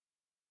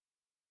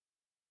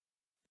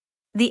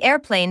The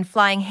Airplane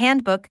Flying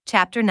Handbook,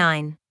 Chapter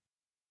 9.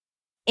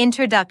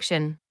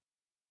 Introduction.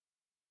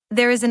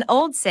 There is an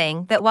old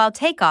saying that while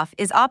takeoff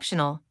is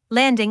optional,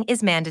 landing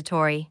is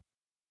mandatory.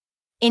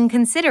 In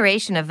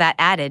consideration of that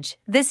adage,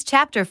 this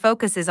chapter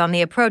focuses on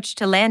the approach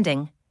to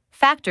landing,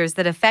 factors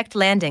that affect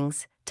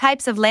landings,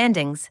 types of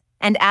landings,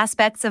 and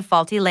aspects of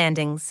faulty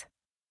landings.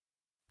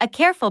 A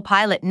careful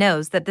pilot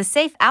knows that the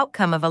safe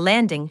outcome of a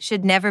landing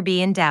should never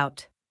be in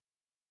doubt.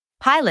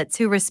 Pilots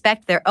who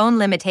respect their own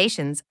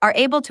limitations are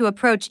able to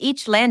approach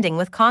each landing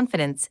with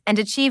confidence and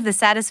achieve the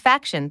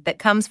satisfaction that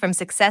comes from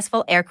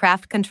successful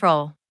aircraft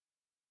control.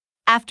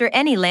 After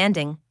any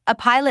landing, a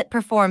pilot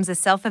performs a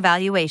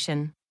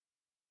self-evaluation.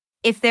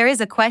 If there is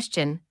a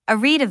question, a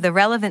read of the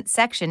relevant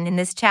section in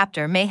this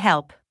chapter may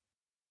help.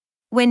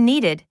 When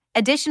needed,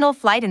 additional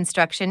flight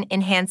instruction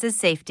enhances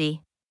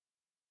safety.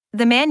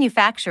 The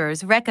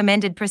manufacturer's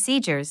recommended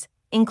procedures,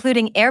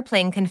 including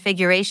airplane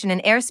configuration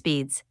and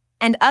airspeeds,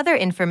 and other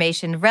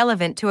information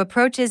relevant to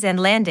approaches and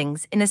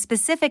landings in a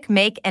specific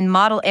make and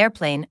model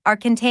airplane are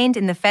contained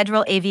in the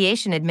Federal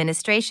Aviation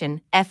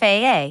Administration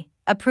 (FAA)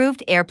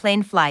 approved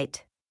airplane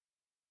flight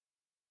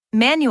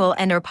manual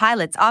and/or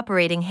pilot's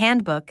operating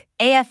handbook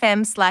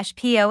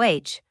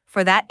 (AFM/POH)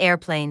 for that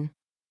airplane.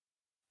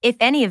 If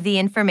any of the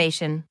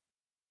information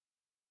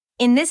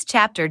in this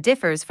chapter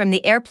differs from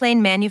the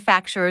airplane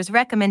manufacturer's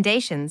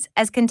recommendations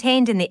as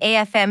contained in the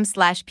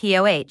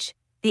AFM/POH,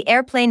 the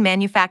airplane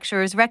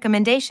manufacturer's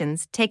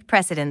recommendations take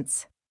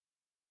precedence.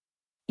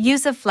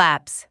 Use of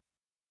flaps.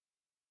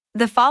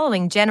 The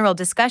following general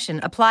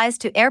discussion applies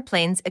to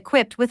airplanes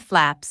equipped with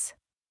flaps.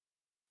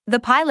 The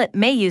pilot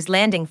may use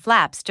landing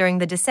flaps during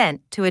the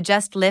descent to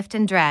adjust lift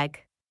and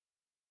drag.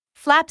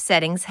 Flap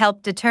settings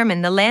help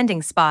determine the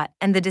landing spot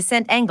and the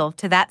descent angle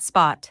to that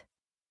spot.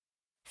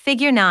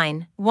 Figure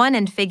 9.1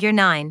 and Figure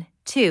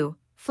 9.2,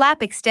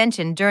 flap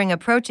extension during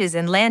approaches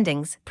and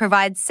landings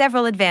provides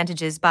several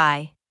advantages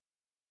by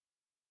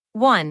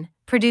 1.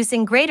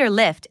 Producing greater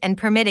lift and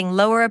permitting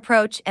lower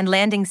approach and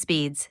landing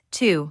speeds.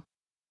 2.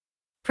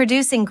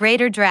 Producing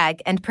greater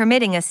drag and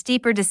permitting a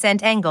steeper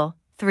descent angle.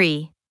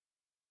 3.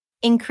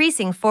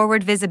 Increasing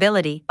forward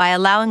visibility by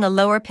allowing a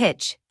lower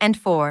pitch. And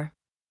 4.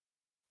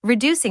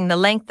 Reducing the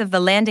length of the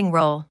landing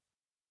roll.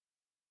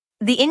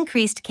 The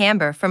increased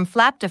camber from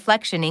flap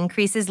deflection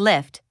increases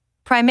lift,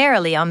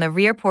 primarily on the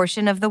rear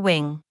portion of the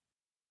wing.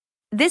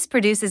 This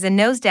produces a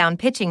nose-down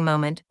pitching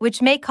moment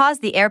which may cause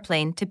the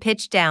airplane to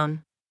pitch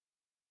down.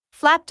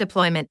 Flap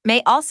deployment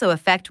may also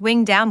affect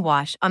wing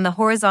downwash on the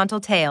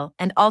horizontal tail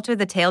and alter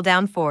the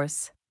tail-down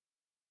force.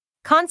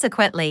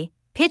 Consequently,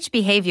 pitch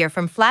behavior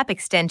from flap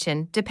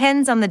extension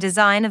depends on the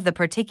design of the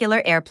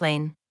particular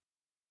airplane.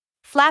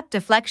 Flap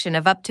deflection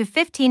of up to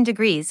 15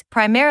 degrees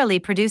primarily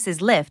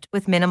produces lift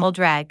with minimal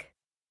drag.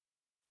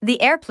 The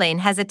airplane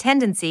has a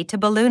tendency to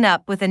balloon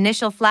up with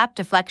initial flap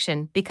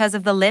deflection because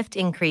of the lift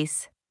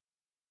increase.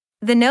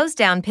 The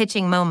nose-down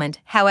pitching moment,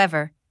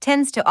 however,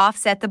 tends to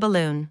offset the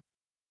balloon.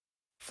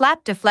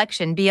 Flap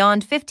deflection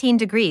beyond 15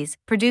 degrees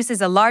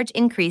produces a large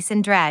increase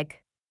in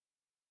drag.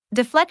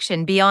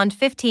 Deflection beyond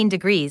 15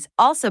 degrees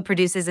also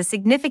produces a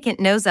significant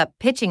nose-up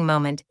pitching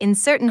moment in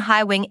certain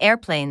high-wing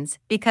airplanes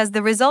because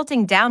the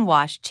resulting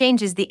downwash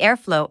changes the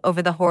airflow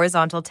over the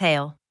horizontal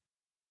tail.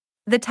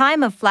 The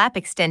time of flap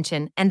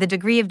extension and the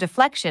degree of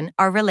deflection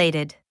are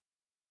related.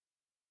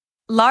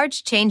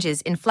 Large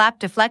changes in flap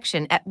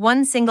deflection at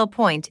one single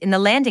point in the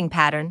landing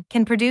pattern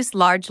can produce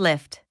large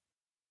lift.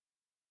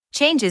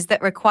 Changes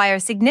that require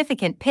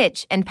significant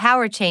pitch and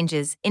power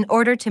changes in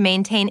order to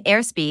maintain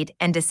airspeed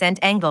and descent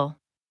angle.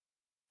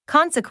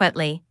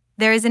 Consequently,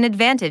 there is an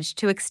advantage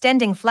to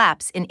extending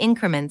flaps in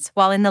increments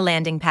while in the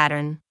landing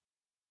pattern.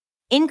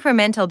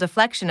 Incremental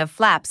deflection of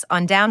flaps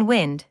on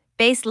downwind,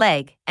 base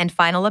leg, and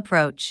final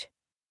approach.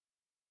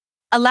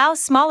 Allow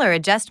smaller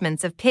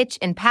adjustments of pitch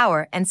and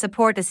power and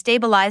support a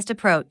stabilized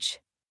approach.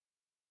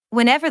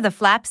 Whenever the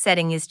flap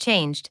setting is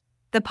changed,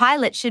 the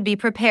pilot should be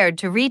prepared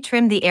to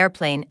retrim the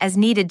airplane as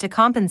needed to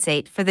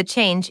compensate for the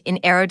change in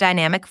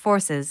aerodynamic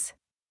forces.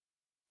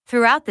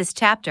 Throughout this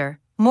chapter,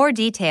 more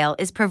detail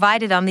is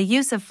provided on the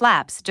use of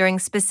flaps during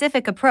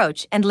specific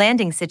approach and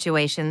landing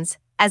situations,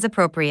 as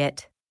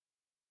appropriate.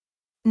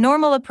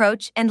 Normal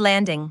approach and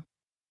landing.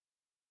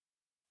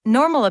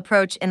 Normal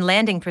approach and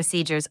landing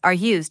procedures are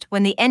used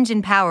when the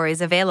engine power is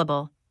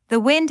available,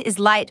 the wind is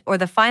light or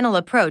the final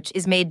approach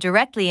is made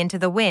directly into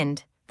the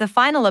wind, the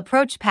final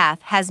approach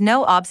path has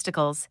no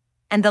obstacles,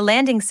 and the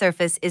landing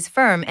surface is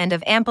firm and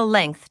of ample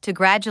length to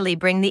gradually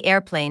bring the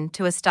airplane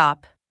to a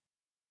stop.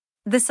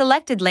 The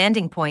selected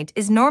landing point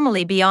is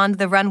normally beyond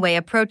the runway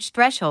approach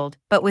threshold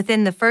but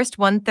within the first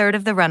one-third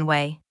of the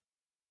runway.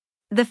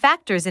 The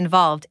factors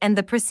involved and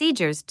the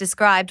procedures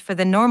described for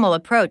the normal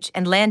approach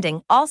and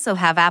landing also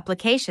have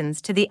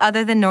applications to the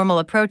other than normal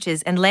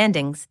approaches and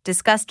landings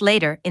discussed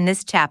later in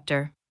this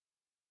chapter.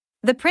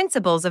 The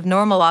principles of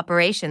normal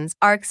operations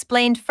are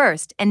explained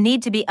first and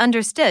need to be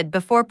understood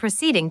before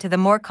proceeding to the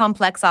more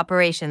complex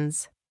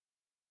operations.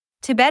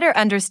 To better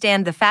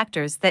understand the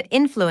factors that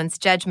influence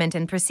judgment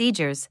and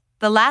procedures,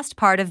 the last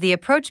part of the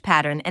approach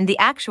pattern and the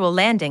actual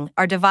landing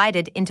are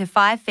divided into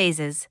 5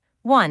 phases.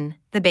 1.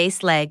 The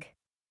base leg.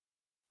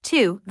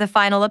 2. The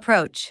final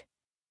approach.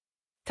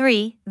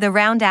 3. The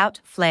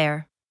round-out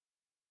flare.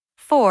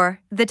 4.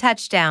 The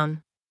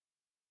touchdown.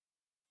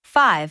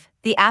 5.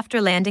 The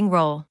after-landing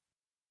roll.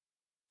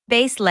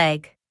 Base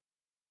leg.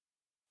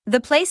 The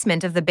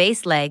placement of the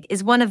base leg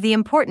is one of the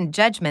important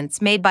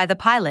judgments made by the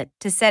pilot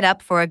to set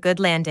up for a good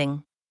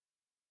landing.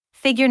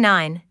 Figure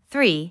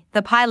 9.3.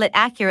 The pilot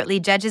accurately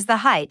judges the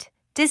height,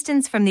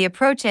 distance from the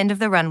approach end of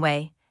the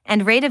runway,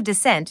 and rate of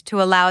descent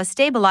to allow a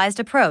stabilized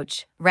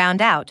approach,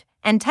 round out,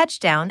 and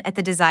touchdown at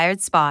the desired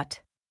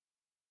spot.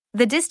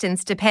 The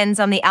distance depends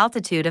on the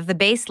altitude of the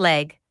base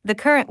leg, the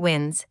current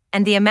winds,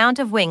 and the amount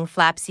of wing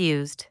flaps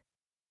used.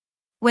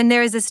 When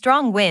there is a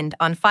strong wind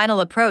on final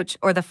approach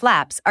or the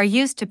flaps are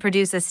used to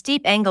produce a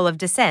steep angle of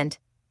descent,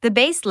 the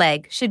base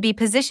leg should be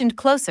positioned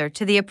closer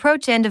to the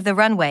approach end of the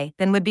runway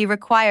than would be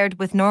required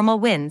with normal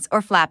winds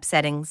or flap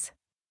settings.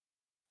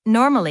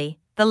 Normally,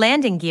 the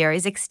landing gear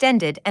is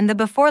extended and the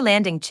before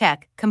landing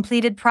check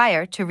completed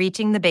prior to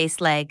reaching the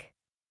base leg.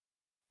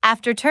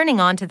 After turning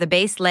onto the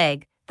base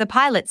leg, the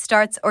pilot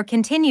starts or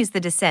continues the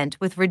descent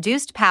with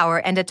reduced power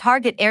and a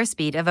target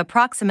airspeed of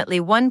approximately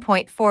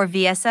 1.4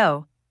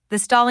 VSO, the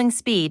stalling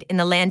speed in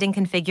the landing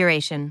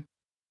configuration.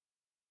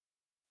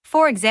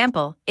 For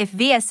example, if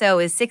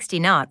VSO is 60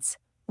 knots,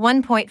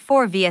 1.4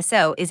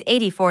 VSO is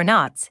 84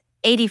 knots,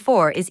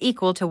 84 is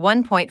equal to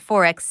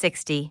 1.4x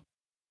 60.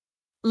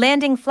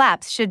 Landing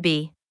flaps should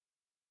be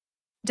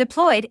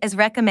deployed as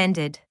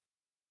recommended.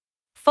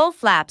 Full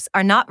flaps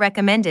are not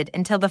recommended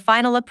until the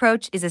final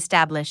approach is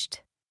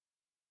established.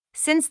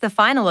 Since the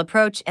final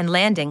approach and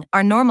landing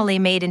are normally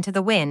made into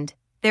the wind,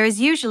 there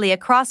is usually a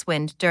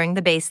crosswind during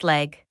the base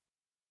leg.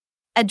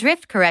 A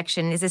drift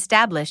correction is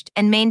established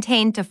and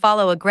maintained to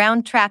follow a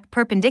ground track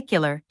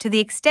perpendicular to the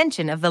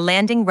extension of the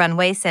landing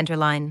runway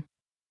centerline.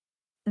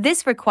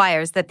 This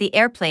requires that the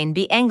airplane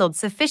be angled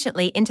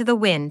sufficiently into the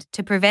wind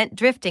to prevent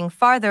drifting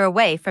farther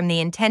away from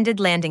the intended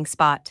landing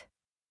spot.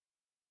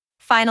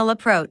 Final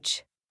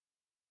approach.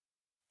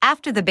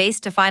 After the base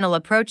to final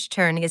approach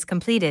turn is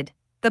completed,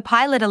 the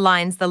pilot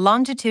aligns the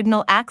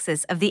longitudinal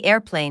axis of the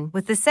airplane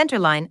with the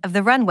centerline of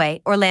the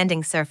runway or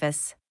landing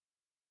surface.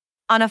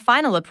 On a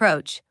final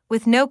approach,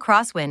 with no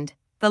crosswind,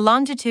 the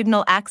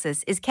longitudinal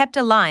axis is kept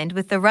aligned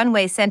with the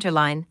runway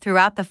centerline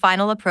throughout the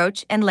final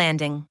approach and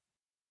landing.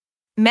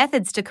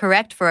 Methods to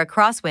correct for a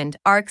crosswind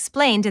are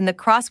explained in the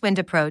crosswind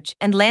approach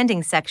and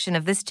landing section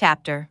of this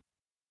chapter.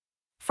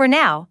 For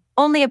now,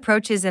 only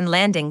approaches and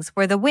landings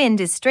where the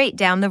wind is straight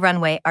down the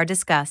runway are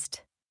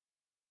discussed.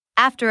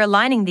 After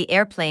aligning the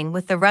airplane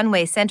with the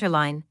runway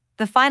centerline,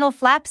 the final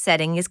flap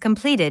setting is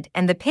completed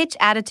and the pitch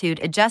attitude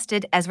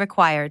adjusted as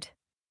required.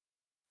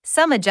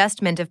 Some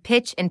adjustment of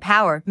pitch and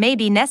power may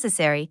be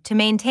necessary to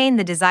maintain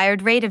the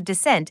desired rate of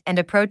descent and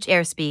approach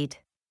airspeed.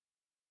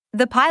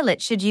 The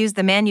pilot should use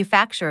the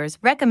manufacturer's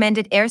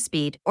recommended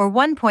airspeed or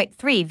 1.3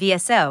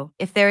 VSO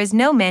if there is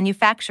no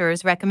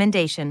manufacturer's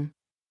recommendation.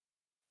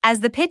 As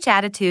the pitch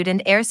attitude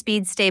and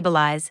airspeed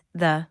stabilize,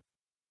 the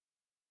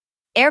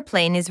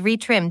airplane is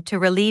retrimmed to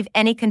relieve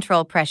any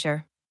control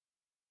pressure.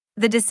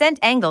 The descent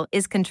angle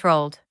is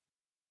controlled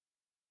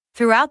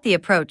throughout the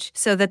approach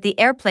so that the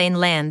airplane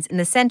lands in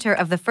the center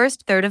of the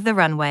first third of the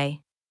runway.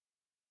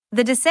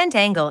 The descent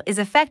angle is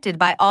affected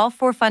by all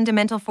 4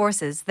 fundamental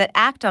forces that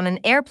act on an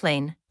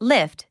airplane: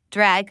 lift,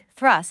 drag,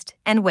 thrust,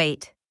 and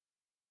weight.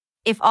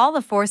 If all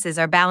the forces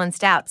are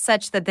balanced out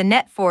such that the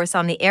net force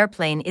on the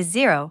airplane is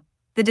 0,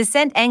 the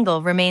descent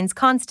angle remains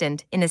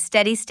constant in a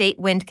steady-state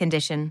wind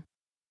condition.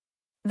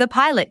 The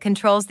pilot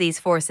controls these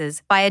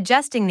forces by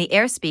adjusting the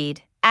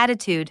airspeed,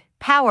 attitude,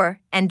 power,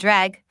 and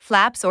drag,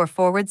 flaps or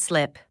forward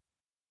slip.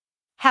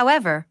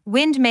 However,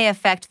 wind may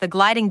affect the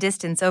gliding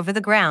distance over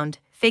the ground.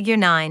 Figure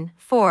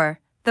 9.4.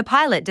 The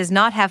pilot does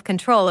not have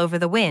control over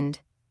the wind,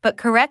 but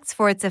corrects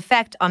for its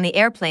effect on the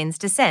airplane's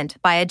descent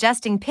by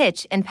adjusting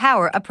pitch and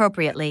power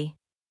appropriately.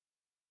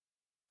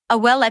 A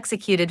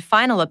well-executed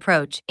final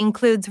approach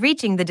includes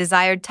reaching the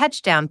desired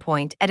touchdown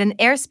point at an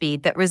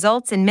airspeed that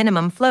results in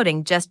minimum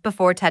floating just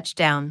before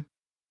touchdown.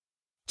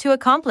 To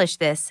accomplish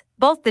this,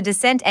 both the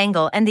descent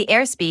angle and the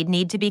airspeed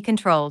need to be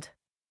controlled.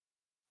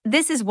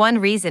 This is one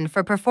reason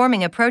for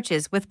performing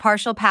approaches with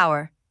partial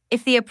power.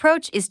 If the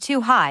approach is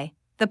too high,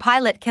 the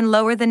pilot can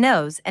lower the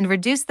nose and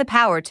reduce the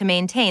power to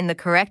maintain the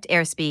correct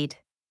airspeed.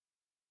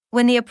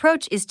 When the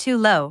approach is too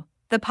low,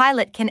 the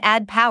pilot can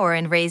add power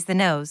and raise the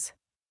nose.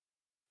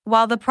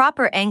 While the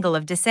proper angle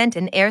of descent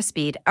and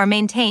airspeed are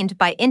maintained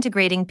by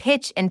integrating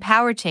pitch and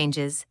power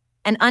changes,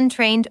 an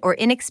untrained or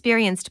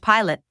inexperienced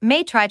pilot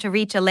may try to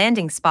reach a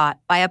landing spot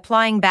by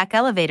applying back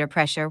elevator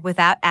pressure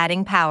without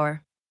adding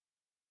power.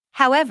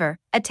 However,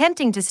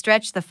 attempting to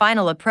stretch the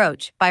final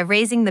approach by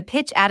raising the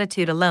pitch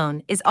attitude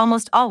alone is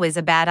almost always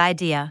a bad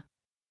idea.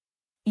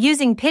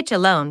 Using pitch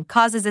alone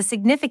causes a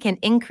significant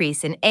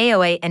increase in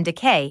AOA and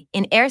decay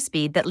in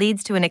airspeed that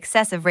leads to an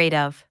excessive rate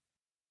of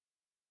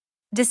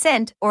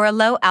descent or a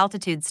low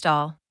altitude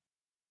stall.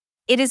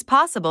 It is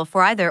possible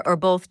for either or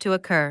both to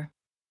occur.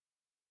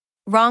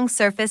 Wrong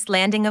surface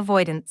landing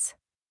avoidance.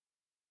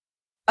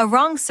 A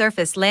wrong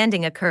surface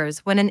landing occurs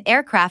when an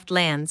aircraft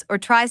lands or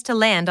tries to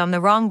land on the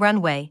wrong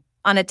runway,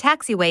 on a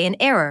taxiway in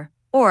error,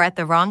 or at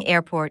the wrong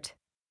airport.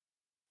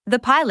 The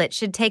pilot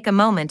should take a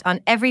moment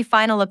on every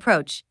final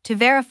approach to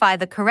verify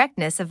the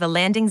correctness of the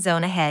landing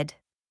zone ahead.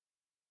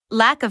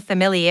 Lack of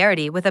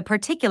familiarity with a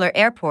particular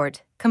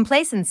airport,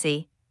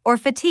 complacency, or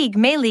fatigue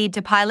may lead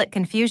to pilot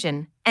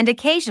confusion, and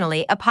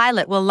occasionally a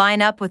pilot will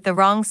line up with the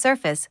wrong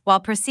surface while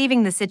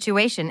perceiving the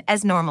situation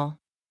as normal.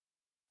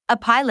 A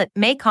pilot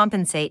may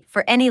compensate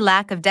for any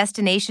lack of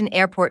destination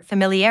airport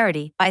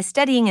familiarity by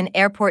studying an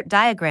airport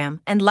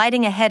diagram and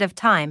lighting ahead of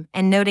time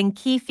and noting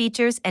key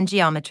features and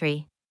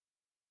geometry.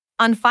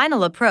 On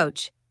final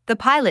approach, the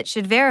pilot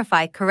should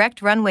verify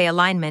correct runway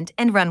alignment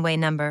and runway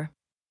number.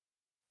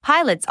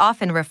 Pilots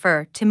often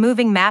refer to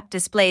moving map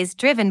displays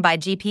driven by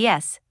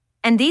GPS,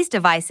 and these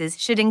devices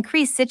should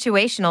increase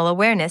situational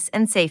awareness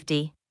and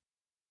safety.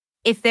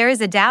 If there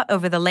is a doubt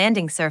over the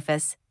landing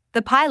surface,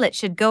 the pilot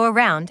should go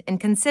around and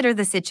consider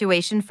the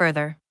situation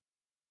further.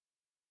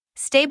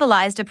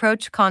 Stabilized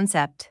approach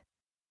concept.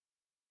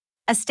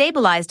 A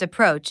stabilized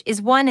approach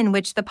is one in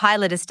which the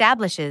pilot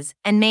establishes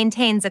and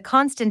maintains a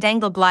constant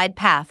angle glide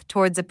path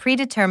towards a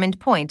predetermined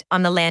point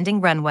on the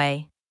landing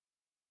runway.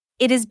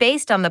 It is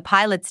based on the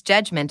pilot's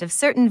judgment of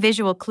certain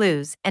visual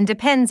clues and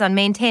depends on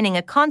maintaining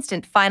a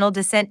constant final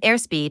descent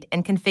airspeed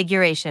and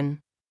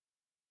configuration.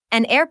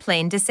 An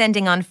airplane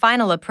descending on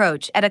final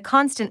approach at a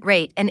constant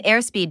rate and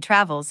airspeed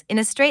travels in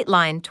a straight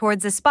line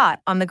towards a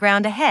spot on the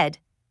ground ahead,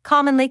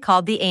 commonly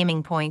called the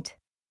aiming point.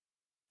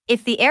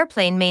 If the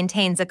airplane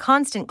maintains a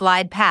constant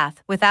glide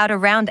path without a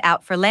round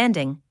out for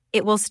landing,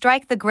 it will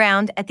strike the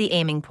ground at the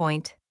aiming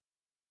point.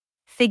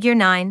 Figure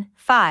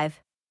 9.5.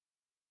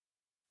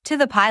 To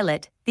the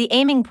pilot, the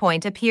aiming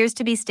point appears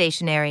to be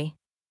stationary.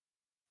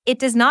 It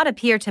does not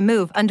appear to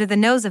move under the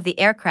nose of the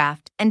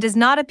aircraft and does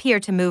not appear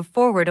to move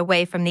forward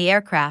away from the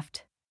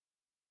aircraft.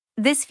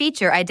 This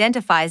feature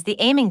identifies the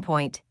aiming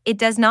point, it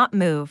does not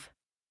move.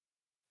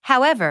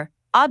 However,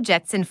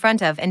 objects in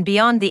front of and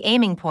beyond the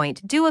aiming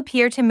point do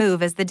appear to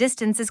move as the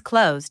distance is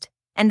closed,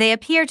 and they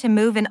appear to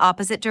move in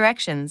opposite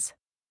directions.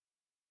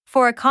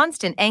 For a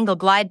constant angle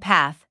glide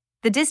path,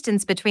 the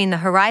distance between the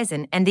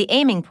horizon and the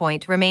aiming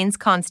point remains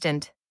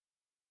constant.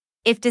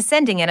 If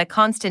descending at a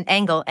constant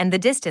angle and the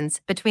distance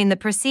between the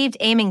perceived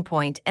aiming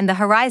point and the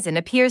horizon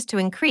appears to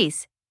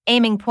increase,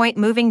 aiming point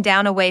moving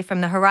down away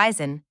from the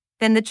horizon,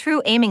 then the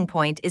true aiming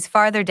point is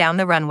farther down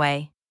the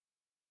runway.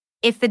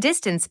 If the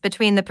distance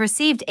between the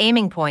perceived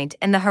aiming point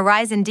and the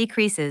horizon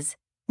decreases,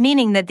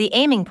 meaning that the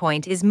aiming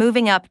point is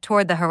moving up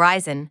toward the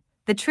horizon,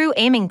 the true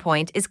aiming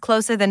point is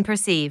closer than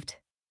perceived.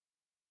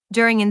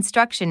 During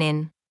instruction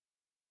in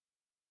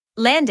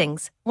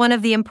landings, one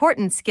of the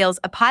important skills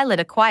a pilot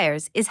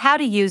acquires is how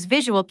to use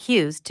visual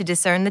cues to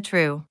discern the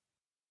true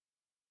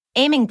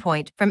aiming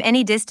point from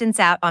any distance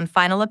out on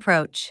final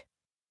approach.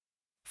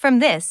 From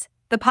this,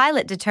 the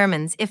pilot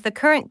determines if the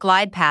current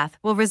glide path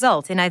will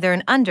result in either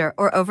an under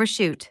or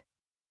overshoot.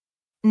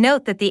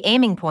 Note that the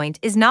aiming point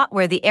is not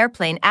where the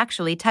airplane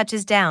actually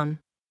touches down.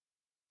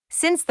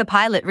 Since the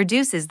pilot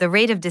reduces the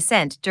rate of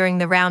descent during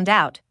the round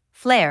out,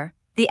 flare,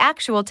 the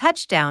actual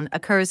touchdown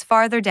occurs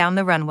farther down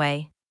the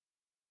runway.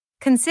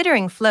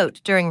 Considering float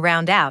during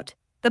round out,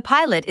 the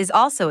pilot is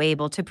also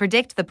able to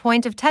predict the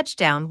point of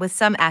touchdown with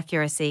some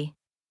accuracy.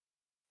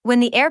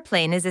 When the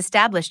airplane is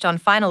established on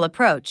final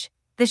approach,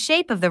 the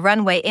shape of the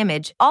runway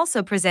image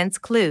also presents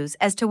clues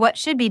as to what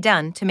should be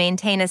done to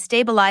maintain a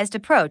stabilized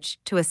approach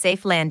to a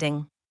safe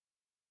landing.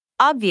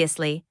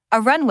 Obviously, a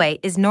runway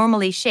is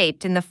normally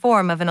shaped in the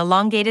form of an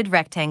elongated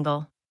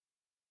rectangle.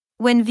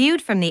 When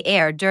viewed from the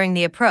air during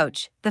the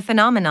approach, the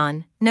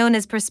phenomenon, known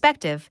as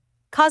perspective,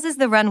 causes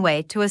the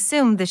runway to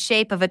assume the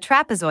shape of a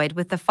trapezoid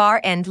with the far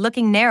end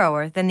looking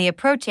narrower than the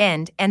approach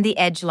end and the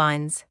edge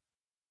lines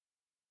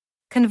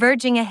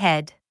converging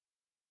ahead.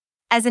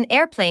 As an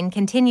airplane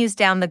continues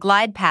down the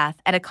glide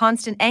path at a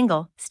constant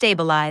angle,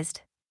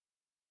 stabilized.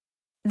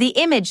 The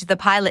image the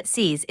pilot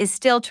sees is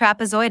still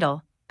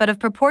trapezoidal, but of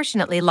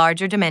proportionately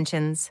larger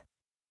dimensions.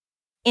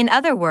 In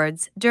other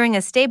words, during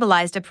a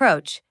stabilized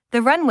approach,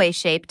 the runway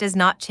shape does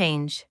not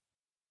change.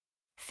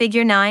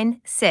 Figure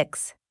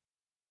 9.6.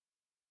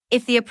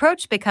 If the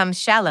approach becomes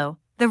shallow,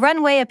 the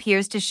runway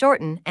appears to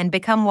shorten and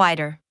become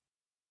wider.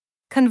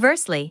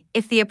 Conversely,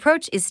 if the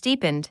approach is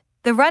steepened,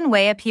 the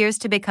runway appears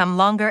to become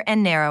longer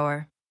and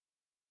narrower.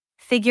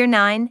 Figure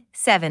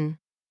 9.7.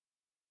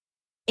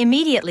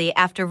 Immediately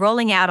after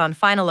rolling out on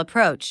final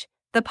approach,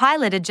 the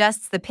pilot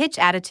adjusts the pitch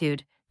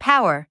attitude,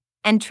 power,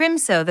 and trim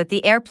so that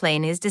the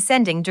airplane is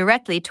descending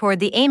directly toward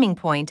the aiming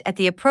point at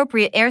the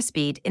appropriate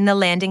airspeed in the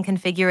landing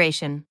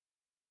configuration.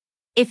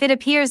 If it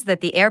appears that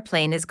the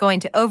airplane is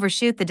going to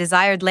overshoot the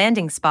desired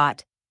landing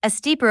spot, a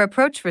steeper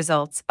approach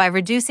results by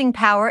reducing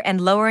power and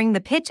lowering the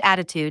pitch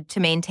attitude to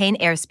maintain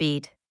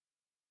airspeed.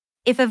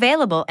 If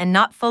available and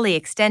not fully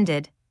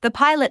extended, the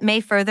pilot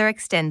may further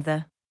extend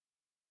the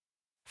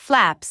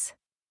flaps.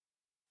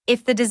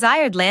 If the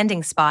desired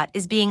landing spot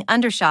is being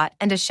undershot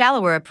and a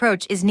shallower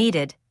approach is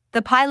needed,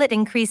 the pilot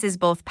increases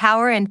both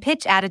power and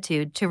pitch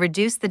attitude to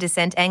reduce the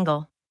descent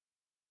angle.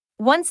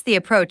 Once the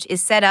approach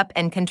is set up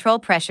and control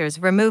pressures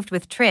removed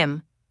with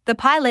trim, the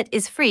pilot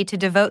is free to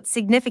devote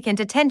significant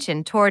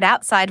attention toward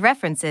outside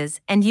references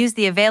and use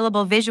the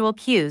available visual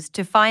cues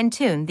to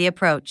fine-tune the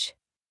approach.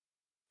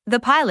 The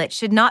pilot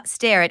should not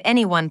stare at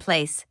any one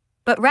place,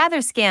 but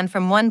rather scan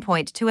from one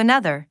point to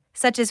another,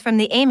 such as from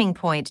the aiming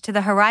point to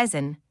the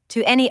horizon,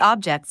 to any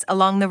objects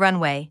along the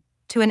runway,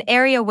 to an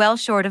area well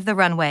short of the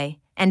runway,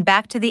 and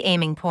back to the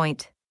aiming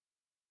point.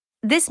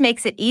 This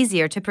makes it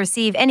easier to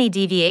perceive any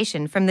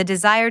deviation from the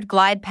desired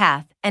glide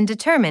path and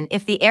determine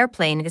if the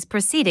airplane is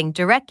proceeding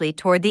directly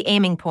toward the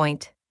aiming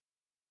point.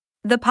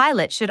 The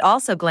pilot should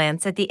also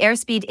glance at the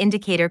airspeed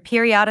indicator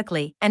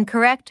periodically and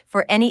correct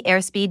for any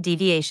airspeed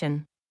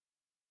deviation.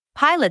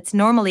 Pilots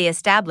normally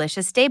establish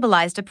a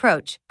stabilized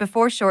approach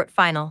before short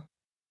final.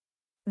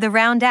 The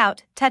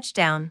round-out,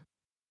 touchdown,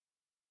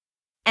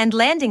 and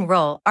landing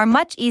roll are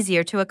much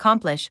easier to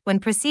accomplish when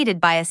preceded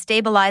by a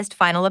stabilized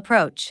final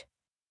approach,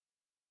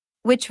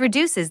 which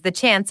reduces the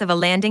chance of a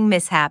landing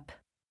mishap.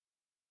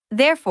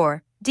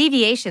 Therefore,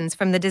 deviations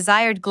from the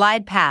desired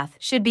glide path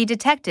should be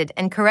detected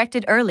and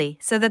corrected early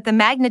so that the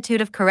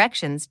magnitude of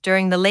corrections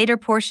during the later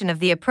portion of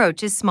the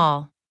approach is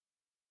small.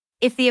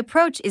 If the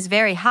approach is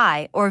very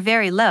high or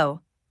very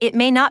low, it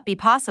may not be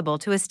possible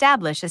to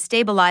establish a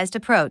stabilized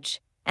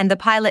approach, and the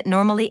pilot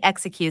normally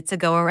executes a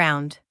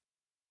go-around.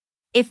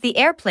 If the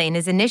airplane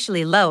is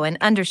initially low and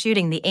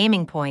undershooting the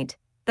aiming point,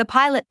 the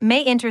pilot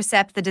may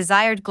intercept the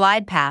desired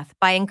glide path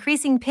by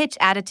increasing pitch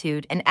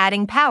attitude and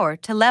adding power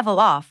to level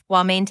off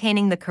while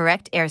maintaining the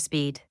correct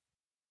airspeed.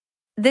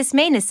 This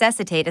may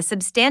necessitate a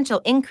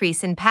substantial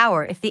increase in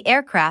power if the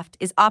aircraft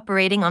is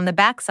operating on the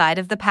backside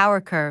of the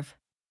power curve.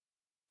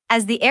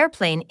 As the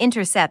airplane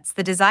intercepts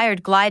the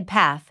desired glide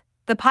path,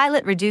 the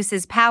pilot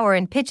reduces power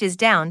and pitches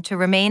down to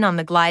remain on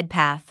the glide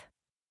path.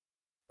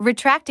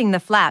 Retracting the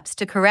flaps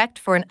to correct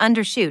for an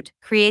undershoot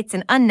creates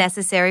an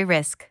unnecessary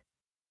risk.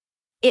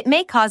 It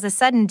may cause a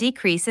sudden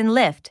decrease in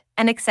lift,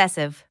 an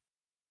excessive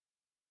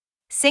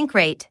sink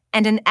rate,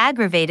 and an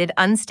aggravated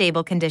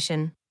unstable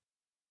condition.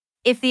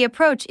 If the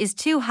approach is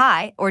too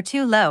high or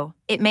too low,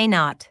 it may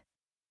not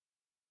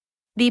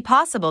be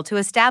possible to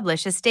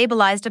establish a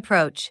stabilized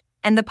approach,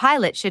 and the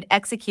pilot should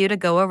execute a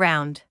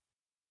go-around.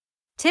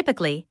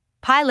 Typically,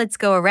 pilots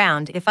go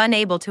around if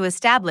unable to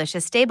establish a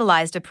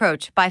stabilized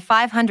approach by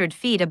 500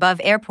 feet above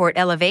airport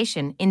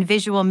elevation in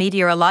visual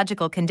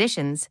meteorological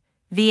conditions,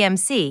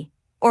 VMC,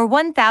 or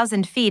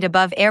 1,000 feet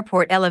above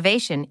airport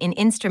elevation in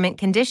instrument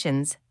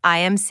conditions,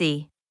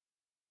 IMC.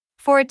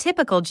 For a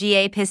typical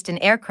GA piston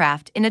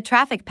aircraft in a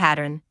traffic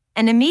pattern,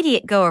 an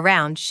immediate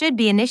go-around should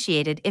be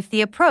initiated if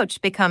the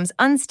approach becomes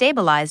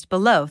unstabilized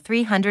below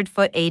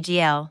 300-foot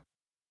AGL.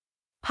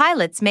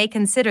 Pilots may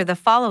consider the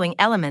following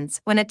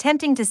elements when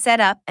attempting to set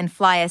up and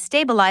fly a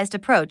stabilized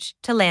approach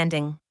to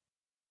landing.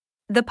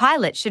 The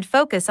pilot should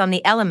focus on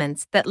the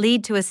elements that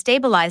lead to a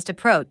stabilized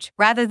approach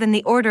rather than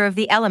the order of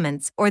the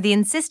elements or the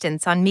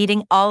insistence on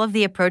meeting all of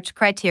the approach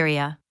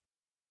criteria.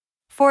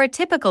 For a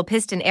typical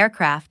piston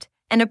aircraft,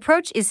 an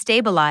approach is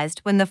stabilized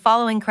when the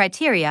following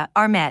criteria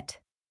are met.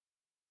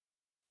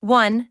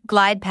 1.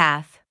 Glide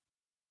path.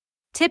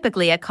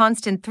 Typically a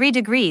constant 3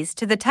 degrees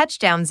to the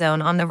touchdown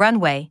zone on the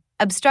runway,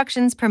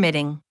 obstructions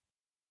permitting.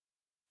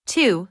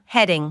 2.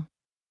 Heading.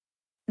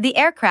 The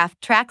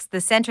aircraft tracks the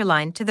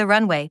centerline to the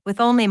runway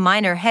with only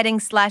minor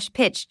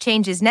heading/pitch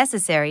changes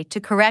necessary to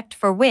correct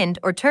for wind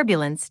or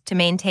turbulence to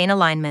maintain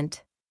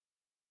alignment.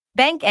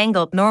 Bank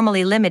angle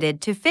normally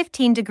limited to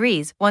 15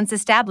 degrees once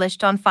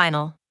established on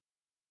final.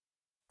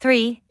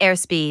 3.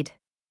 Airspeed.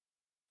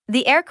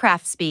 The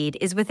aircraft speed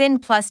is within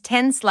plus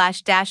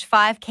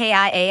 10/-5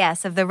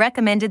 KIAS of the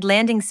recommended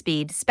landing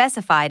speed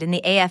specified in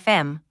the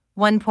AFM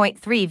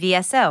 1.3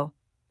 VSO,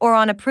 or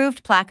on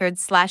approved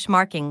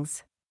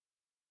placards/markings.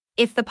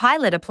 If the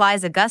pilot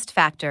applies a gust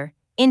factor,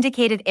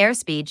 indicated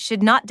airspeed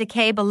should not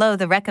decay below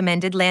the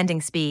recommended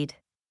landing speed.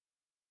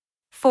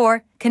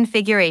 4.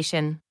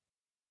 Configuration.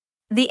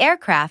 The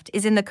aircraft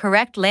is in the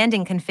correct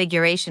landing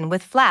configuration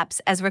with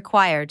flaps as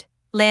required,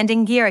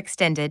 landing gear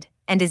extended,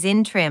 and is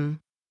in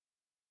trim.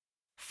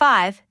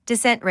 5.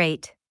 Descent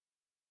rate.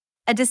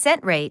 A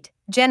descent rate,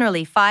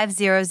 generally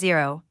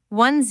 500-1000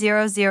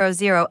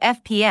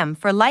 FPM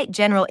for light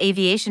general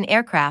aviation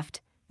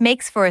aircraft,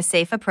 makes for a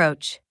safe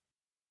approach.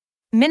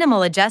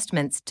 Minimal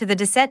adjustments to the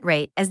descent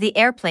rate as the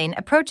airplane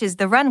approaches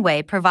the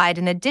runway provide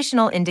an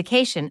additional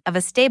indication of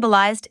a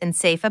stabilized and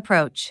safe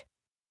approach.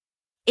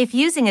 If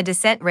using a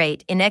descent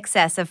rate in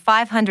excess of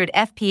 500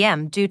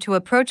 FPM due to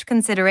approach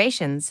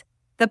considerations,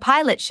 the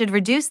pilot should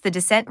reduce the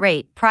descent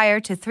rate prior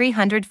to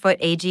 300-foot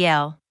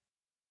AGL.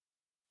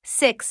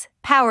 6.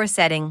 Power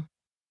setting.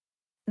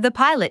 The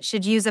pilot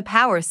should use a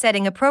power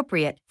setting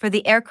appropriate for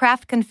the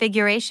aircraft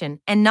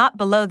configuration and not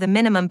below the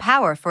minimum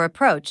power for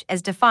approach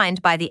as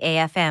defined by the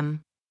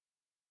AFM.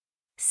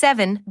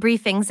 7.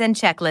 Briefings and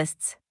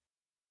checklists.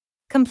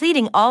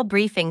 Completing all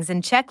briefings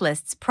and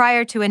checklists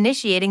prior to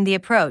initiating the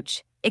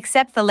approach,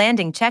 except the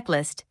landing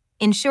checklist,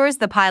 ensures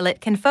the pilot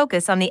can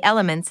focus on the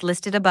elements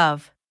listed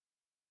above.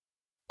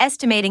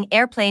 estimating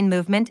airplane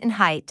movement and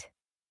height.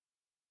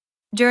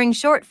 During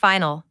short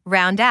final,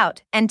 round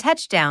out, and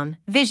touchdown,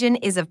 vision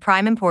is of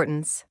prime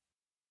importance.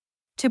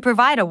 To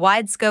provide a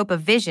wide scope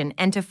of vision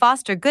and to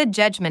foster good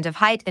judgment of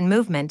height and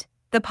movement,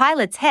 the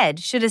pilot's head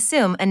should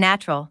assume a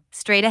natural,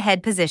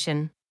 straight-ahead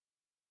position.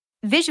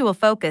 Visual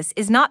focus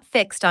is not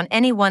fixed on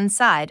any one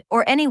side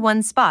or any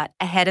one spot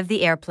ahead of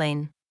the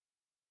airplane.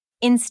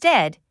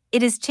 Instead,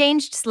 it is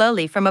changed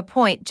slowly from a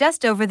point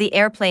just over the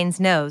airplane's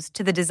nose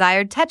to the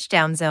desired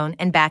touchdown zone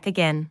and back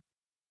again.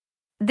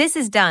 This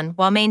is done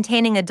while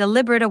maintaining a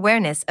deliberate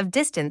awareness of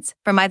distance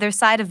from either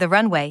side of the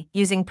runway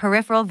using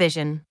peripheral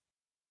vision.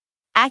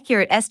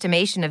 Accurate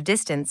estimation of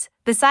distance,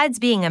 besides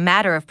being a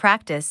matter of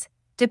practice,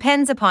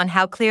 depends upon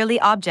how clearly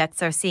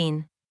objects are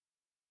seen.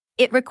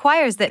 It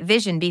requires that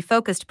vision be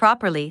focused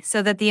properly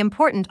so that the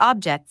important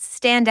objects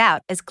stand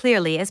out as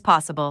clearly as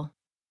possible.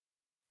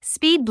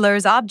 Speed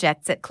blurs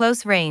objects at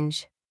close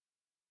range.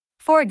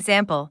 For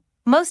example,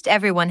 most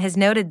everyone has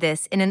noted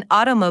this in an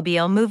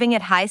automobile moving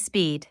at high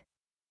speed.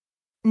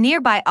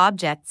 Nearby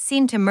objects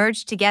seem to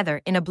merge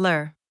together in a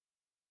blur,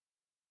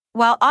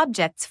 while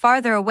objects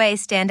farther away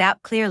stand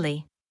out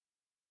clearly.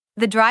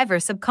 The driver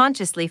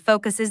subconsciously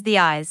focuses the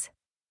eyes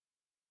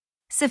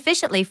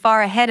sufficiently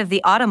far ahead of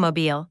the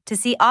automobile to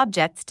see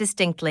objects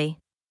distinctly.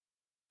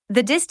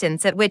 The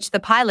distance at which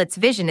the pilot's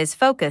vision is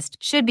focused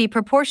should be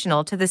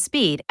proportional to the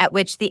speed at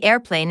which the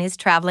airplane is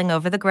traveling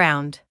over the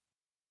ground.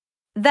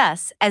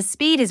 Thus, as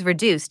speed is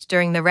reduced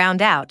during the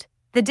round out,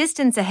 the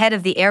distance ahead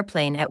of the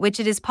airplane at which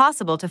it is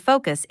possible to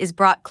focus is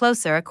brought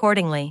closer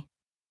accordingly.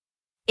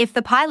 If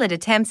the pilot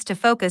attempts to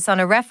focus on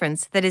a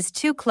reference that is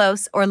too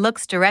close or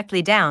looks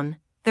directly down,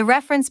 the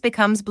reference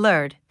becomes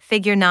blurred,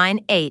 figure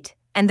 9.8,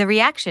 and the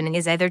reaction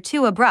is either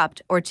too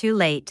abrupt or too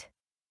late.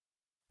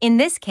 In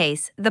this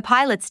case, the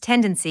pilot's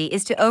tendency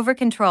is to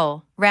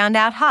over-control, round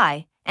out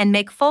high, and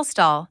make full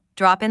stall,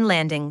 drop-in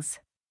landings.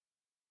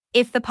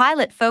 If the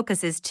pilot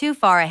focuses too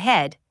far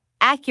ahead,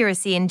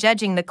 accuracy in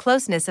judging the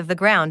closeness of the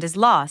ground is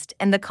lost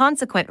and the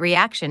consequent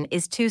reaction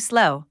is too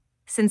slow,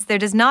 since there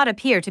does not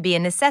appear to be a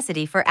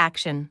necessity for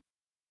action.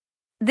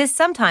 This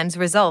sometimes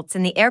results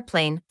in the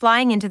airplane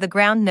flying into the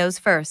ground nose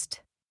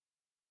first.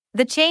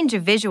 The change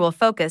of visual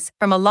focus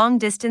from a long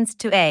distance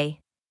to a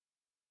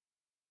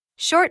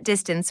short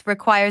distance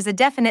requires a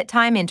definite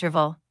time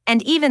interval,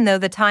 and even though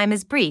the time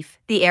is brief,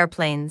 the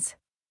airplane's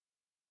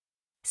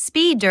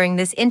speed during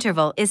this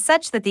interval is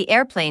such that the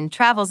airplane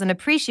travels an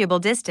appreciable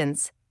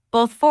distance,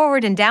 both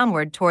forward and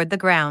downward toward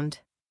the ground.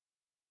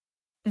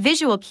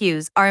 Visual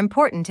cues are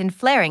important in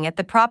flaring at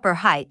the proper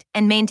height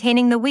and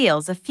maintaining the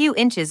wheels a few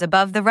inches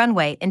above the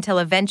runway until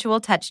eventual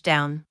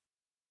touchdown.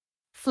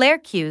 Flare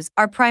cues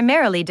are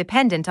primarily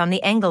dependent on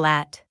the angle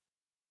at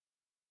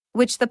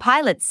which the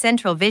pilot's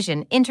central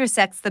vision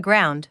intersects the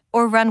ground,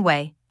 or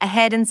runway,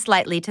 ahead and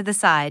slightly to the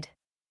side.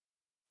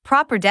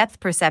 Proper depth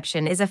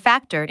perception is a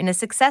factor in a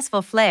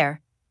successful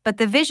flare, but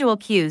the visual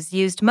cues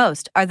used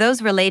most are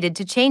those related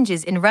to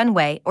changes in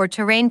runway or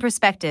terrain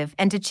perspective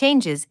and to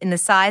changes in the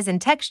size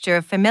and texture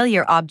of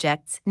familiar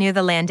objects near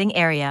the landing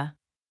area.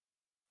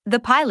 The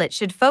pilot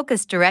should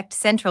focus direct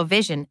central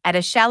vision at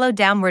a shallow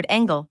downward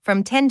angle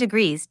from 10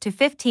 degrees to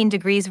 15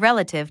 degrees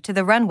relative to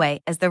the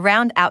runway as the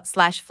round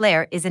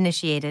out/flare is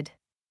initiated.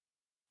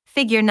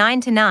 Figure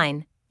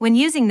 9-9, when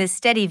using this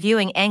steady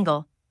viewing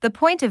angle, the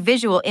point of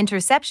visual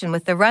interception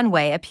with the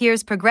runway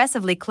appears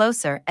progressively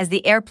closer as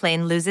the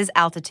airplane loses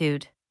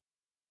altitude.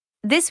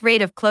 This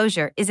rate of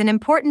closure is an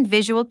important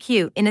visual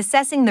cue in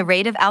assessing the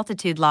rate of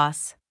altitude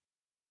loss.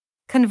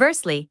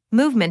 Conversely,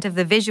 movement of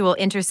the visual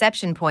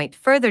interception point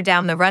further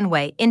down the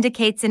runway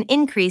indicates an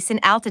increase in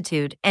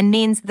altitude and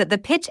means that the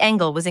pitch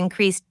angle was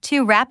increased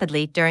too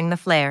rapidly during the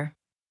flare.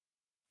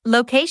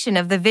 Location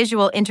of the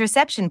visual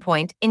interception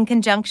point in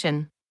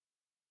conjunction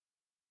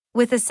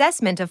with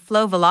assessment of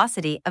flow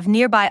velocity of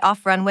nearby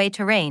off-runway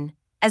terrain,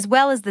 as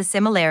well as the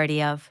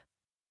similarity of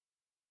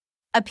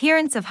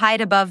appearance of height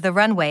above the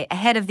runway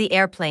ahead of the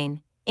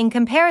airplane, in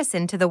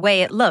comparison to the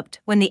way it looked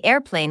when the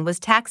airplane was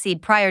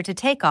taxied prior to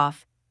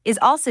takeoff, is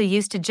also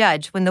used to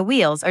judge when the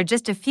wheels are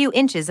just a few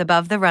inches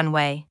above the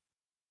runway.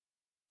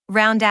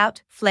 Round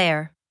out,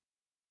 flare.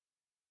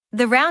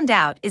 The round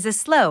out is a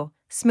slow,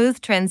 smooth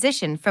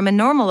transition from a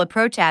normal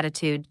approach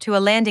attitude to a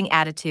landing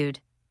attitude,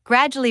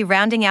 gradually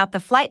rounding out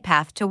the flight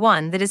path to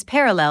one that is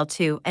parallel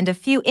to and a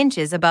few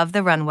inches above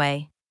the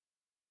runway.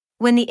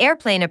 When the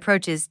airplane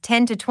approaches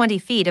 10 to 20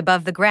 feet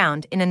above the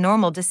ground in a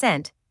normal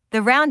descent,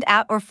 the round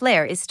out or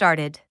flare is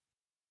started.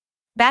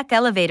 Back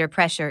elevator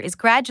pressure is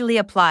gradually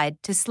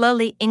applied to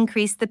slowly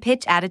increase the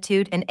pitch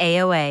attitude and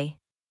AOA.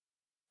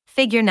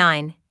 Figure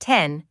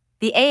 9-10,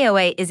 the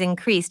AOA is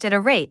increased at a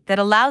rate that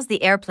allows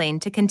the airplane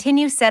to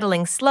continue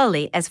settling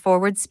slowly as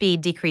forward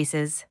speed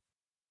decreases.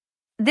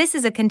 This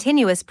is a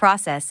continuous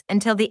process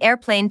until the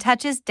airplane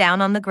touches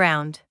down on the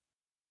ground.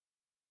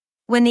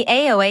 When the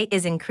AOA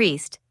is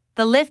increased,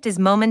 the lift is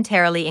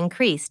momentarily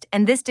increased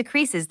and this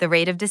decreases the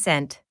rate of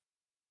descent.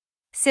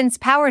 Since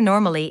power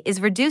normally is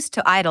reduced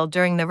to idle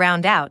during the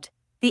round out,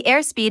 the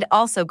airspeed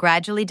also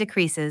gradually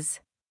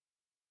decreases.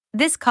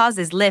 This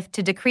causes lift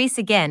to decrease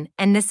again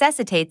and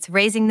necessitates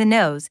raising the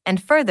nose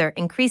and further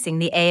increasing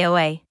the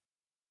AOA.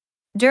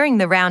 During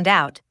the round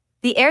out,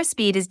 the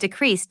airspeed is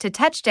decreased to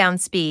touchdown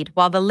speed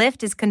while the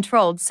lift is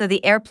controlled so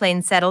the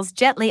airplane settles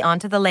gently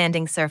onto the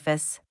landing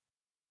surface.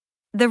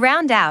 The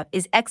round out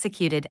is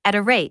executed at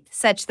a rate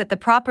such that the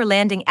proper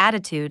landing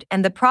attitude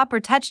and the proper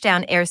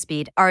touchdown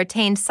airspeed are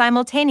attained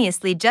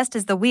simultaneously just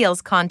as the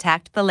wheels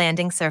contact the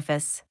landing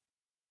surface.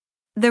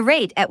 The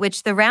rate at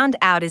which the round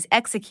out is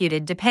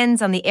executed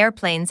depends on the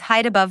airplane's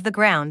height above the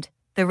ground,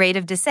 the rate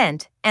of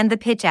descent, and the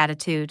pitch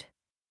attitude.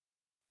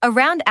 A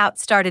round out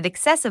started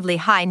excessively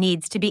high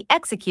needs to be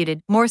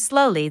executed more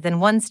slowly than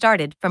one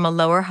started from a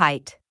lower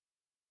height.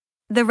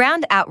 The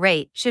round out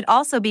rate should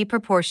also be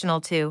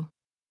proportional to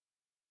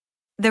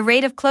the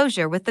rate of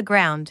closure with the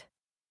ground.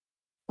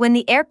 When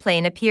the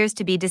airplane appears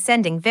to be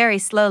descending very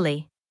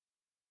slowly,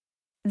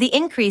 the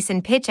increase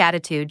in pitch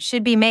attitude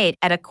should be made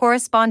at a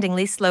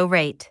correspondingly slow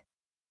rate.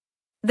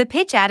 The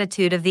pitch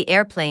attitude of the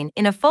airplane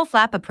in a full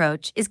flap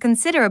approach is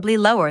considerably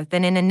lower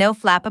than in a no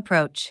flap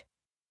approach.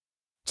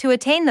 To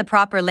attain the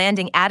proper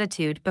landing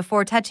attitude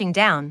before touching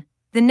down,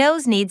 the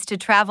nose needs to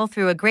travel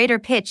through a greater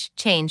pitch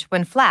change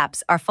when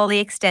flaps are fully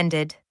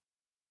extended.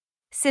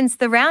 Since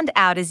the round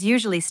out is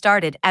usually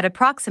started at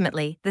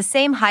approximately the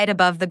same height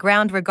above the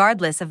ground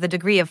regardless of the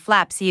degree of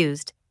flaps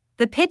used,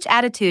 the pitch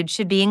attitude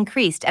should be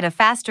increased at a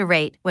faster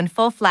rate when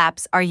full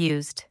flaps are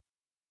used.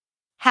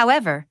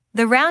 However,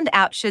 the round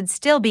out should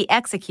still be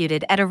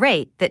executed at a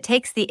rate that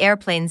takes the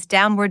airplane's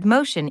downward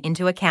motion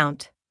into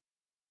account.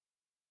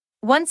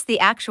 Once the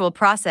actual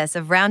process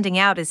of rounding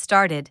out is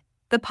started,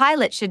 the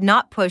pilot should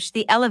not push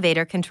the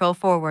elevator control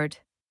forward.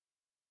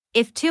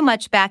 If too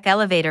much back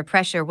elevator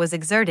pressure was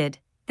exerted,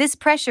 this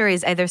pressure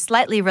is either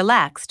slightly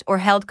relaxed or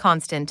held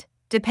constant,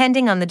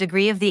 depending on the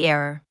degree of the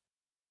error.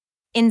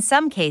 In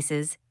some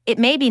cases, it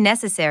may be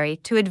necessary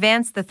to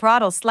advance the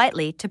throttle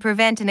slightly to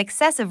prevent an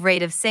excessive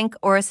rate of sink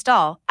or a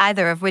stall,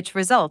 either of which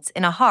results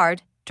in a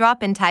hard,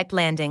 drop-in type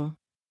landing.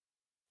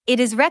 It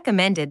is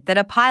recommended that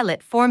a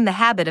pilot form the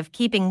habit of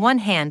keeping one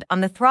hand on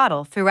the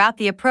throttle throughout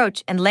the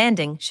approach and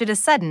landing should a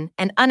sudden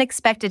and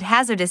unexpected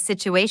hazardous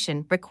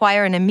situation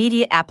require an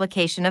immediate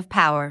application of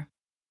power.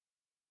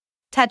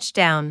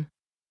 Touchdown.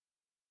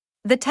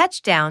 The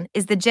touchdown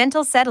is the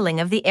gentle settling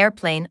of the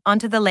airplane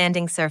onto the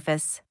landing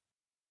surface.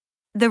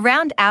 The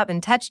round out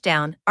and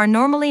touchdown are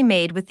normally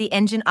made with the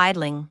engine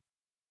idling.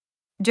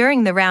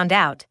 During the round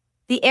out,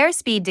 the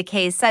airspeed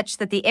decays such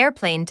that the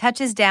airplane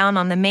touches down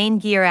on the main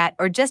gear at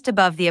or just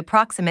above the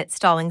approximate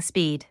stalling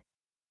speed.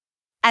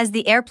 As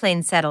the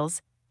airplane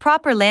settles,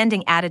 proper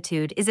landing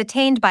attitude is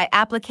attained by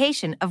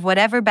application of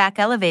whatever back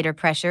elevator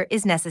pressure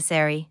is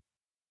necessary.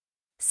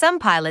 Some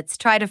pilots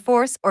try to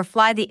force or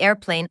fly the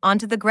airplane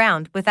onto the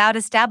ground without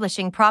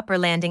establishing proper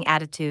landing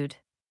attitude.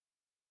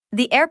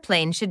 The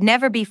airplane should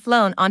never be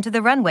flown onto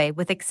the runway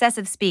with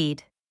excessive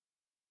speed.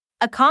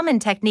 A common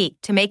technique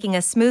to making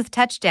a smooth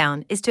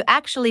touchdown is to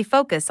actually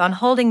focus on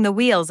holding the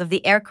wheels of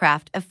the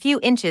aircraft a few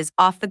inches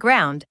off the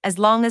ground as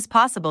long as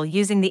possible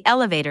using the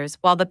elevators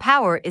while the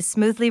power is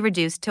smoothly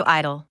reduced to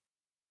idle.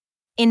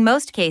 In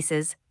most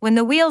cases, when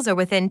the wheels are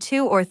within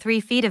 2 or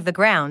 3 feet of the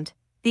ground,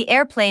 the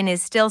airplane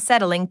is still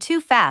settling too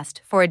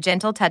fast for a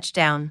gentle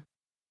touchdown.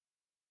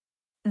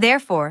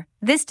 Therefore,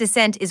 this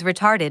descent is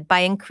retarded by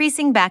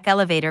increasing back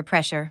elevator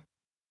pressure.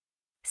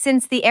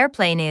 Since the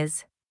airplane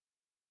is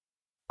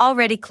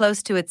already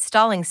close to its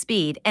stalling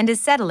speed and is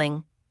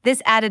settling,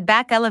 this added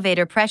back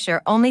elevator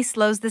pressure only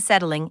slows the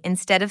settling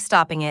instead of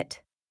stopping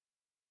it.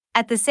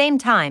 At the same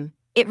time,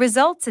 it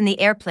results in the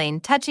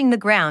airplane touching the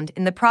ground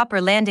in the proper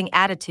landing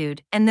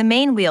attitude and the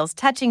main wheels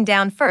touching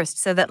down first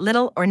so that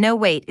little or no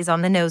weight is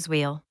on the nose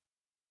wheel.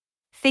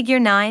 Figure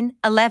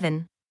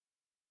 9:11.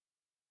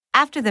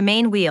 After the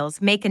main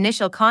wheels make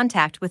initial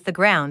contact with the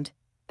ground,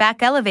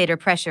 back elevator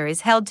pressure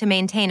is held to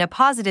maintain a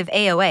positive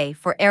AOA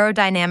for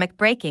aerodynamic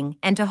braking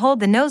and to hold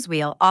the nose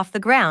wheel off the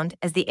ground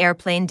as the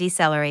airplane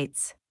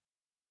decelerates.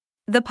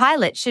 The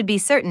pilot should be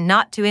certain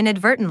not to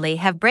inadvertently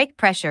have brake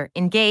pressure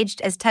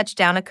engaged as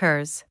touchdown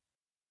occurs.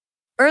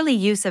 Early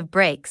use of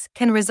brakes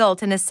can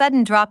result in a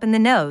sudden drop in the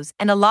nose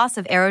and a loss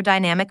of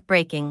aerodynamic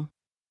braking.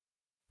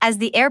 As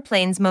the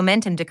airplane's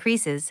momentum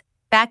decreases,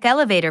 back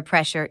elevator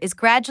pressure is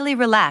gradually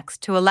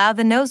relaxed to allow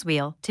the nose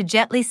wheel to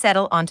gently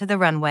settle onto the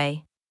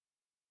runway.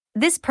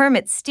 This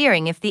permits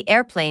steering if the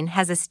airplane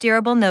has a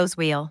steerable nose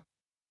wheel.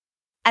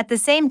 At the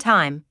same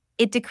time,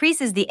 it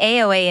decreases the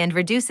AOA and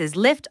reduces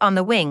lift on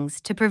the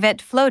wings to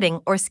prevent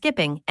floating or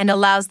skipping and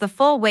allows the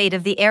full weight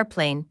of the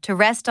airplane to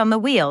rest on the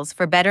wheels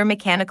for better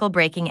mechanical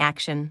braking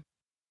action.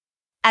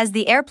 As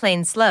the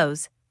airplane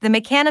slows, the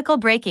mechanical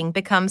braking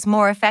becomes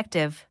more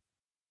effective.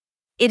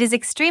 It is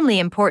extremely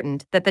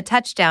important that the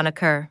touchdown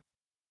occur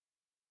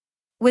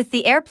with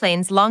the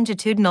airplane's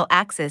longitudinal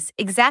axis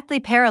exactly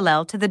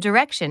parallel to the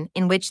direction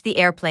in which the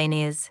airplane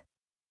is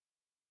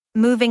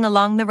moving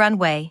along the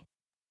runway.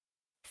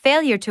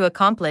 Failure to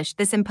accomplish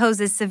this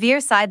imposes severe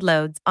side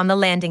loads on the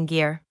landing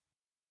gear.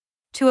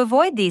 To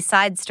avoid these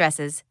side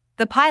stresses,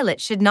 the pilot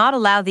should not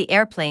allow the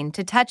airplane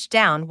to touch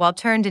down while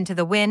turned into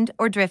the wind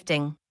or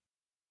drifting.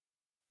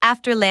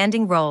 After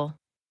landing roll.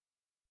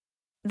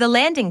 The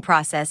landing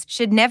process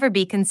should never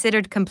be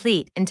considered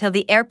complete until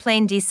the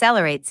airplane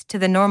decelerates to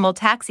the normal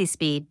taxi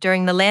speed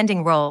during the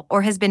landing roll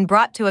or has been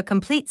brought to a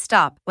complete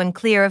stop when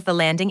clear of the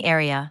landing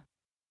area.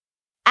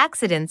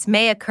 Accidents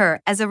may occur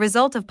as a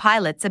result of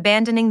pilots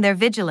abandoning their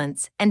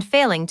vigilance and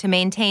failing to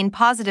maintain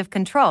positive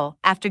control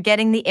after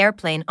getting the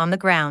airplane on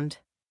the ground.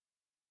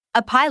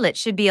 A pilot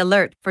should be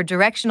alert for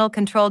directional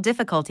control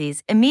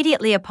difficulties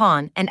immediately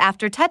upon and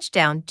after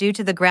touchdown due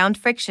to the ground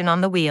friction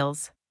on the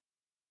wheels.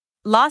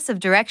 Loss of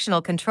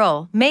directional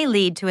control may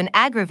lead to an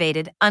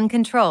aggravated,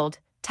 uncontrolled,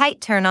 tight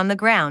turn on the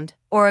ground,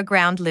 or a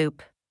ground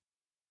loop.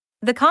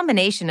 The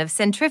combination of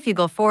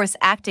centrifugal force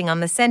acting on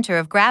the center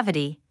of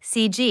gravity,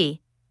 CG,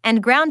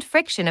 and ground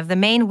friction of the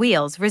main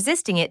wheels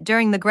resisting it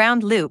during the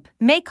ground loop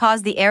may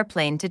cause the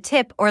airplane to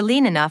tip or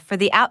lean enough for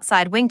the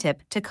outside wingtip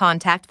to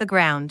contact the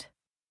ground.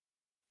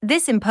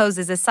 This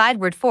imposes a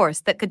sideward force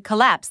that could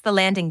collapse the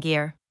landing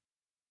gear.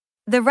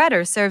 The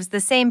rudder serves the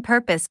same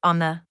purpose on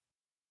the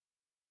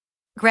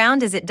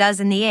ground as it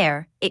does in the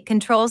air. It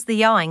controls the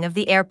yawing of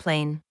the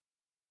airplane.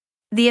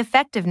 The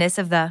effectiveness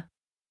of the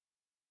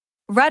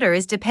rudder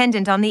is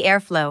dependent on the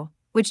airflow,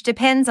 which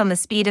depends on the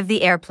speed of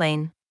the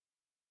airplane.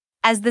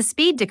 As the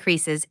speed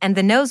decreases and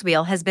the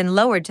nosewheel has been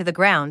lowered to the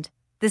ground,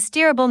 the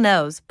steerable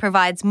nose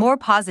provides more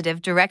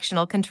positive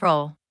directional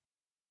control.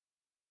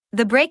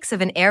 The brakes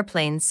of an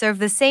airplane serve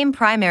the same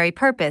primary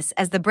purpose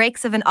as the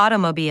brakes of an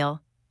automobile,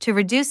 to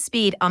reduce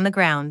speed on the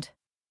ground.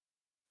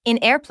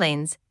 In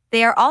airplanes,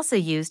 they are also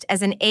used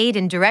as an aid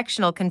in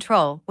directional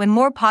control when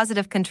more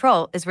positive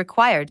control is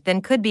required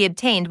than could be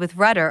obtained with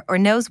rudder or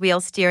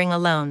nosewheel steering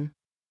alone.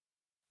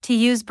 To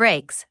use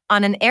brakes,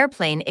 on an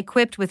airplane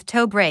equipped with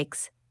toe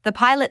brakes, the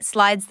pilot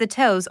slides the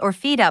toes or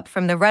feet up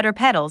from the rudder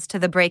pedals to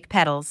the brake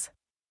pedals.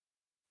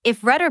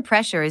 If rudder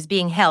pressure is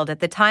being held at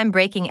the time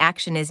braking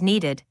action is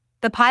needed,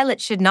 the pilot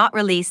should not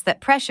release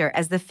that pressure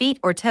as the feet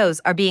or toes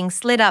are being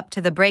slid up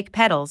to the brake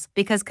pedals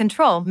because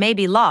control may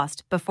be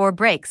lost before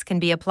brakes can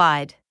be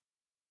applied.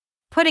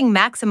 Putting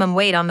maximum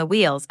weight on the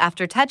wheels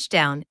after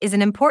touchdown is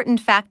an important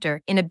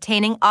factor in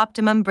obtaining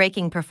optimum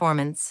braking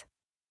performance.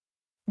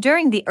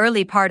 During the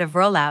early part of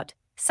rollout,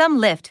 some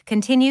lift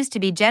continues to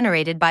be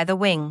generated by the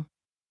wing.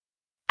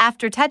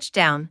 After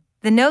touchdown,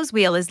 the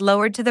nosewheel is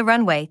lowered to the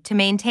runway to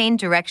maintain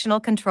directional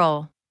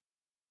control.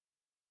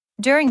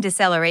 During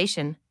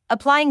deceleration,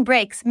 applying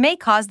brakes may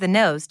cause the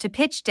nose to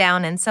pitch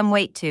down and some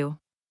weight to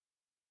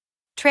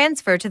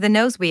transfer to the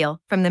nosewheel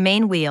from the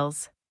main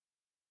wheels.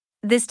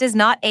 This does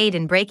not aid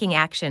in braking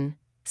action,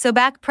 so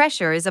back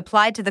pressure is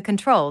applied to the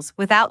controls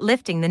without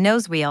lifting the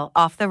nosewheel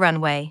off the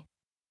runway.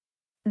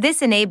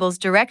 This enables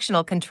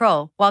directional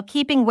control while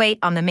keeping weight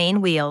on the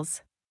main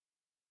wheels.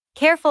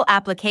 Careful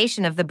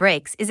application of the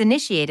brakes is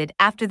initiated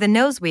after the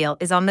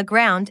nosewheel is on the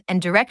ground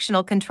and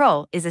directional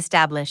control is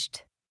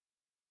established.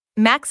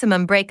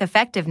 Maximum brake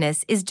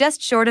effectiveness is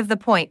just short of the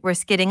point where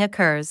skidding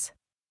occurs.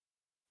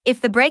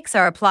 If the brakes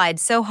are applied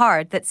so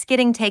hard that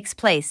skidding takes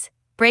place,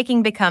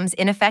 braking becomes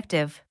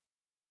ineffective.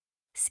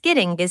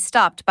 Skidding is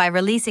stopped by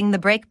releasing the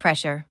brake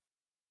pressure.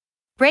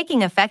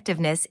 Braking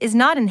effectiveness is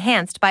not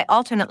enhanced by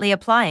alternately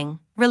applying,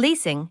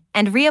 releasing,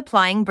 and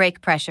reapplying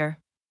brake pressure.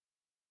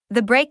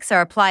 The brakes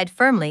are applied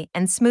firmly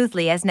and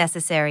smoothly as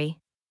necessary.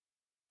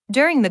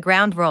 During the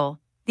ground roll,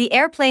 the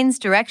airplane's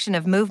direction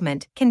of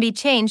movement can be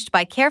changed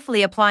by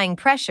carefully applying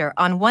pressure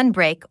on one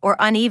brake or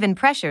uneven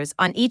pressures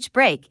on each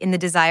brake in the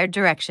desired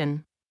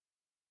direction.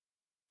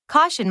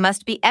 Caution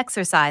must be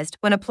exercised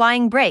when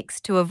applying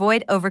brakes to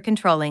avoid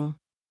over-controlling.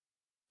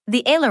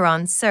 The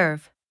ailerons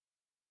serve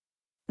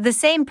the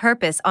same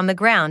purpose on the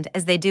ground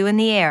as they do in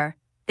the air.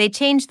 They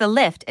change the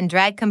lift and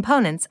drag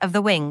components of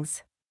the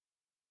wings.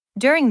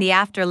 During the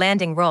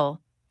after-landing roll,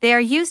 they are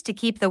used to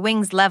keep the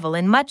wings level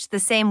in much the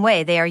same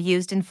way they are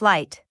used in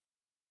flight.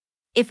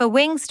 If a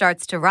wing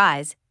starts to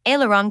rise,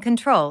 aileron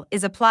control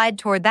is applied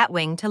toward that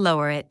wing to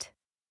lower it.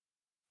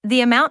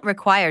 The amount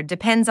required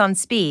depends on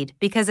speed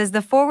because as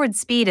the forward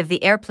speed of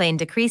the airplane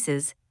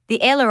decreases,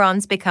 the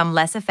ailerons become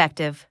less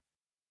effective.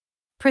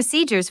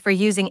 Procedures for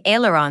using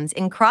ailerons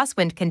in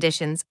crosswind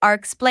conditions are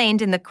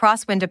explained in the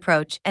crosswind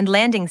approach and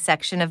landing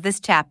section of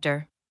this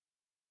chapter.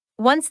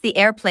 Once the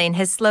airplane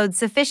has slowed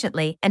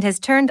sufficiently and has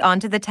turned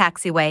onto the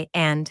taxiway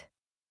and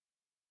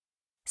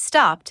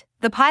stopped,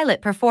 the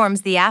pilot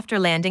performs the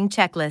after-landing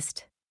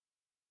checklist.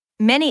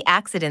 Many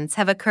accidents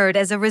have occurred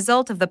as a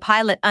result of the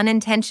pilot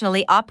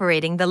unintentionally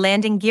operating the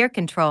landing gear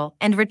control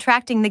and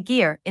retracting the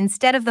gear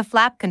instead of the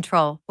flap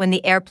control when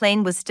the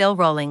airplane was still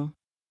rolling.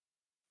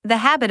 The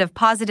habit of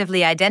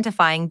positively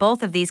identifying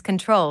both of these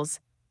controls,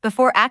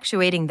 before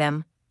actuating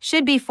them,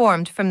 should be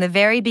formed from the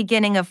very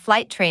beginning of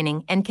flight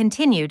training and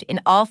continued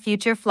in all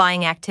future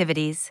flying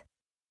activities.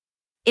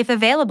 If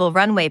available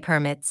runway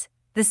permits,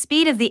 the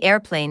speed of the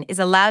airplane is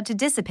allowed to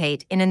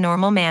dissipate in a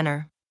normal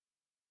manner.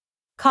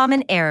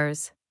 Common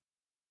errors.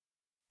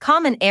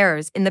 Common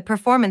errors in the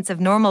performance of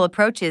normal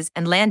approaches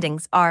and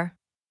landings are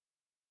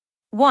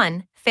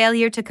 1.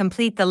 Failure to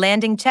complete the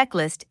landing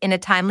checklist in a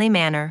timely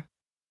manner.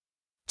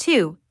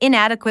 2.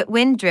 Inadequate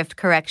wind drift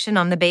correction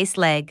on the base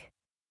leg.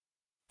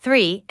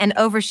 3. An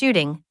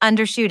overshooting,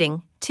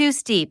 undershooting, too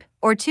steep,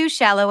 or too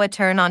shallow a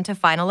turn onto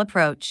final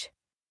approach.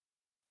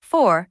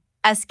 4.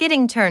 A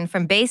skidding turn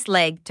from base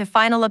leg to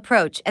final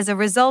approach as a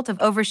result of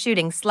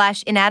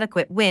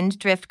overshooting/inadequate wind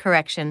drift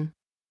correction.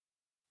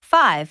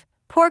 5.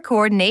 Poor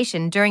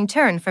coordination during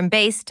turn from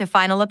base to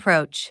final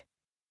approach.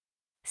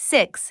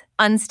 6.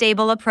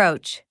 Unstable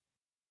approach.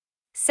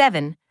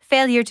 7.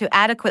 Failure to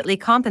adequately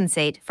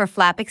compensate for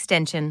flap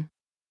extension.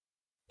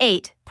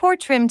 8. Poor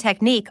trim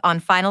technique on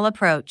final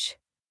approach.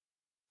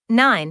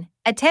 9.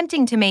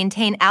 Attempting to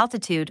maintain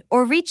altitude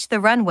or reach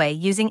the runway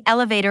using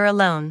elevator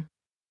alone.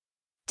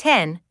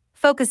 10.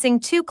 Focusing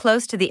too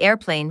close to the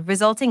airplane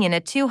resulting in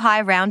a too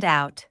high round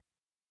out.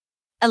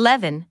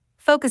 11.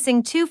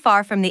 Focusing too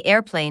far from the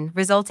airplane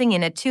resulting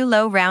in a too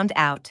low round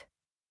out.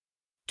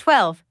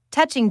 12.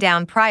 Touching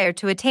down prior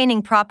to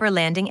attaining proper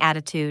landing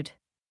attitude.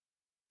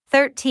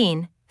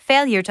 13.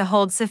 Failure to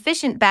hold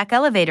sufficient back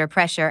elevator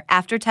pressure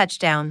after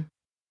touchdown.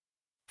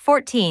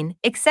 14.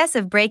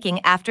 Excessive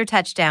braking after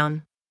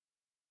touchdown.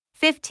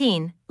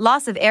 15.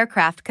 Loss of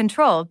aircraft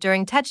control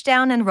during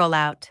touchdown and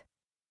rollout.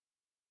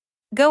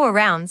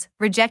 Go-arounds,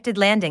 rejected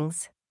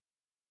landings.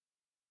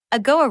 A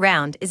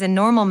go-around is a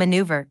normal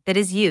maneuver that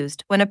is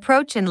used when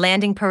approach and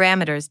landing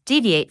parameters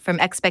deviate from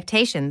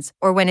expectations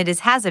or when it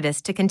is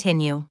hazardous to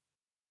continue.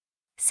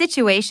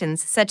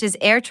 Situations such as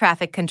air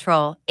traffic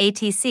control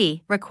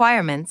 (ATC)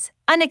 requirements,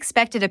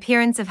 unexpected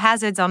appearance of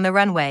hazards on the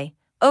runway,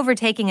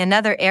 overtaking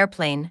another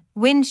airplane,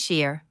 wind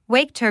shear,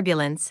 wake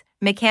turbulence,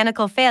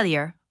 mechanical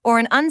failure, or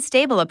an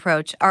unstable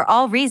approach are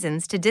all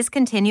reasons to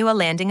discontinue a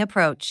landing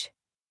approach.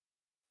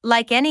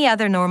 Like any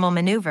other normal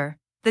maneuver,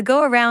 the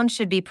go-around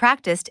should be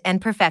practiced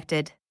and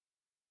perfected.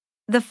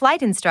 The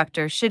flight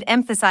instructor should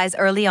emphasize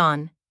early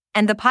on,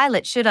 and the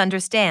pilot should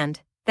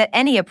understand, that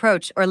any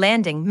approach or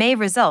landing may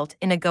result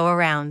in a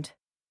go-around.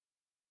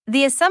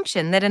 The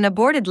assumption that an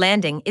aborted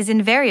landing is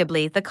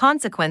invariably the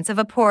consequence of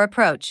a poor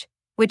approach,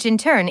 which in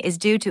turn is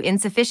due to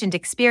insufficient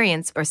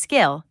experience or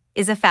skill,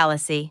 is a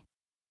fallacy.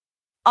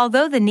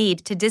 Although the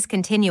need to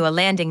discontinue a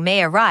landing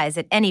may arise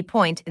at any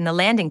point in the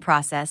landing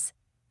process,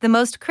 the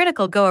most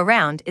critical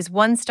go-around is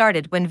one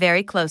started when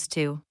very close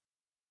to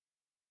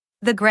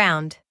the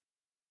ground.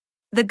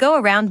 The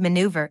go-around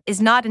maneuver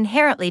is not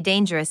inherently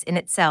dangerous in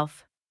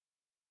itself.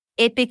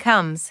 It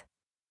becomes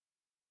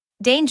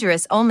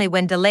dangerous only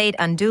when delayed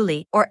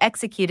unduly or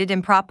executed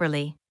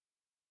improperly.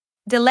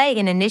 Delay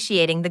in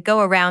initiating the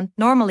go-around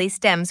normally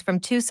stems from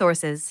two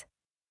sources.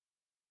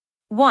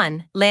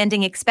 1.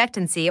 Landing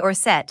expectancy or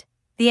set.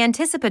 The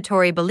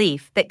anticipatory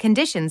belief that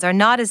conditions are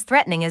not as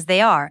threatening as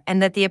they are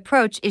and that the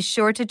approach is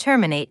sure to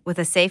terminate with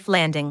a safe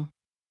landing.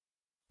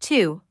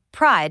 2.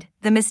 Pride,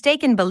 the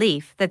mistaken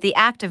belief that the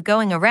act of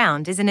going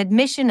around is an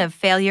admission of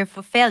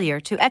failure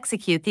to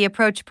execute the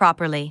approach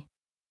properly.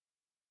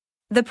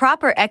 The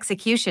proper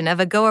execution of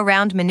a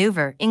go-around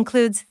maneuver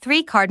includes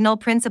 3 cardinal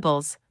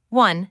principles.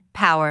 1.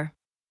 Power.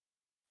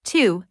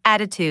 2.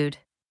 Attitude.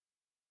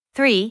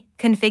 3.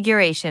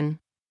 Configuration.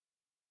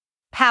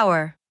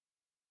 Power.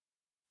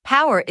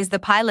 Power is the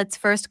pilot's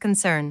first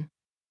concern.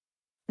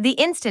 The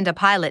instant a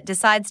pilot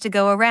decides to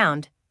go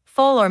around,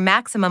 full or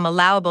maximum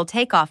allowable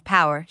takeoff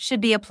power should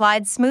be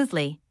applied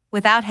smoothly,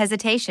 without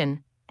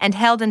hesitation, and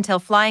held until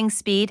flying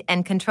speed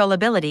and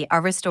controllability are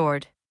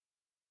restored.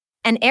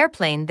 An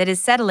airplane that is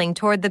settling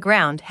toward the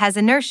ground has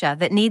inertia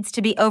that needs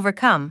to be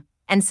overcome,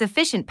 and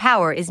sufficient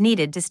power is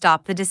needed to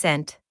stop the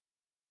descent.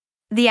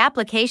 The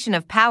application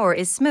of power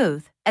is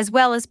smooth, as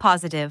well as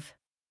positive.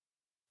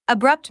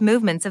 Abrupt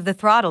movements of the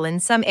throttle in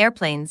some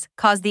airplanes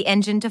cause the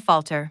engine to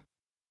falter.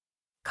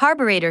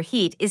 Carburetor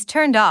heat is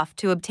turned off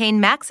to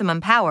obtain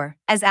maximum power,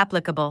 as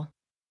applicable.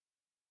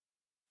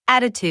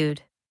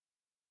 Attitude.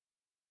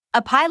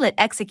 A pilot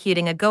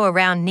executing a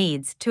go-around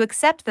needs to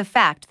accept the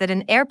fact that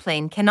an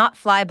airplane cannot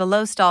fly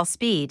below stall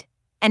speed,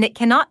 and it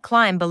cannot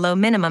climb below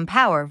minimum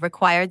power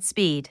required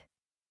speed.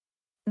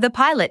 The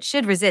pilot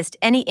should resist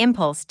any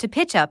impulse to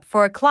pitch up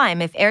for a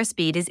climb if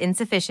airspeed is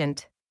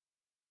insufficient.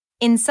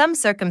 In some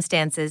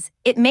circumstances,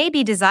 it may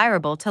be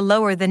desirable to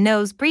lower the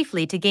nose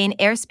briefly to gain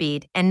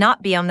airspeed and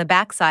not be on the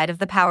backside of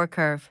the power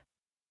curve.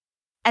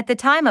 At the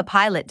time a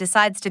pilot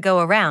decides to go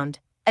around,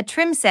 a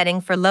trim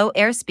setting for low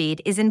airspeed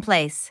is in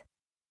place.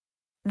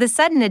 The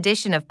sudden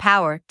addition of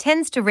power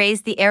tends to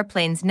raise the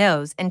airplane's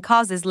nose and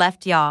causes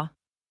left yaw.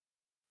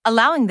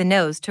 Allowing the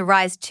nose to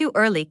rise too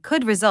early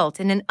could result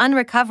in an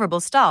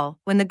unrecoverable stall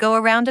when the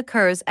go-around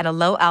occurs at a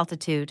low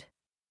altitude.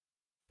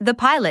 The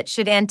pilot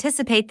should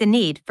anticipate the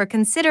need for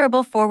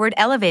considerable forward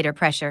elevator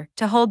pressure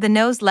to hold the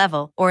nose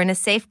level or in a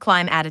safe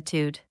climb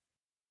attitude.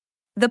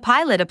 The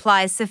pilot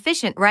applies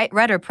sufficient right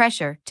rudder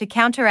pressure to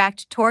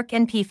counteract torque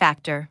and P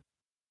factor.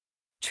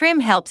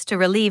 Trim helps to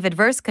relieve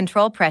adverse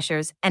control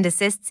pressures and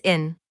assists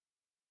in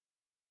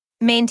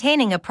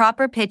maintaining a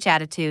proper pitch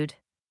attitude.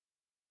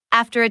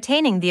 After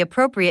attaining the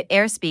appropriate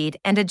airspeed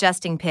and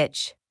adjusting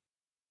pitch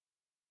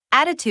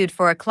attitude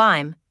for a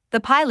climb, the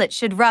pilot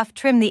should rough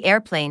trim the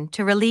airplane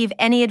to relieve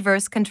any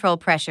adverse control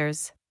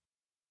pressures.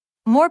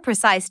 More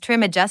precise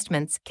trim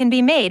adjustments can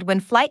be made when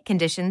flight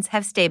conditions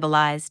have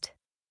stabilized.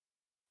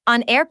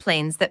 On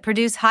airplanes that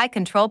produce high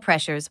control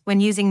pressures when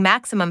using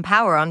maximum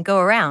power on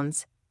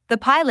go-arounds, the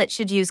pilot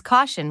should use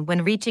caution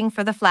when reaching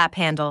for the flap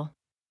handle.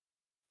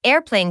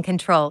 Airplane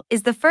control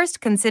is the first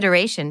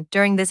consideration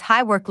during this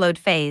high workload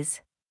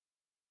phase.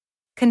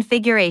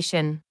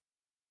 Configuration.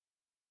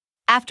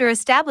 After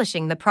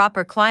establishing the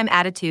proper climb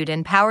attitude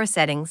and power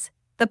settings,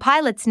 the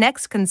pilot's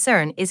next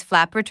concern is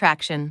flap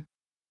retraction.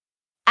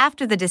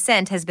 After the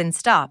descent has been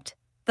stopped,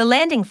 the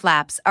landing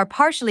flaps are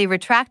partially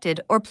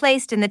retracted or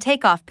placed in the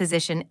takeoff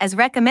position as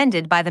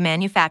recommended by the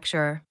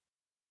manufacturer.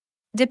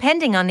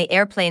 Depending on the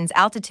airplane's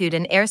altitude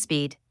and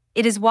airspeed,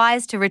 it is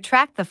wise to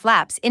retract the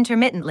flaps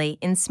intermittently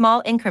in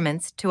small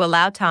increments to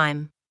allow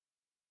time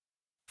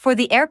for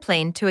the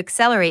airplane to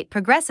accelerate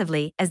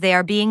progressively as they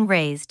are being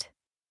raised.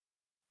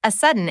 A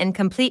sudden and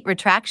complete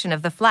retraction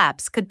of the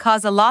flaps could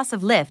cause a loss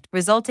of lift,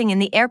 resulting in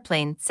the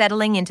airplane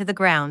settling into the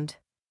ground.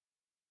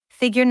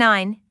 Figure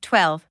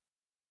 9.12.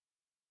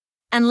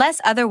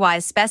 Unless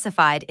otherwise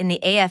specified in the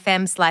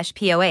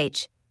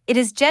AFM/POH, it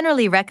is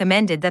generally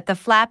recommended that the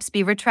flaps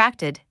be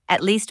retracted,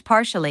 at least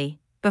partially,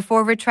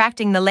 before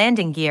retracting the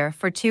landing gear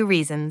for two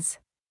reasons.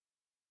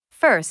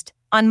 First,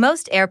 on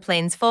most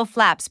airplanes full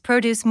flaps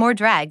produce more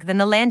drag than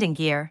the landing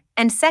gear,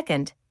 and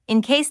second,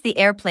 in case the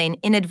airplane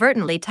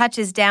inadvertently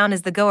touches down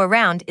as the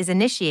go-around is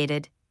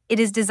initiated, it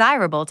is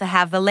desirable to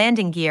have the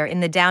landing gear in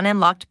the down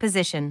and locked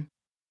position.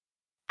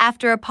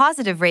 After a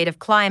positive rate of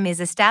climb is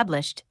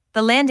established,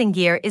 the landing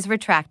gear is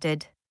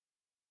retracted.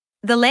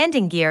 The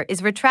landing gear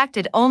is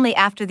retracted only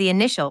after the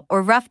initial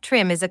or rough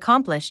trim is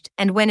accomplished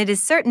and when it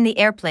is certain the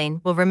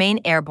airplane will remain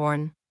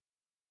airborne.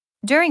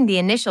 During the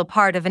initial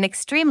part of an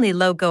extremely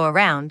low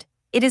go-around,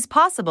 it is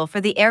possible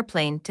for the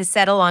airplane to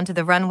settle onto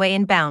the runway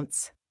and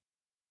bounce.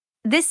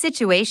 This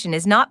situation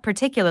is not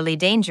particularly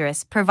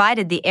dangerous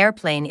provided the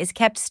airplane is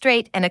kept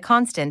straight and a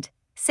constant,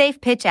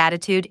 safe pitch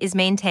attitude is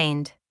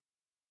maintained.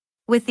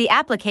 With the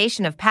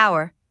application of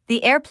power,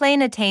 the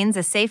airplane attains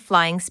a safe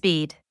flying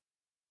speed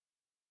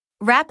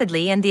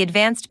rapidly and the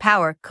advanced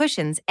power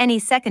cushions any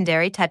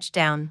secondary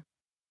touchdown.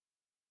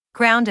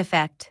 Ground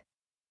effect.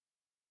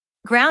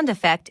 Ground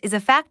effect is a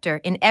factor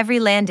in every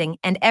landing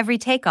and every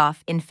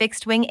takeoff in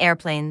fixed-wing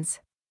airplanes.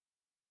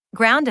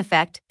 Ground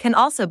effect can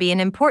also be an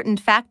important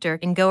factor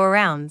in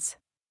go-arounds.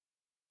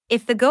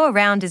 If the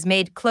go-around is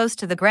made close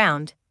to the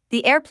ground,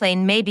 the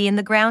airplane may be in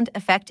the ground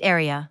effect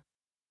area.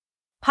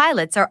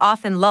 Pilots are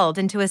often lulled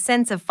into a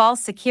sense of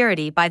false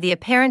security by the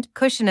apparent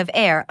cushion of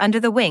air under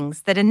the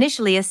wings that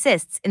initially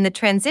assists in the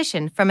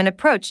transition from an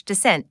approach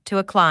descent to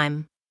a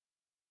climb.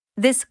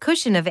 This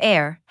cushion of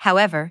air,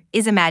 however,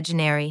 is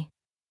imaginary.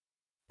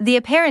 The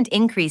apparent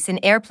increase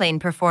in airplane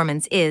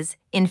performance is,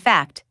 in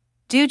fact,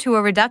 due to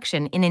a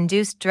reduction in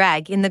induced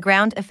drag in the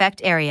ground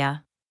effect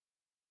area.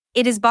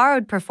 It is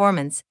borrowed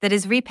performance that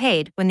is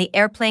repaid when the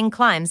airplane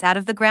climbs out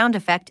of the ground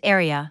effect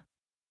area.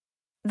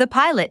 The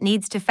pilot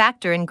needs to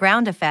factor in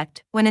ground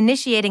effect when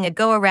initiating a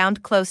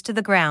go-around close to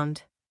the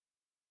ground.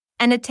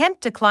 An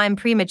attempt to climb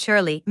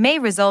prematurely may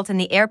result in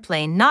the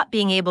airplane not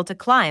being able to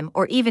climb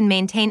or even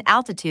maintain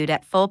altitude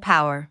at full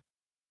power.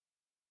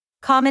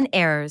 Common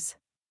errors.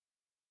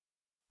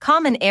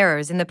 Common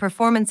errors in the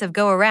performance of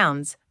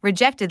go-arounds,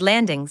 rejected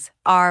landings,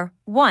 are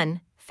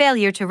 1.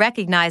 Failure to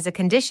recognize a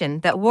condition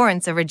that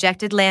warrants a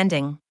rejected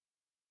landing.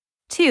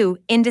 2.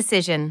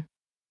 Indecision.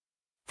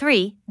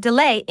 3.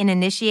 Delay in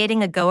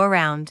initiating a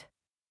go-around.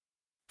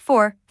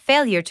 4.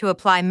 Failure to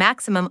apply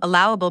maximum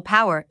allowable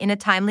power in a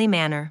timely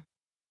manner.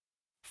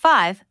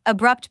 5.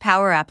 Abrupt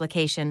power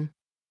application.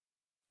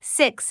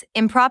 6.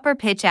 Improper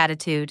pitch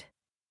attitude.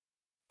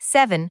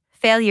 7.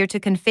 Failure to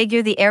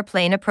configure the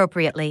airplane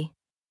appropriately.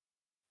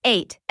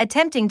 8.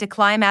 Attempting to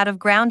climb out of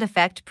ground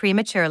effect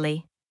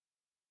prematurely.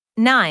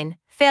 9.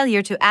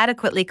 Failure to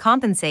adequately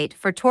compensate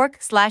for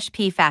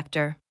torque/P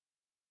factor.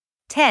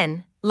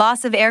 10.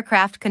 Loss of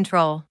aircraft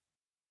control.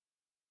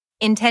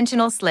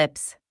 Intentional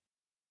slips.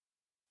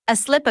 A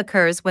slip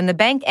occurs when the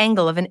bank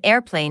angle of an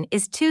airplane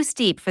is too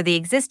steep for the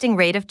existing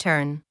rate of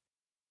turn.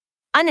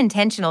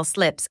 Unintentional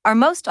slips are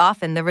most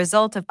often the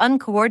result of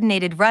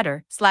uncoordinated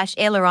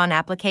rudder/aileron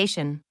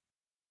application.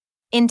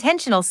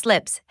 Intentional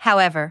slips,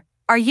 however,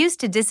 are used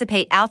to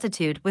dissipate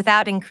altitude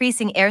without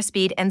increasing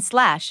airspeed and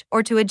slash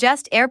or to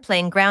adjust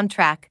airplane ground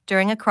track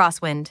during a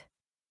crosswind.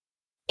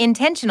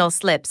 Intentional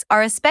slips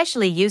are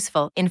especially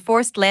useful in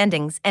forced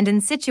landings and in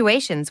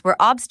situations where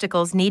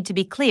obstacles need to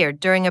be cleared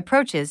during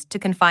approaches to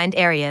confined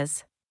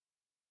areas.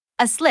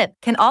 A slip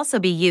can also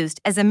be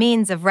used as a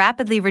means of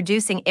rapidly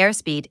reducing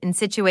airspeed in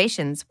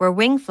situations where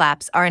wing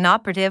flaps are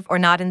inoperative or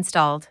not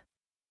installed.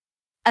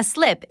 A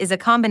slip is a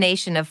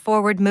combination of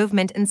forward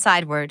movement and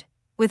sideward,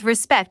 with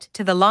respect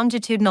to the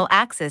longitudinal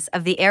axis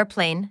of the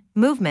airplane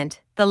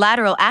movement, the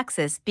lateral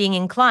axis being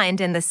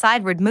inclined and the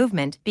sideward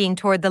movement being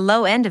toward the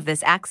low end of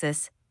this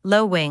axis,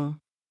 low wing.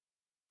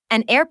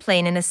 An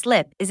airplane in a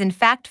slip is in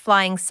fact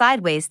flying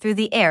sideways through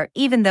the air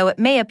even though it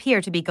may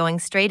appear to be going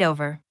straight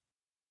over.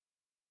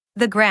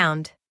 the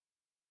ground.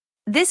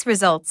 This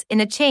results in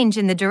a change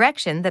in the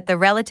direction that the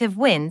relative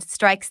wind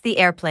strikes the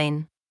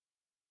airplane.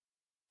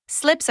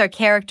 Slips are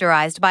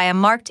characterized by a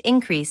marked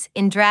increase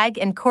in drag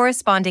and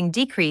corresponding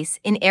decrease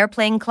in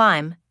airplane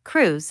climb,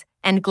 cruise,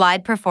 and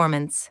glide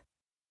performance.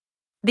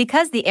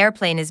 Because the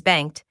airplane is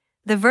banked,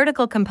 the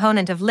vertical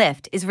component of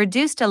lift is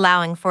reduced,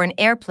 allowing for an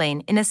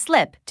airplane in a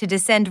slip to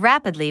descend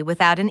rapidly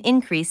without an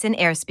increase in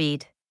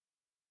airspeed.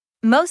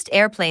 Most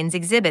airplanes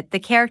exhibit the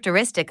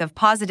characteristic of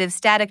positive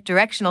static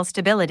directional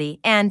stability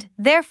and,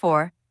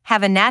 therefore,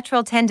 have a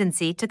natural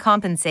tendency to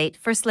compensate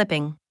for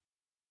slipping.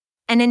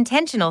 An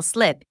intentional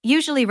slip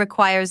usually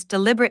requires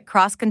deliberate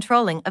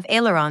cross-controlling of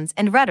ailerons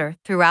and rudder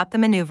throughout the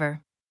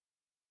maneuver.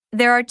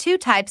 There are two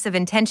types of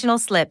intentional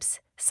slips: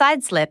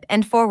 side slip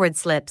and forward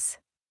slips.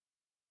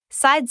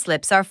 Side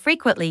slips are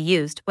frequently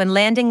used when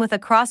landing with a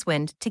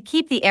crosswind to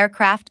keep the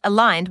aircraft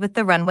aligned with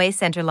the runway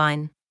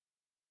centerline.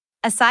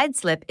 A side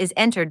slip is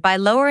entered by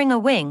lowering a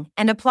wing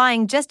and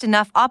applying just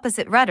enough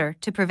opposite rudder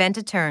to prevent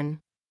a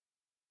turn.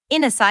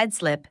 In a side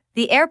slip,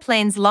 the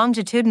airplane's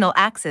longitudinal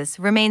axis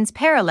remains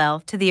parallel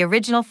to the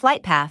original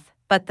flight path,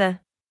 but the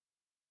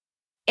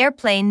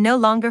airplane no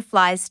longer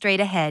flies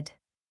straight ahead.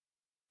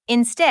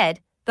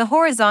 Instead, the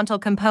horizontal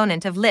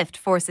component of lift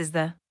forces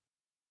the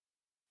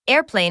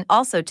airplane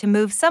also to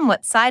move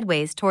somewhat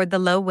sideways toward the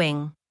low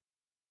wing.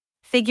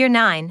 Figure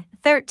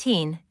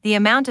 9.13. The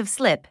amount of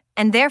slip,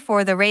 and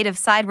therefore the rate of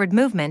sideward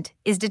movement,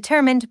 is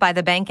determined by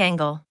the bank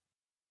angle.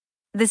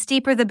 The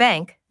steeper the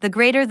bank, the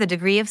greater the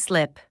degree of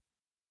slip.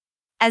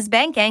 As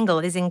bank angle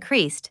is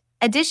increased,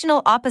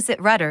 additional opposite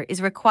rudder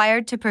is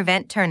required to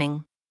prevent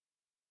turning.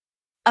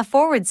 A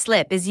forward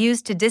slip is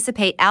used to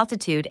dissipate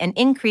altitude and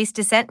increase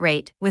descent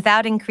rate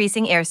without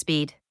increasing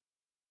airspeed.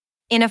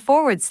 In a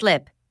forward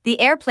slip, the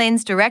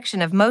airplane's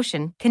direction of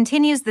motion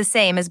continues the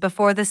same as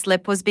before the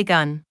slip was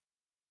begun.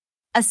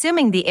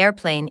 Assuming the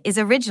airplane is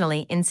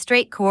originally in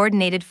straight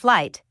coordinated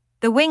flight,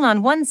 the wing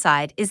on one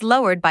side is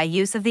lowered by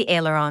use of the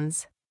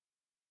ailerons.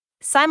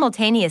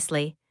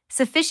 Simultaneously,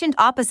 sufficient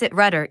opposite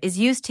rudder is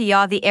used to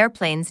yaw the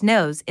airplane's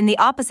nose in the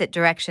opposite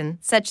direction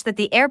such that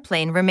the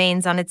airplane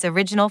remains on its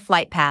original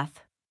flight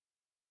path.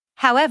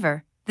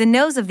 However, the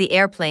nose of the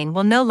airplane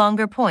will no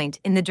longer point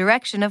in the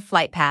direction of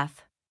flight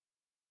path.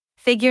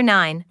 Figure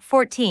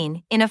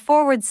 9.14. In a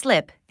forward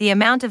slip, the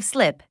amount of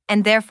slip,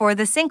 and therefore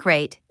the sink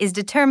rate, is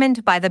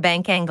determined by the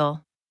bank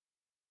angle.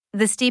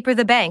 The steeper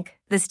the bank,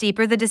 the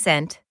steeper the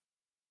descent.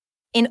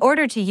 In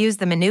order to use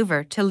the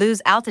maneuver to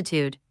lose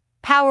altitude,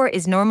 power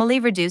is normally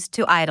reduced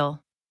to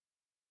idle.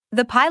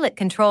 The pilot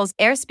controls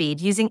airspeed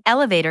using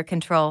elevator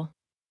control.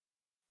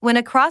 When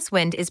a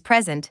crosswind is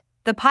present,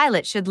 the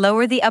pilot should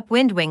lower the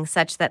upwind wing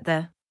such that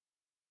the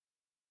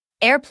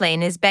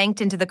airplane is banked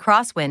into the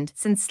crosswind,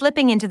 since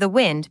slipping into the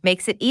wind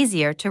makes it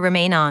easier to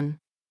remain on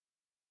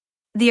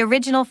the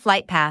original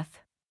flight path.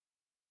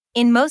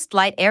 In most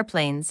light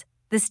airplanes,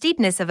 the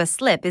steepness of a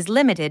slip is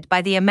limited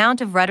by the amount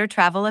of rudder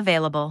travel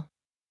available.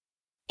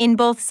 In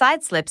both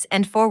side slips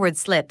and forward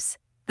slips,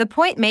 the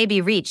point may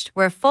be reached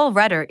where full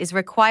rudder is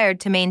required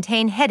to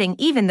maintain heading,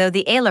 even though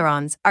the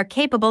ailerons are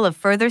capable of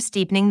further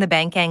steepening the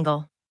bank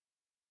angle.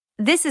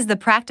 This is the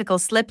practical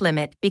slip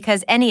limit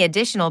because any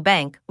additional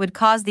bank would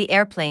cause the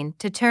airplane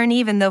to turn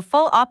even though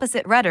full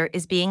opposite rudder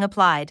is being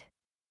applied.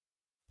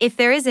 If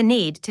there is a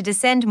need to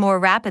descend more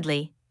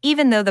rapidly,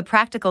 even though the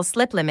practical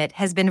slip limit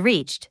has been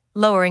reached,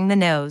 lowering the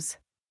nose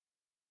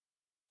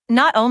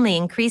not only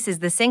increases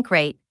the sink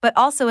rate but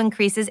also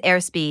increases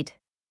airspeed.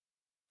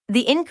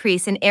 The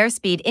increase in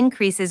airspeed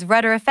increases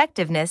rudder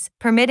effectiveness,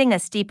 permitting a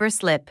steeper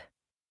slip.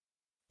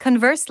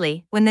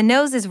 Conversely, when the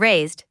nose is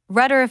raised,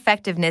 rudder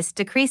effectiveness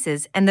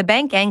decreases and the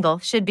bank angle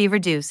should be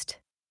reduced.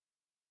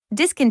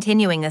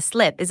 Discontinuing a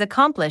slip is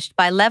accomplished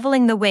by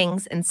leveling the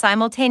wings and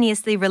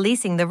simultaneously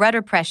releasing the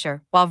rudder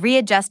pressure while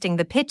readjusting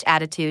the pitch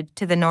attitude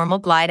to the normal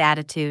glide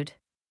attitude.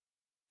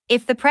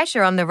 If the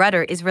pressure on the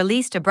rudder is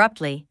released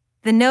abruptly,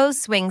 the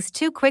nose swings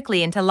too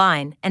quickly into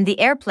line and the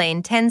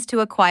airplane tends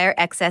to acquire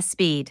excess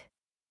speed.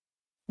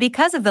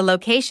 Because of the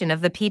location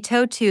of the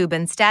pitot tube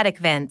and static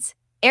vents,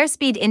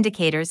 airspeed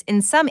indicators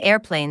in some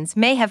airplanes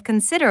may have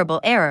considerable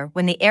error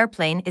when the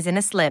airplane is in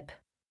a slip.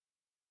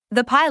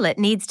 The pilot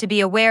needs to be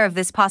aware of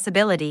this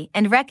possibility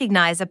and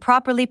recognize a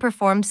properly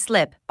performed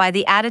slip by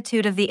the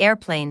attitude of the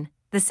airplane,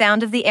 the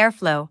sound of the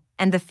airflow,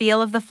 and the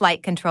feel of the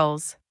flight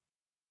controls.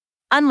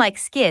 Unlike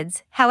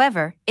skids,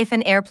 however, if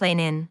an airplane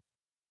in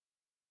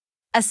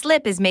a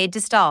slip is made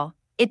to stall,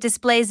 it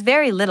displays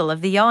very little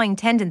of the yawing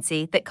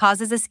tendency that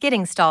causes a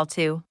skidding stall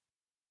to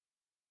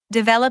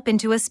develop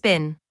into a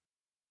spin.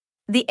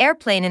 The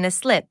airplane in a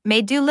slip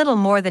may do little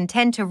more than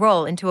tend to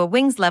roll into a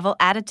wings level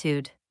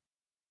attitude.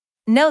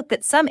 Note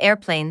that some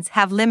airplanes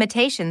have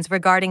limitations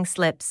regarding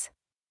slips.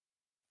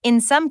 In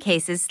some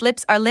cases,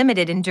 slips are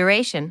limited in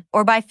duration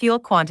or by fuel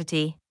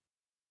quantity.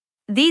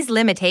 These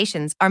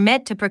limitations are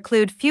meant to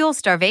preclude fuel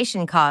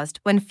starvation caused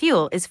when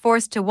fuel is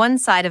forced to one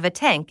side of a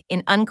tank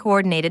in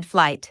uncoordinated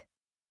flight.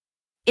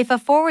 If a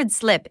forward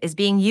slip is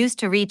being used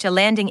to reach a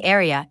landing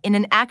area in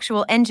an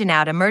actual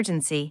engine-out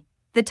emergency,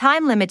 the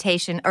time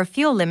limitation or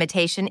fuel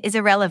limitation is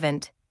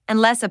irrelevant,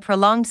 unless a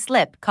prolonged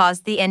slip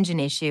caused the engine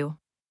issue.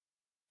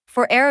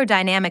 For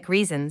aerodynamic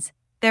reasons,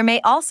 there may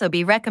also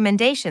be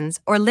recommendations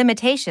or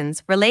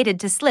limitations related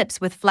to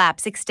slips with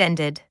flaps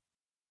extended.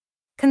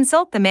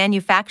 Consult the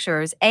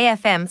manufacturer's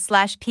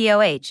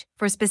AFM/POH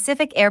for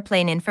specific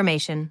airplane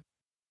information.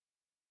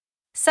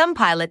 Some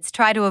pilots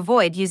try to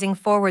avoid using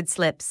forward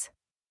slips.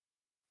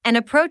 An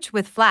approach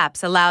with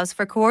flaps allows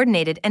for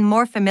coordinated and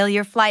more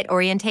familiar flight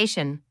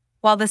orientation,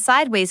 while the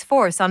sideways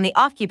force on the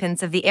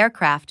occupants of the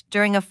aircraft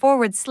during a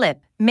forward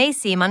slip may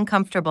seem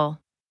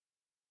uncomfortable.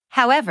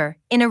 However,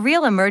 in a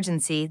real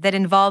emergency that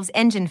involves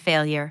engine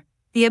failure,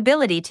 the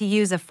ability to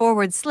use a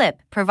forward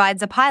slip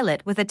provides a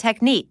pilot with a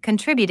technique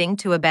contributing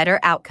to a better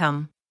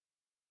outcome.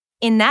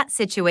 In that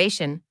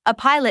situation, a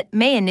pilot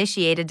may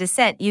initiate a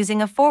descent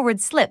using a forward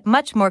slip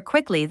much more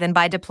quickly than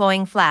by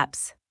deploying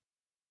flaps.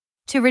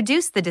 To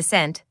reduce the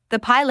descent, the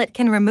pilot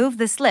can remove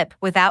the slip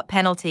without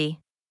penalty.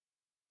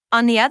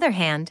 On the other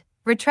hand,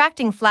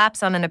 retracting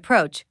flaps on an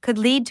approach could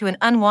lead to an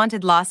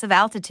unwanted loss of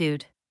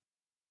altitude.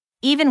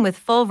 Even with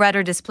full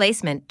rudder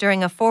displacement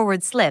during a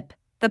forward slip,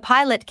 the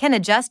pilot can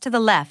adjust to the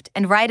left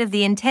and right of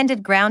the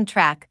intended ground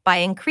track by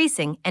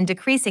increasing and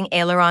decreasing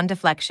aileron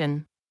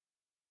deflection.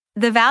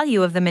 The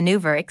value of the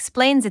maneuver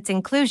explains its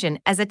inclusion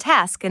as a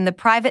task in the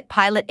Private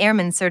Pilot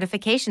Airman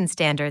Certification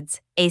Standards,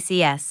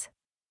 ACS.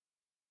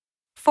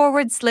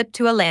 Forward slip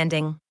to a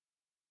landing.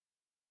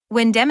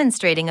 When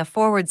demonstrating a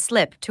forward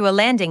slip to a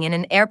landing in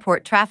an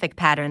airport traffic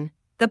pattern,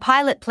 the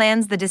pilot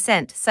plans the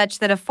descent such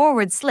that a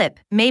forward slip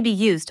may be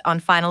used on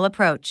final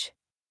approach.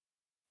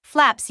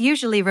 Flaps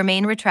usually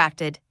remain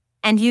retracted,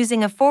 and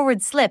using a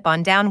forward slip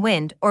on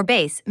downwind or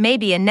base may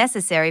be a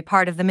necessary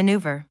part of the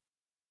maneuver.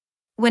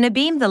 When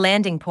abeam the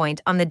landing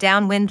point on the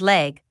downwind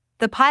leg,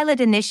 the pilot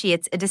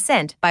initiates a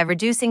descent by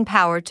reducing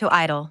power to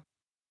idle.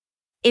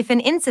 If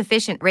an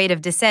insufficient rate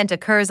of descent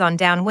occurs on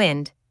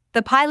downwind,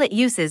 the pilot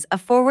uses a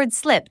forward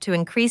slip to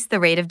increase the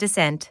rate of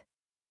descent.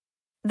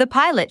 The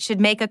pilot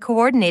should make a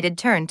coordinated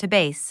turn to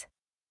base.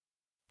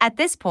 At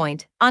this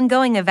point,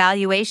 ongoing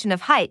evaluation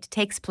of height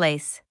takes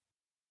place.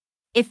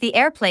 If the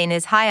airplane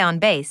is high on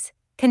base,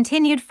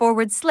 continued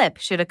forward slip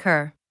should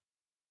occur.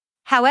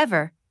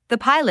 However, the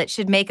pilot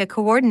should make a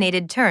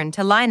coordinated turn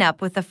to line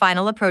up with the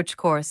final approach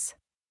course.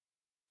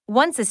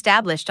 Once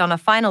established on a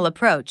final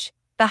approach,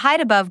 the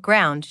height above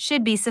ground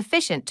should be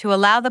sufficient to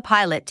allow the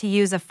pilot to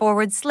use a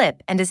forward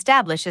slip and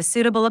establish a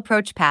suitable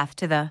approach path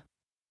to the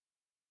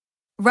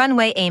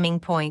runway aiming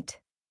point.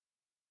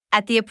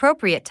 At the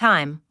appropriate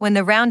time, when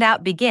the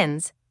roundout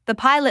begins, the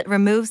pilot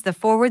removes the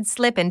forward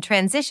slip and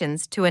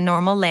transitions to a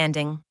normal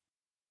landing.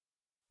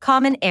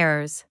 Common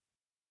errors.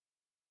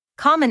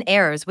 Common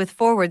errors with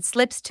forward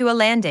slips to a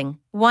landing.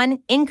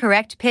 1.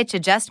 Incorrect pitch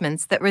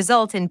adjustments that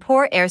result in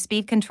poor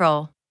airspeed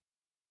control.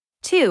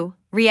 2.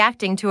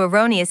 Reacting to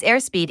erroneous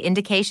airspeed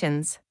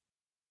indications.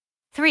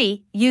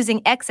 3.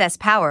 Using excess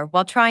power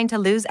while trying to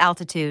lose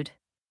altitude.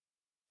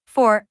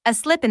 4. A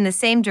slip in the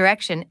same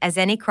direction as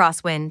any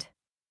crosswind.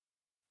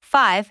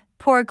 5.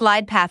 Poor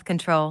glide path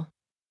control.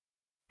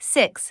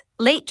 6.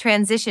 Late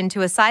transition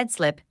to a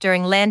sideslip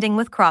during landing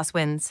with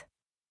crosswinds.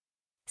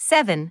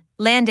 7.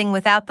 Landing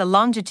without the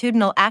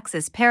longitudinal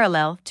axis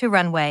parallel to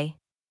runway.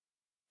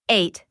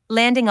 8.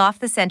 Landing off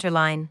the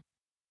centerline.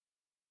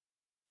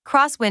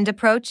 Crosswind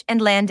approach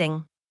and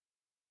landing.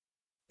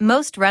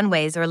 Most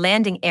runways or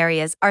landing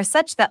areas are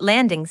such that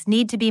landings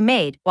need to be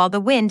made while the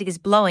wind is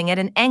blowing at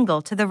an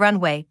angle to the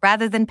runway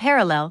rather than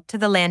parallel to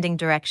the landing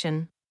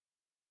direction.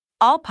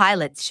 All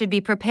pilots should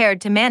be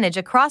prepared to manage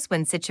a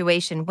crosswind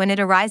situation when it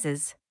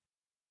arises.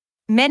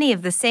 Many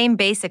of the same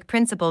basic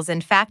principles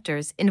and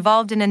factors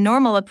involved in a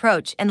normal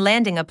approach and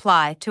landing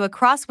apply to a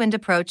crosswind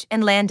approach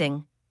and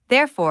landing.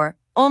 Therefore,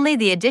 only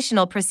the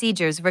additional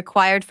procedures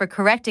required for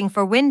correcting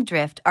for wind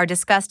drift are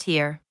discussed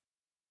here.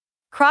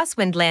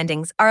 Crosswind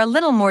landings are a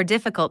little more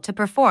difficult to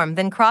perform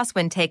than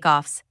crosswind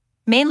takeoffs,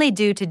 mainly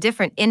due to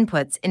different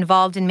inputs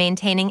involved in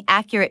maintaining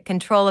accurate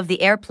control of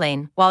the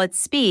airplane while its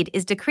speed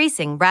is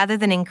decreasing rather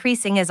than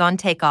increasing as on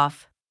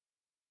takeoff.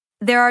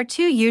 There are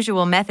two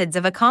usual methods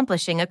of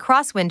accomplishing a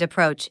crosswind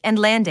approach and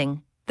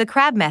landing: the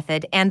crab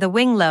method and the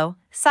wing-low,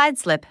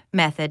 sideslip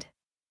method.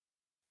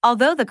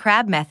 Although the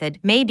crab method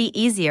may be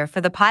easier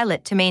for the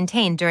pilot to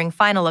maintain during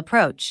final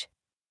approach,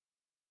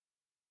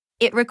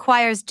 it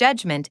requires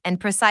judgment and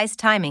precise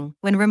timing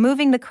when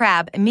removing the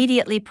crab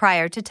immediately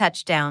prior to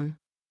touchdown.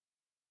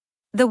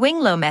 The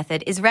wing-low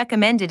method is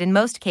recommended in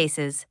most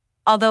cases,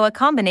 although a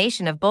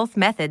combination of both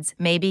methods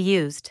may be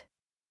used.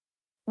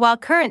 While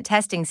current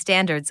testing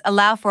standards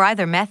allow for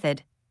either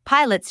method,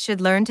 pilots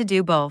should learn to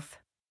do both.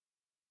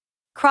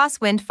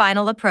 Crosswind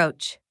final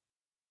approach.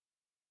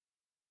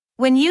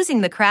 When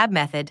using the crab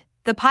method,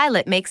 the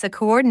pilot makes a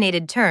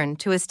coordinated turn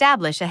to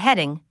establish a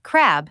heading,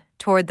 crab,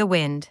 toward the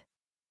wind.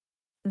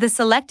 The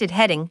selected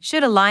heading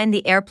should align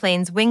the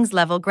airplane's wings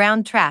level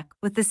ground track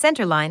with the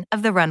centerline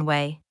of the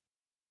runway.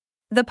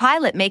 The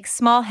pilot makes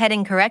small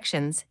heading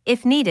corrections,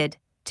 if needed,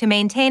 to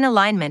maintain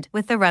alignment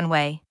with the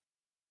runway.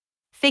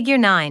 Figure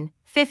 9.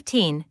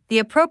 15. The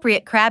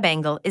appropriate crab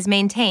angle is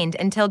maintained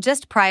until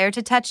just prior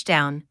to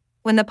touchdown,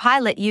 when the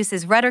pilot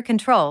uses rudder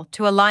control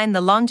to align the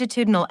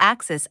longitudinal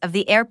axis of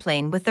the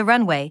airplane with the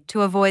runway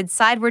to avoid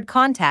sideward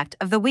contact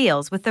of the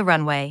wheels with the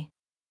runway.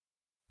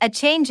 A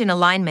change in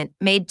alignment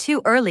made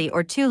too early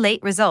or too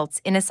late results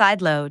in a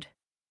side load.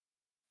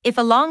 If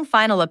a long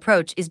final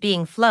approach is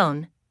being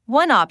flown,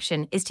 one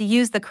option is to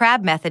use the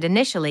crab method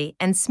initially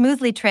and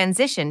smoothly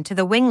transition to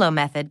the wing-low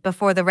method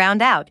before the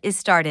round out is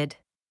started.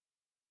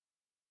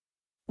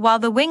 While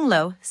the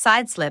wing-low,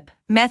 side-slip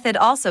method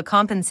also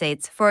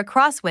compensates for a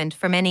crosswind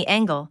from any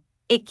angle,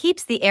 it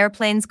keeps the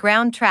airplane's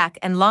ground track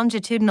and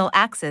longitudinal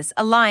axis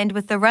aligned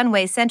with the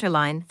runway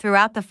centerline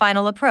throughout the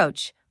final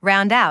approach,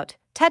 round out,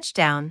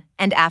 touchdown,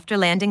 and after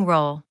landing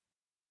roll.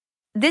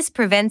 This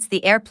prevents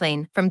the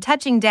airplane from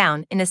touching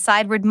down in a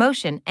sideward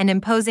motion and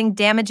imposing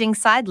damaging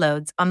side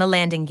loads on the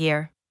landing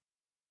gear.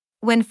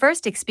 When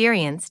first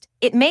experienced,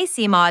 it may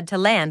seem odd to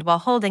land while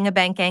holding a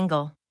bank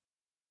angle.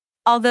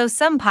 Although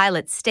some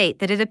pilots state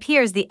that it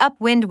appears the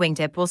upwind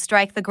wingtip will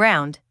strike the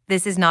ground,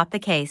 this is not the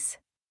case.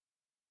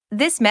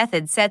 This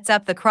method sets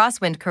up the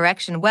crosswind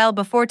correction well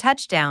before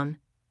touchdown,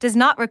 does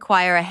not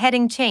require a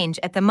heading change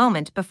at the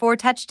moment before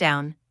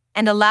touchdown,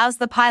 and allows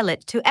the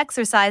pilot to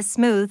exercise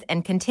smooth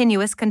and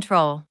continuous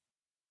control.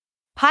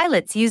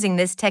 Pilots using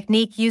this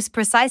technique use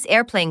precise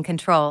airplane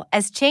control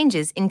as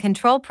changes in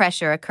control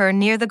pressure occur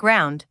near the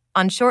ground,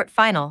 on short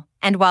final,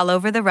 and while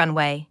over the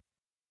runway.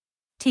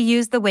 To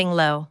use the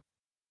wing-low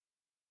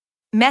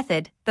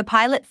method, the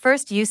pilot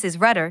first uses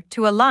rudder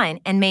to align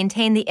and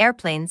maintain the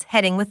airplane's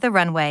heading with the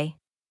runway.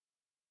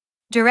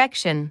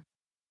 Direction.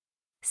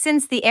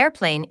 Since the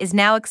airplane is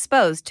now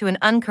exposed to an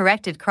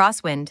uncorrected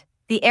crosswind,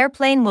 the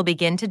airplane will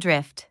begin to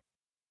drift.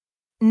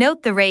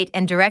 Note the rate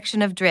and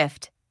direction of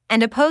drift,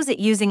 and oppose it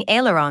using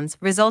ailerons,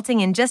 resulting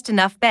in just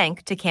enough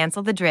bank to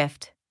cancel the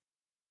drift.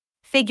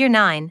 Figure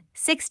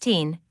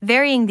 9:16,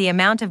 varying the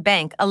amount of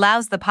bank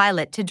allows the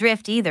pilot to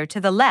drift either to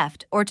the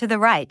left or to the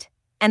right,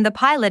 and the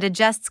pilot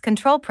adjusts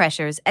control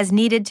pressures as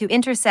needed to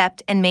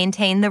intercept and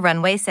maintain the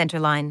runway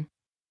centerline.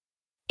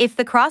 If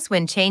the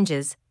crosswind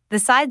changes, the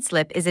side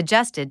slip is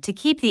adjusted to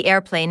keep the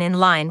airplane in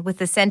line with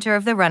the center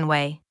of the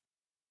runway.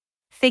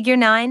 Figure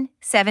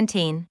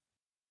 9:17.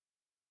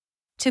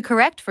 To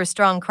correct for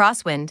strong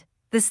crosswind,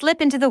 the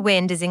slip into the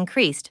wind is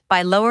increased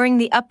by lowering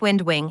the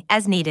upwind wing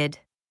as needed.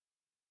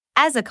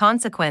 As a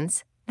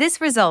consequence,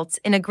 this results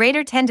in a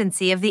greater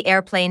tendency of the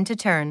airplane to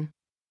turn.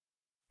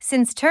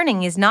 Since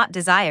turning is not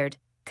desired,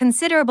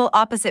 considerable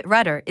opposite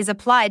rudder is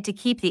applied to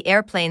keep the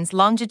airplane's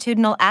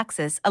longitudinal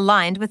axis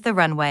aligned with the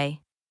runway.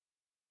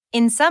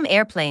 In some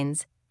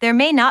airplanes, there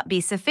may not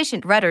be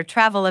sufficient rudder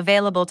travel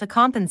available to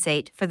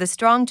compensate for the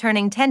strong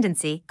turning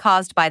tendency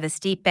caused by the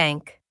steep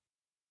bank.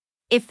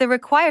 If the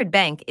required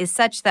bank is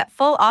such that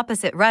full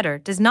opposite rudder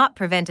does not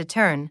prevent a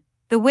turn,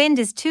 the wind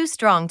is too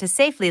strong to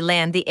safely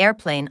land the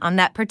airplane on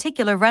that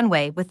particular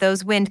runway with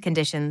those wind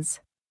conditions.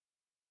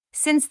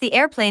 Since the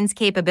airplane's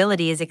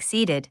capability is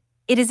exceeded,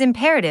 it is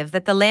imperative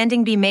that the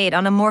landing be made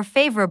on a more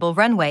favorable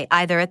runway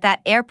either at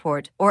that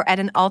airport or at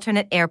an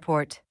alternate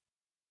airport.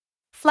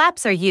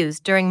 Flaps are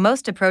used during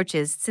most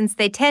approaches since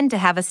they tend to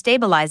have a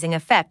stabilizing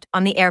effect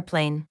on the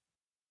airplane.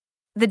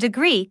 The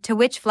degree to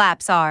which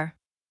flaps are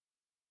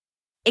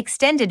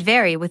extended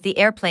vary with the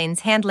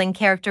airplane's handling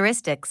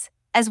characteristics,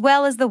 as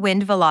well as the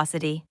wind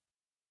velocity.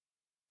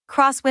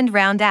 Crosswind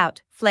round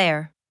out,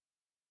 flare.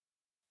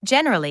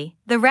 Generally,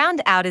 the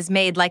round out is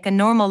made like a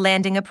normal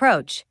landing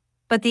approach,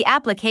 but the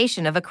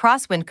application of a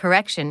crosswind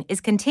correction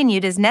is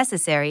continued as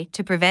necessary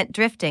to prevent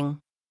drifting.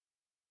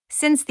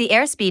 Since the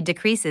airspeed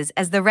decreases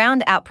as the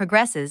round out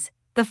progresses,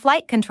 the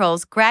flight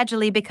controls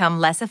gradually become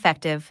less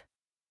effective.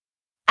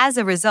 As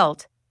a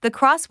result, the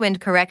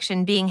crosswind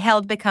correction being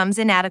held becomes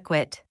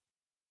inadequate.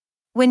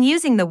 When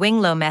using the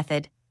wing-low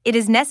method, it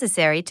is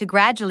necessary to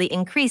gradually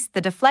increase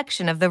the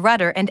deflection of the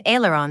rudder and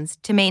ailerons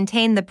to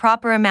maintain the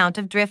proper amount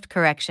of drift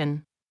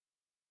correction.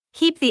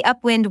 Keep the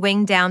upwind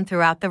wing down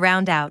throughout the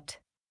round out.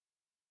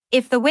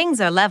 If the wings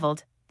are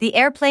leveled, the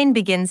airplane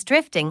begins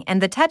drifting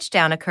and the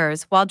touchdown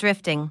occurs while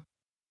drifting.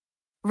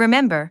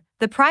 Remember,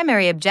 the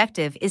primary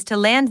objective is to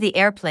land the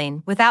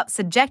airplane without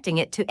subjecting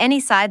it to any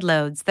side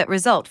loads that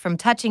result from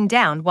touching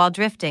down while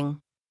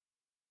drifting.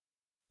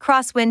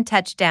 Crosswind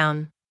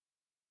touchdown.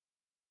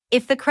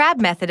 If the crab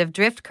method of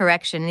drift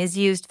correction is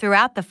used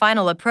throughout the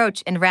final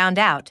approach and round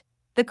out,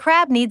 the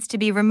crab needs to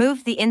be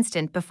removed the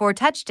instant before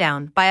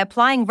touchdown by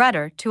applying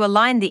rudder to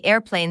align the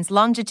airplane's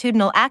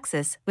longitudinal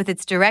axis with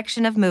its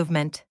direction of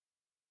movement.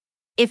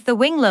 If the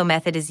wing-low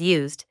method is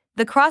used,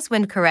 the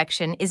crosswind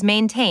correction is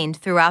maintained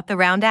throughout the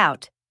round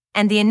out,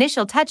 and the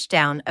initial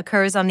touchdown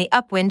occurs on the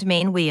upwind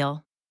main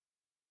wheel.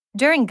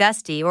 During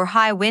gusty or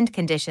high wind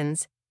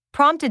conditions,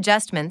 prompt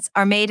adjustments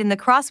are made in the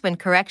crosswind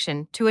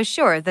correction to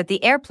assure that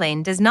the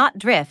airplane does not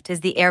drift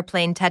as the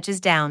airplane touches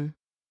down.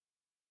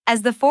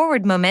 As the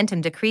forward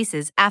momentum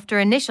decreases after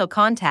initial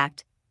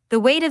contact, the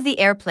weight of the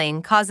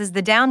airplane causes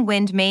the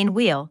downwind main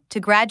wheel to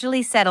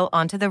gradually settle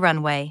onto the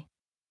runway.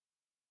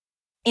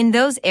 In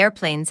those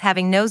airplanes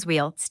having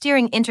nosewheel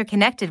steering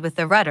interconnected with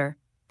the rudder,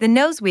 the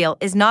nose wheel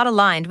is not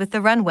aligned with the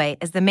runway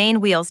as the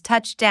main wheels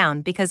touch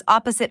down because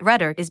opposite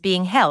rudder is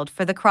being held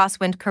for the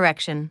crosswind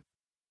correction.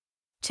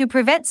 To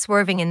prevent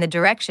swerving in the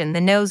direction the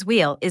nose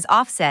wheel is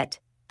offset,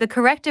 the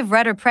corrective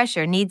rudder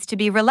pressure needs to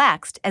be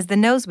relaxed as the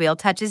nose wheel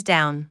touches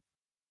down.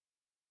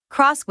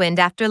 Crosswind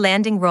after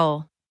landing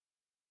roll.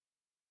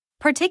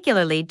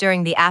 Particularly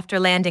during the after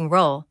landing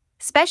roll,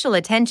 special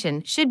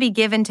attention should be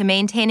given to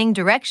maintaining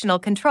directional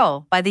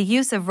control by the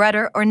use of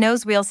rudder or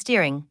nose wheel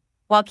steering,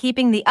 while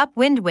keeping the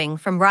upwind wing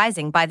from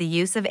rising by the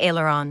use of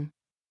aileron.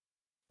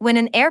 When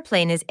an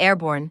airplane is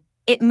airborne,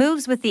 it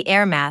moves with the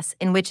air mass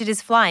in which it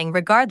is flying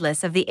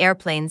regardless of the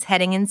airplane's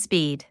heading and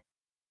speed.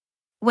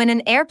 When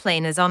an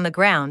airplane is on the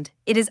ground,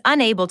 it is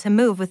unable to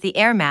move with the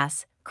air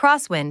mass,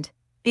 crosswind,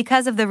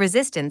 because of the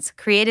resistance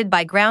created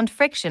by ground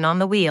friction on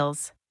the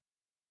wheels.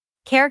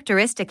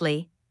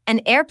 Characteristically,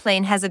 an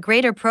airplane has a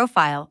greater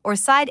profile or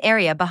side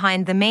area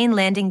behind the main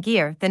landing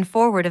gear than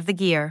forward of the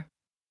gear.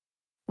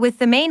 With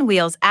the main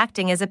wheels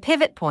acting as a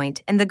pivot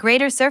point and the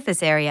greater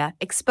surface area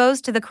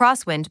exposed to the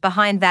crosswind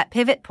behind that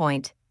pivot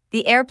point,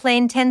 the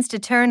airplane tends to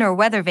turn or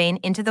weather vane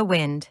into the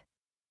wind.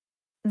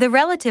 The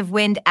relative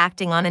wind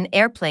acting on an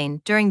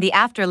airplane during the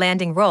after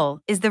landing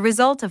roll is the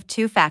result of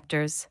two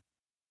factors.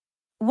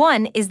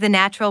 One is the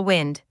natural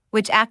wind,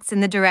 which acts in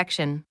the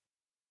direction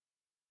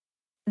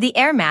the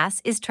air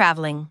mass is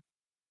traveling.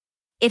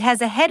 It has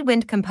a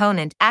headwind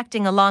component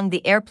acting along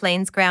the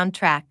airplane's ground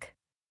track,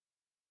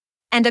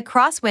 and a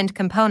crosswind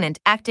component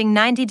acting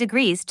 90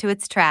 degrees to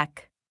its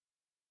track.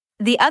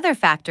 The other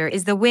factor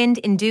is the wind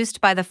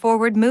induced by the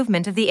forward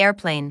movement of the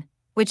airplane,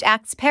 which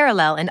acts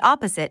parallel and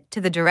opposite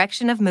to the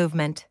direction of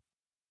movement.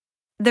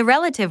 The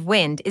relative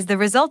wind is the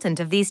resultant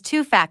of these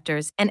two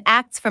factors and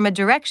acts from a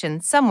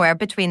direction somewhere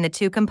between the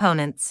two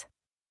components.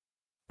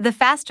 The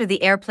faster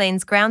the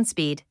airplane's ground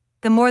speed,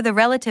 the more the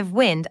relative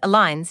wind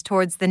aligns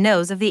towards the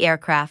nose of the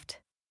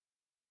aircraft.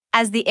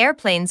 As the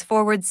airplane's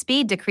forward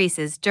speed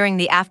decreases during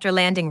the after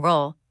landing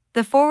roll,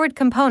 the forward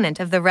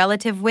component of the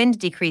relative wind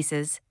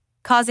decreases,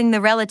 causing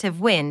the relative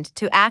wind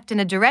to act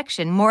in a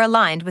direction more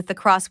aligned with the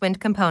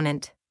crosswind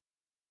component.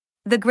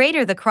 The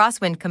greater the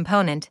crosswind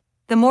component,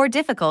 the more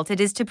difficult it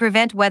is to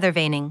prevent weather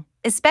vaning,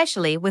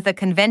 especially with a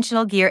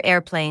conventional gear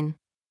airplane.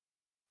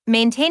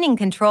 Maintaining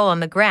control on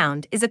the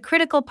ground is a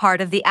critical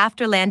part of the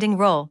after landing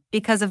roll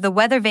because of the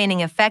weather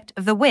vaning effect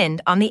of the wind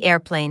on the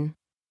airplane.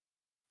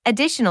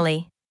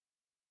 Additionally,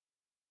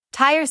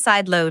 tire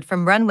side load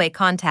from runway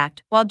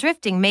contact while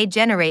drifting may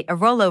generate a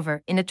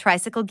rollover in a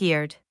tricycle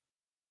geared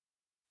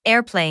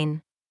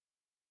airplane.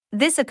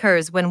 This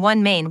occurs when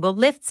one main wheel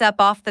lifts up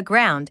off the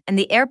ground and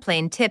the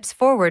airplane tips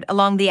forward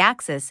along the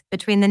axis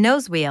between the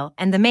nose wheel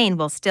and the main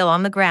wheel still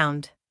on the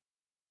ground.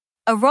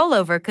 A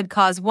rollover could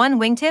cause one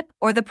wingtip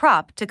or the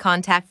prop to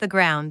contact the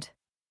ground.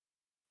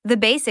 The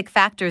basic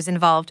factors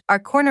involved are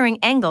cornering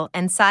angle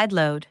and side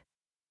load.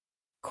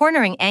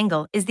 Cornering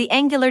angle is the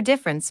angular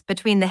difference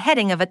between the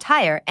heading of a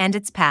tire and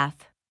its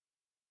path.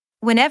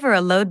 Whenever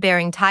a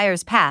load-bearing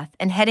tire's path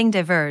and heading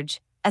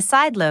diverge, a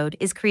side load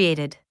is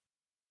created.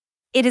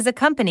 It is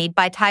accompanied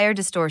by tire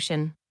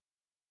distortion.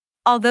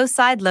 Although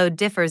side load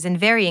differs in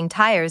varying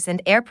tires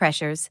and air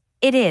pressures,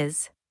 it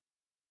is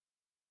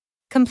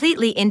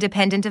completely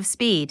independent of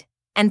speed,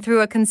 and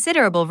through a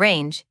considerable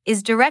range,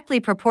 is directly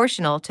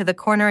proportional to the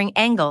cornering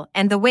angle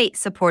and the weight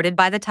supported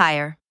by the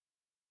tire.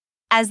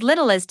 As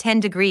little as 10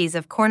 degrees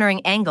of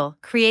cornering angle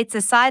creates a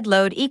side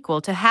load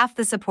equal to half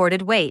the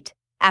supported weight.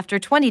 After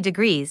 20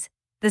 degrees,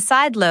 the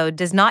side load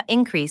does not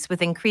increase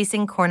with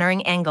increasing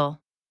cornering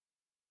angle.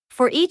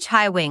 For each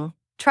high-wing,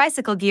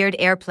 tricycle-geared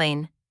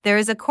airplane, there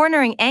is a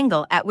cornering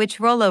angle at which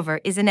rollover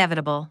is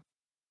inevitable.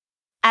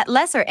 At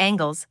lesser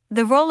angles,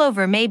 the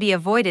rollover may be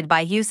avoided by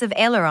use of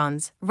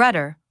ailerons,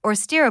 rudder, or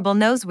steerable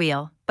nose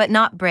wheel, but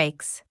not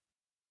brakes.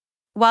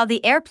 While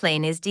the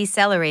airplane is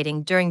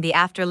decelerating during the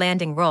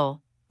after-landing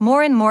roll,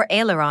 more and more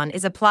aileron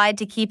is applied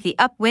to keep the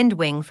upwind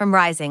wing from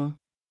rising.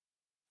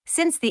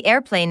 Since the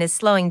airplane is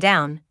slowing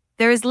down,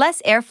 there is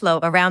less airflow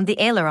around the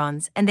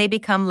ailerons and they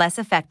become less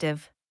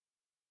effective.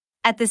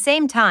 At the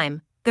same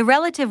time, the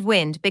relative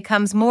wind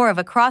becomes more of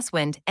a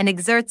crosswind and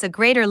exerts a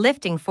greater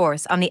lifting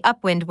force on the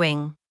upwind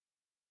wing.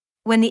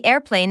 When the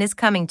airplane is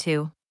coming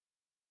to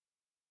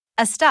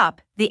a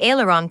stop, the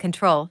aileron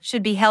control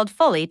should be held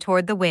fully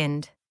toward the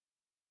wind.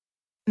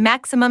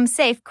 Maximum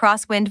safe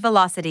crosswind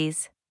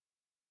velocities.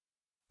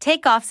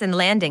 Takeoffs and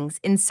landings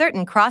in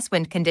certain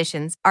crosswind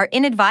conditions are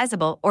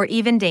inadvisable or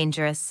even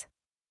dangerous.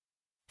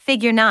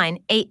 Figure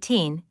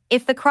 9.18.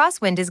 If the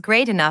crosswind is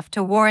great enough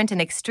to warrant an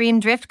extreme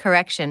drift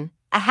correction,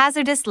 a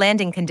hazardous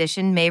landing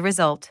condition may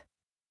result.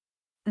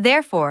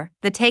 Therefore,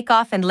 the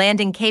takeoff and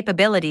landing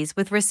capabilities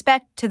with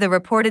respect to the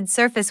reported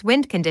surface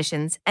wind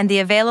conditions and the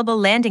available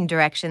landing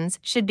directions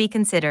should be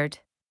considered.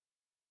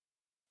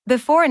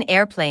 Before an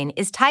airplane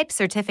is type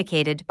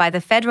certificated by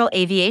the Federal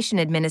Aviation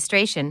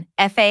Administration,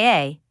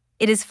 FAA,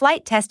 it is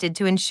flight tested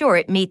to ensure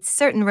it meets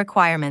certain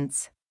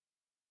requirements.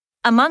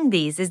 Among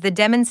these is the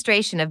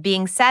demonstration of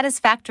being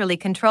satisfactorily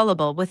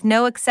controllable with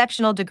no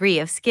exceptional degree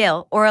of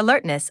skill or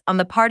alertness on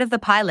the part of the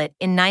pilot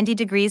in 90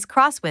 degrees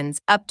crosswinds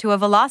up to a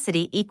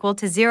velocity equal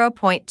to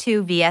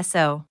 0.2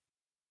 VSO.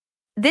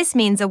 This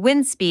means a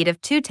wind speed of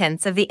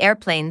 2/10 of the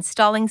airplane's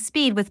stalling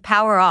speed with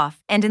power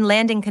off and in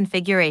landing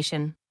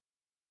configuration.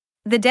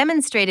 The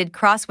demonstrated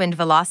crosswind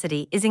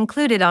velocity is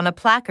included on a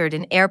placard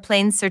in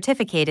airplanes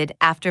certificated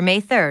after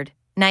May 3,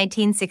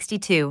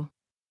 1962.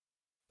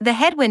 The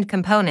headwind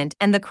component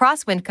and the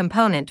crosswind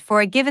component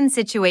for a given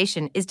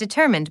situation is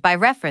determined by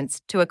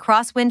reference to a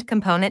crosswind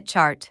component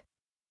chart.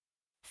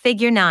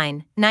 Figure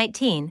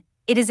 9:19.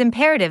 It is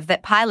imperative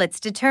that pilots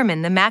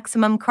determine the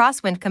maximum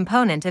crosswind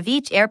component of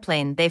each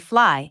airplane they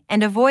fly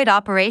and avoid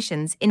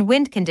operations in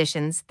wind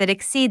conditions that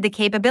exceed the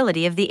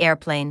capability of the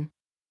airplane.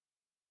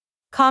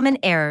 Common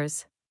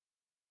errors.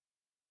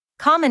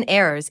 Common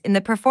errors in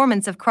the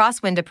performance of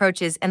crosswind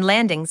approaches and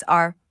landings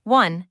are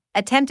 1.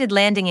 Attempted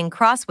landing in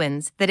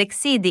crosswinds that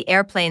exceed the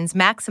airplane's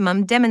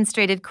maximum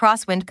demonstrated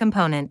crosswind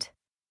component.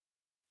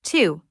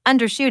 2.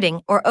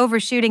 Undershooting or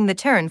overshooting the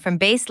turn from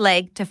base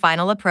leg to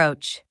final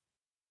approach.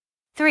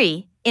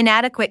 3.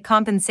 Inadequate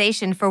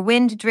compensation for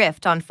wind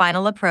drift on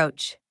final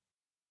approach.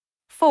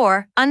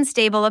 4.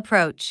 Unstable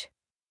approach.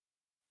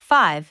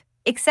 5.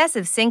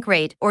 Excessive sink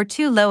rate or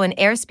too low an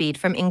airspeed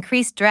from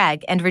increased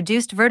drag and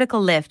reduced vertical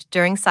lift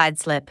during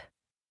sideslip.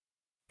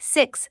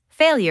 6.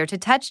 Failure to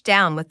touch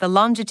down with the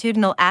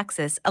longitudinal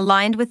axis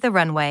aligned with the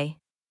runway.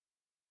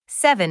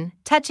 7.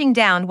 Touching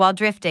down while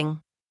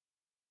drifting.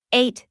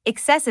 8.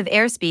 Excessive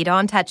airspeed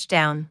on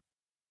touchdown.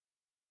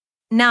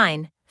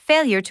 9.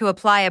 Failure to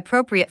apply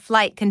appropriate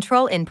flight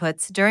control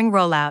inputs during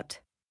rollout.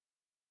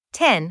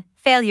 10.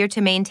 Failure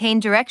to maintain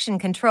direction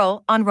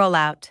control on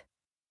rollout.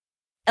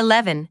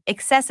 11.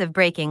 Excessive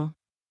braking.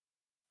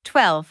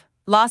 12.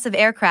 Loss of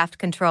aircraft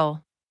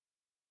control.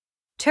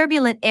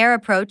 Turbulent air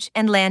approach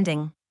and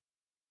landing.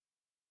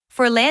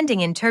 For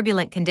landing in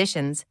turbulent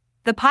conditions,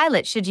 the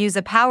pilot should use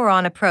a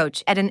power-on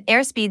approach at an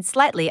airspeed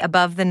slightly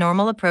above the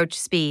normal approach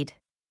speed.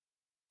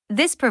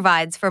 This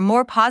provides for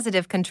more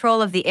positive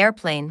control of the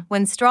airplane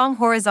when strong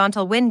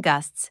horizontal wind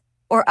gusts,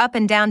 or up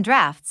and down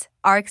drafts,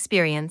 are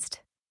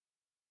experienced.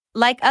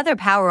 Like other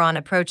power-on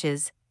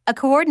approaches, a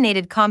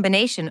coordinated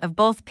combination of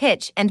both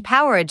pitch and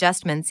power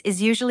adjustments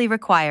is usually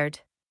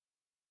required.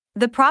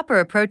 The proper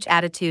approach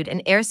attitude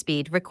and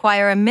airspeed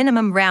require a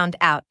minimum round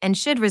out and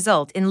should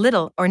result in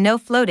little or no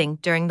floating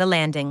during the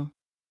landing.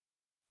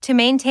 To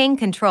maintain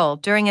control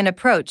during an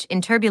approach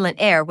in turbulent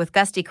air with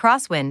gusty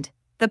crosswind,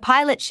 the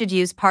pilot should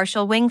use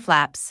partial wing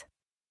flaps.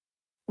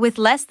 With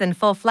less than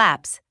full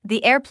flaps,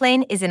 the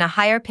airplane is in a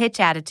higher pitch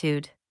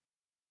attitude.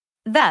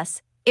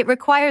 Thus, it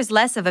requires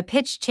less of a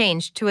pitch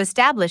change to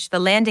establish the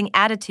landing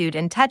attitude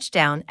and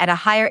touchdown at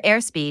a higher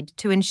airspeed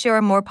to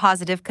ensure more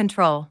positive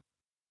control.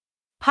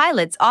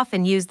 Pilots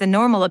often use the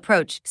normal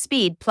approach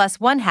speed plus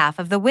 1/2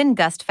 of the wind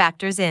gust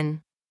factors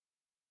in.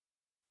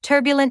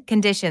 Turbulent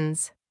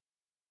conditions.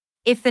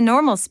 If the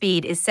normal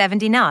speed is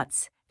 70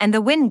 knots, and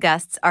the wind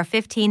gusts are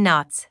 15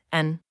 knots,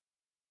 an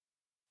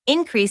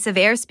increase of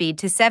airspeed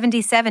to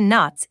 77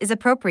 knots is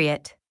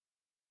appropriate.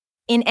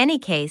 In any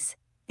case,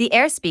 the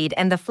airspeed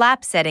and the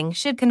flap setting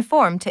should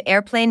conform to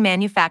airplane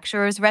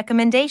manufacturers'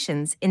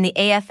 recommendations in the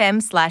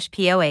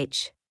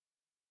AFM/POH.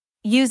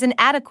 Use an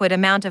adequate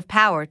amount of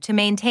power to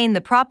maintain the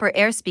proper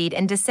airspeed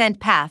and descent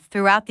path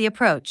throughout the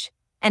approach,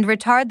 and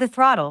retard the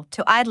throttle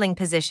to idling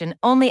position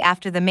only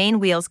after the main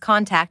wheels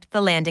contact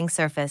the landing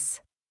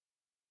surface.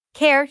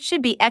 Care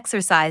should be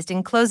exercised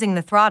in closing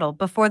the throttle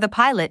before the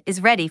pilot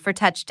is ready for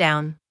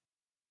touchdown.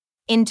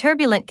 In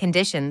turbulent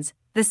conditions,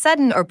 the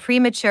sudden or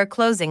premature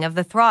closing of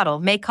the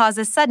throttle may cause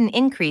a sudden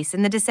increase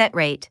in the descent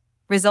rate,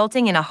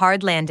 resulting in a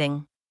hard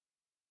landing.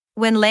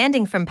 When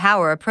landing from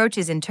power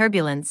approaches in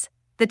turbulence,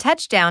 the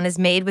touchdown is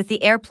made with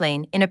the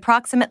airplane in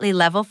approximately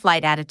level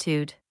flight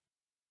attitude.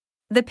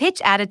 The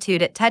pitch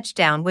attitude at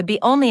touchdown would be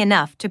only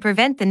enough to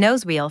prevent the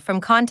nose wheel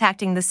from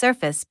contacting the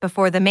surface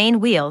before the main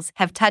wheels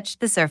have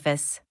touched the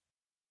surface.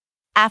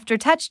 After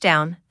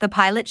touchdown, the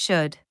pilot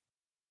should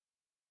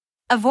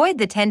avoid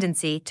the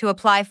tendency to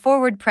apply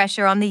forward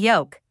pressure on the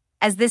yoke,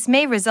 as this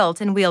may result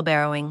in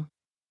wheelbarrowing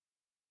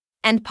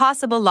and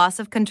possible loss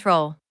of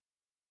control.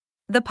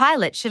 The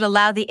pilot should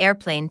allow the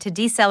airplane to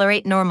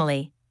decelerate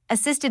normally,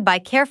 assisted by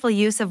careful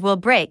use of wheel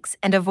brakes,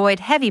 and avoid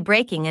heavy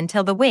braking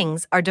until the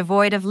wings are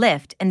devoid of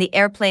lift and the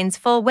airplane's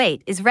full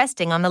weight is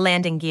resting on the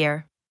landing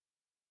gear.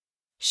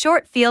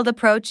 Short field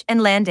approach and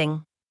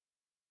landing.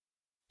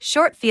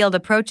 Short field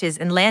approaches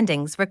and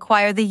landings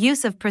require the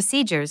use of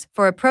procedures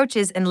for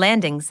approaches and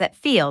landings at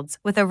fields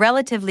with a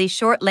relatively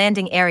short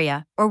landing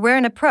area or where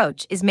an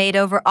approach is made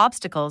over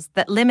obstacles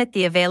that limit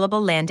the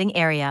available landing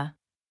area.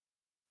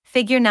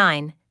 Figure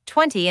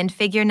 9:20 and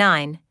Figure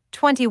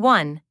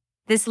 9:21.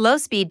 This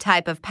low-speed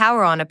type of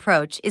power-on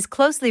approach is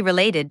closely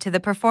related to the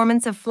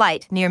performance of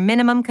flight near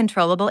minimum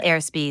controllable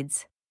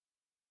airspeeds.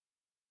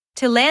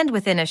 To land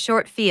within a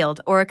short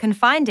field or a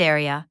confined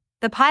area,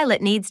 the pilot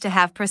needs to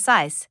have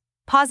precise,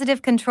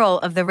 positive control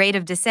of the rate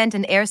of descent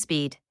and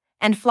airspeed,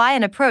 and fly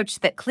an approach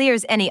that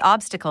clears any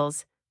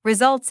obstacles,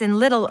 results in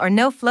little or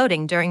no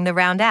floating during the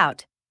round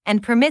out,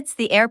 and permits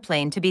the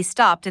airplane to be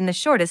stopped in the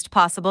shortest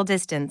possible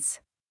distance.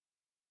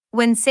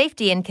 When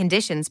safety and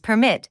conditions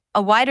permit,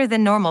 a wider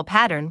than normal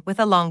pattern with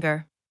a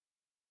longer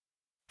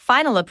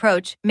final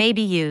approach may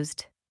be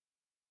used.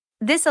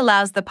 This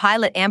allows the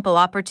pilot ample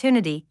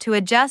opportunity to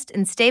adjust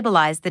and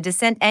stabilize the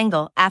descent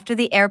angle after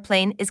the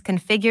airplane is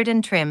configured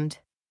and trimmed.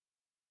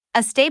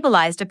 A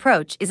stabilized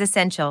approach is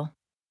essential.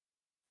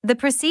 The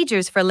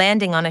procedures for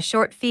landing on a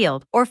short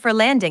field or for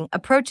landing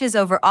approaches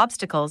over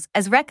obstacles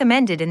as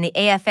recommended in the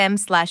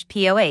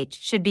AFM/POH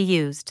should be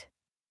used.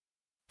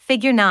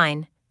 Figure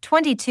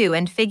 9.22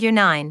 and Figure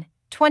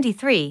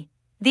 9.23.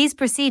 These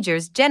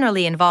procedures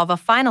generally involve a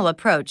final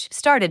approach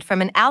started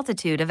from an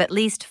altitude of at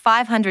least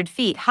 500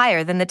 feet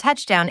higher than the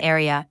touchdown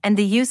area and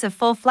the use of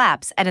full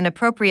flaps at an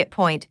appropriate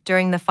point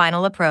during the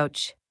final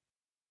approach.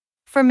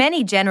 For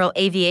many general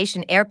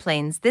aviation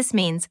airplanes, this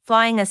means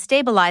flying a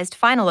stabilized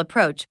final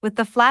approach with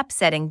the flap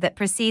setting that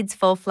precedes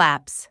full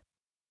flaps.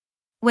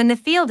 When the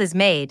field is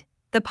made,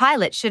 the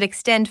pilot should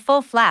extend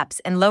full flaps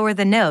and lower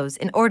the nose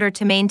in order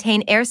to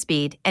maintain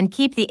airspeed and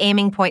keep the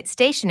aiming point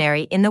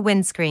stationary in the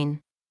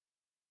windscreen.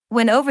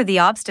 When over the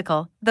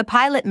obstacle, the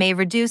pilot may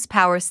reduce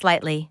power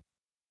slightly.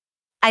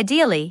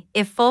 Ideally,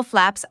 if full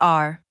flaps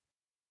are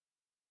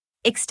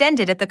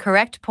extended at the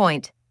correct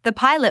point, the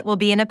pilot will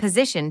be in a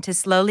position to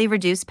slowly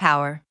reduce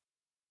power.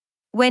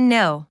 When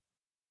no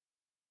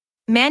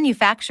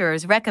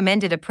manufacturer's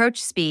recommended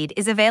approach speed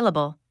is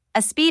available,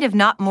 a speed of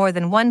not more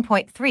than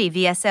 1.3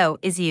 VSO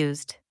is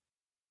used.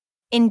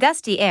 In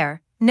gusty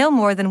air, no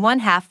more than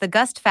 1/2 the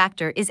gust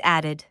factor is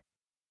added.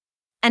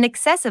 An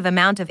excessive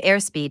amount of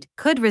airspeed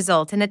could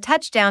result in a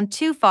touchdown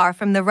too far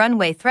from the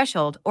runway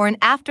threshold or an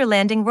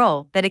after-landing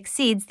roll that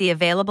exceeds the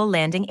available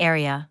landing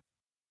area.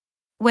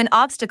 When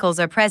obstacles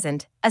are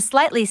present, a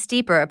slightly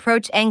steeper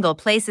approach angle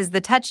places the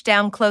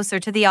touchdown closer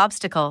to the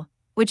obstacle,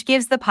 which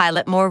gives the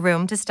pilot more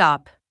room to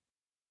stop.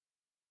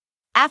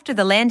 After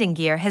the landing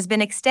gear has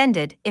been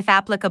extended, if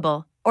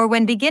applicable, or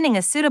when beginning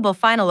a suitable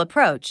final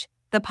approach,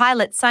 the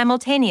pilot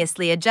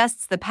simultaneously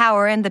adjusts the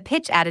power and the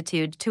pitch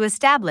attitude to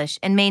establish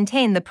and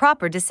maintain the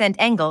proper descent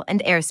angle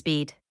and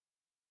airspeed.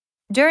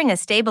 During a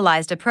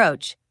stabilized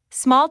approach,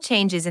 small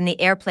changes in the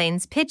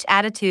airplane's pitch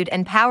attitude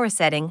and power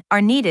setting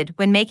are needed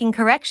when making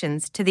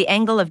corrections to the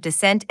angle of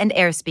descent and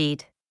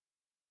airspeed.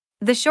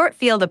 The short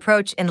field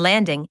approach in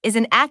landing is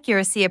an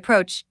accuracy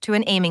approach to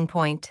an aiming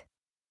point.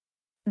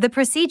 The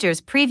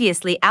procedures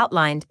previously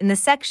outlined in the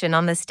section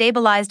on the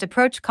stabilized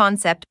approach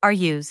concept are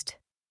used.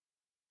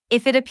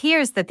 If it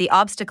appears that the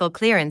obstacle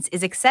clearance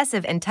is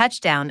excessive and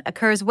touchdown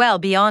occurs well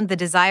beyond the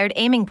desired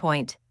aiming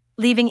point,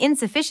 leaving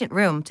insufficient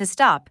room to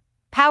stop,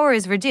 power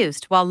is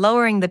reduced while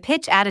lowering the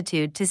pitch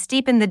attitude to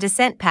steepen the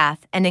descent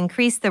path and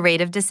increase the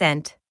rate of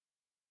descent.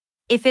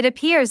 If it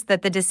appears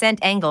that the descent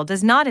angle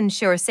does not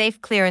ensure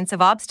safe clearance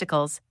of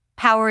obstacles,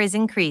 power is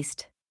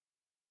increased,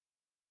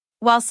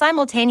 while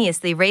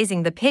simultaneously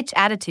raising the pitch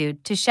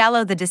attitude to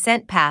shallow the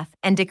descent path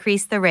and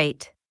decrease the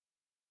rate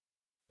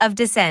of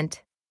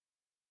descent.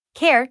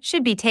 Care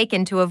should be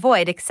taken to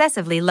avoid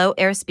excessively low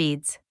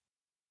airspeeds.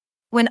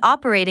 When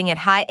operating at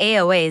high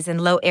AOAs and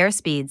low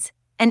airspeeds,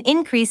 an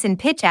increase in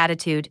pitch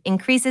attitude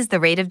increases the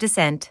rate of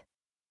descent.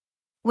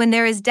 When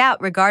there is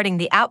doubt regarding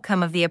the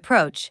outcome of the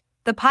approach,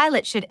 the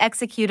pilot should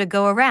execute a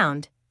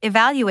go-around,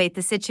 evaluate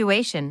the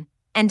situation,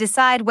 and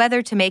decide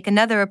whether to make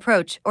another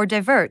approach or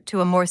divert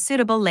to a more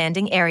suitable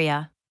landing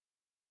area.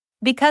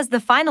 Because the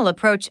final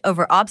approach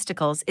over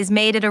obstacles is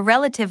made at a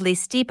relatively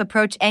steep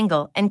approach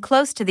angle and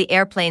close to the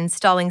airplane's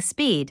stalling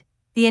speed,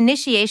 the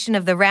initiation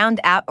of the round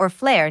out or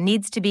flare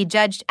needs to be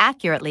judged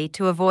accurately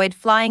to avoid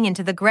flying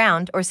into the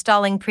ground or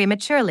stalling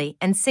prematurely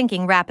and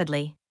sinking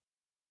rapidly.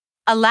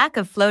 A lack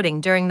of floating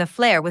during the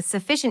flare with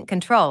sufficient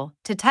control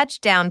to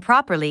touch down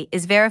properly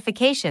is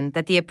verification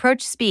that the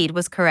approach speed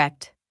was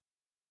correct.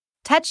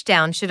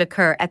 Touchdown should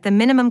occur at the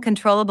minimum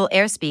controllable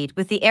airspeed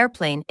with the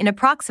airplane in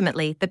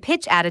approximately the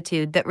pitch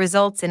attitude that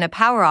results in a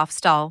power-off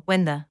stall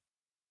when the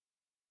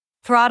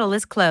throttle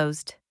is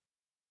closed.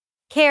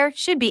 Care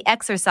should be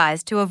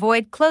exercised to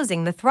avoid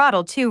closing the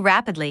throttle too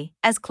rapidly,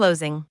 as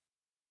closing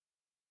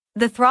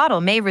the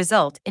throttle may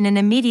result in an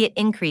immediate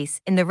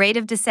increase in the rate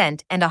of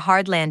descent and a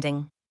hard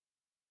landing.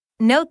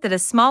 Note that a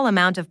small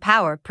amount of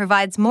power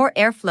provides more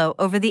airflow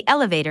over the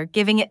elevator,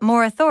 giving it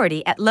more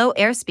authority at low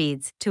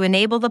airspeeds to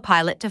enable the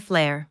pilot to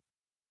flare.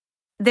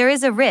 There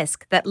is a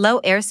risk that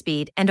low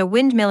airspeed and a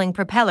windmilling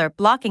propeller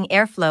blocking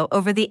airflow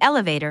over the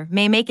elevator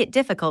may make it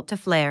difficult to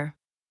flare.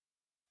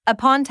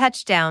 Upon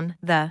touchdown,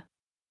 the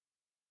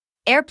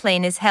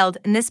airplane is held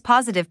in this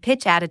positive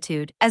pitch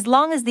attitude as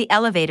long as the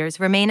elevators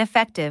remain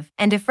effective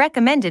and if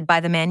recommended by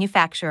the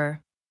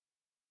manufacturer.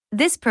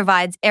 This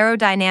provides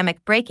aerodynamic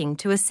braking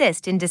to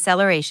assist in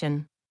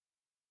deceleration.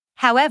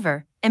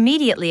 However,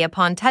 immediately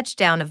upon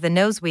touchdown of the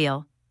nose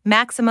wheel,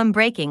 maximum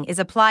braking is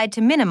applied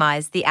to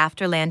minimize the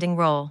after-landing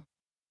roll.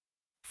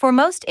 For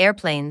most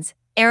airplanes,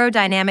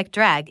 aerodynamic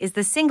drag is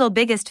the single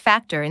biggest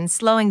factor in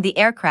slowing the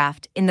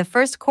aircraft in the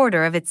first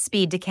quarter of its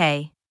speed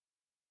decay.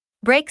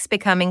 Brakes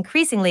become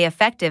increasingly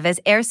effective as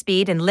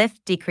airspeed and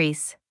lift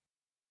decrease.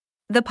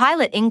 The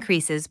pilot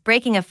increases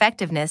braking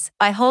effectiveness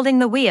by holding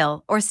the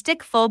wheel or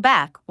stick full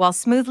back while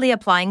smoothly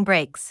applying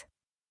brakes.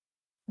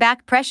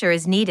 Back pressure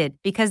is needed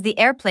because the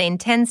airplane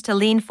tends to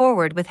lean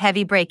forward with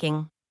heavy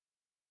braking.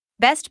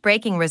 Best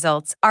braking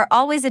results are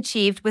always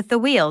achieved with the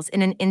wheels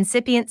in an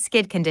incipient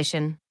skid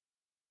condition.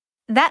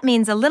 That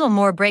means a little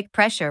more brake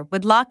pressure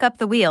would lock up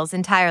the wheels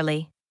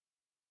entirely.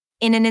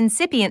 In an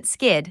incipient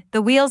skid,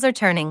 the wheels are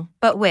turning,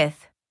 but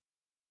with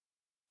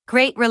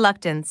great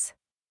reluctance.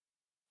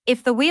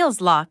 If the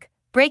wheels lock,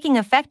 braking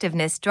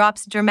effectiveness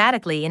drops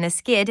dramatically in a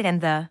skid and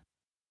the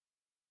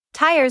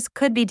tires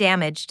could be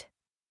damaged.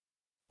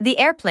 The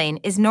airplane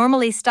is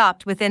normally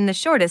stopped within the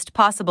shortest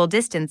possible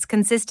distance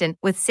consistent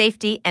with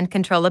safety and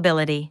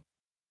controllability.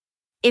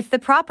 If the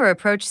proper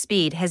approach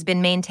speed has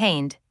been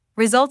maintained,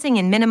 resulting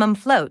in minimum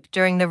float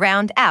during the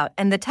round out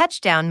and the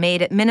touchdown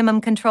made at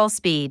minimum control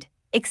speed,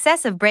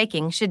 excessive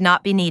braking should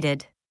not be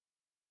needed.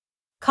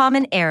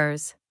 Common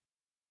errors.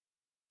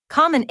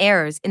 Common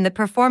errors in the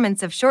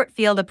performance of short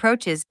field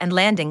approaches and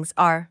landings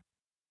are: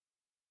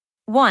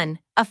 1.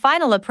 A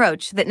final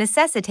approach that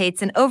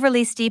necessitates an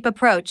overly steep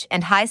approach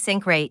and high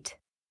sink rate.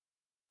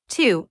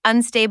 2.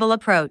 Unstable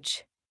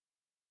approach.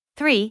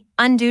 3.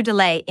 Undue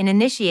delay in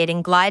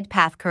initiating glide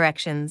path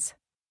corrections.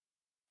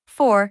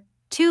 4.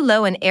 Too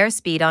low an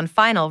airspeed on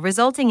final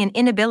resulting in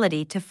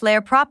inability to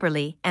flare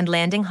properly and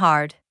landing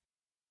hard.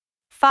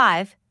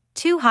 5.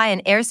 Too high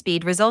an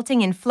airspeed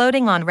resulting in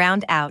floating on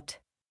round out.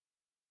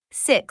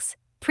 6.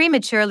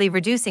 Prematurely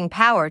reducing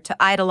power to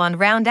idle on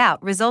round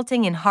out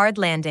resulting in hard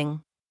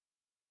landing.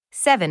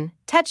 7.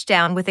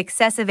 Touchdown with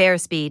excessive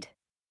airspeed.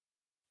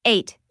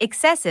 8.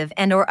 Excessive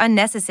and/or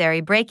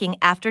unnecessary braking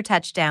after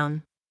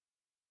touchdown.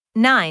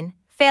 9.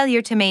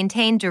 Failure to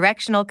maintain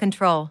directional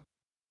control.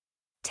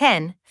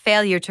 10.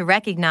 Failure to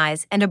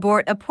recognize and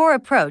abort a poor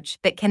approach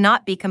that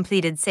cannot be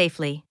completed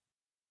safely.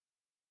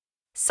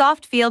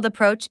 Soft field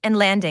approach and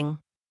landing.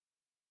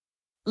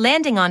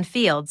 Landing on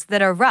fields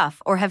that are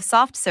rough or have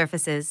soft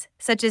surfaces,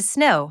 such as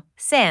snow,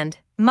 sand,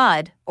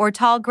 mud, or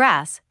tall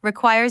grass,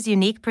 requires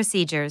unique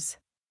procedures.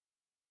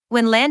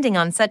 When landing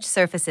on such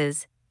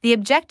surfaces, the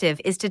objective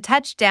is to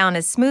touch down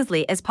as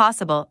smoothly as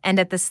possible and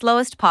at the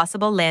slowest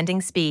possible landing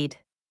speed.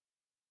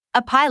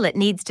 A pilot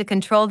needs to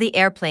control the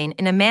airplane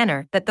in a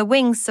manner that the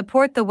wings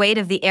support the weight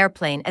of the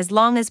airplane as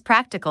long as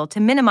practical to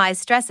minimize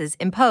stresses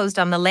imposed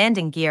on the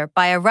landing gear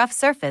by a rough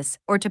surface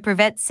or to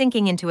prevent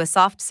sinking into a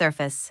soft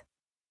surface.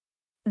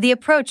 The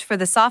approach for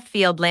the soft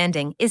field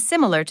landing is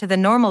similar to the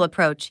normal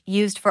approach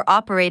used for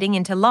operating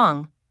into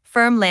long,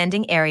 firm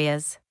landing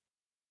areas.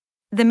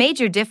 The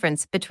major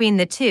difference between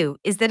the two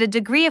is that a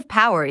degree of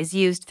power is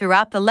used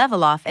throughout the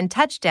level-off and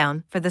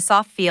touchdown for the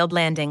soft field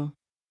landing.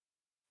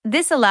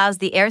 This allows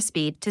the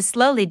airspeed to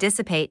slowly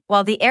dissipate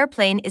while the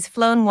airplane is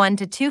flown 1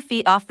 to 2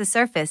 feet off the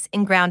surface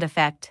in ground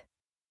effect.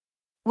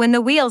 When the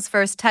wheels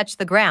first touch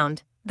the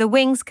ground, the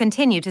wings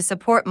continue to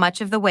support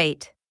much of the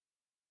weight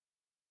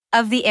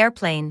of the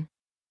airplane.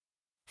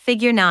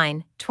 Figure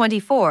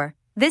 9.24.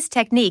 This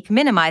technique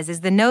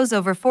minimizes the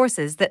nose-over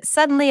forces that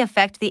suddenly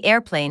affect the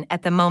airplane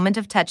at the moment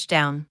of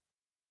touchdown.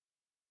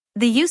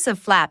 The use of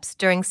flaps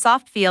during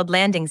soft field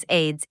landings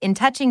aids in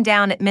touching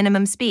down at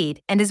minimum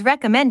speed and is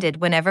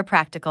recommended whenever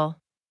practical.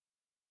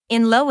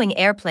 In low-wing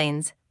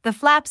airplanes, the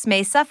flaps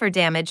may suffer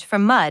damage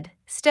from mud,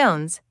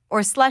 stones,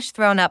 or slush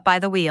thrown up by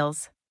the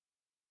wheels.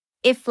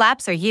 If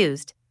flaps are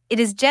used, it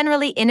is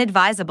generally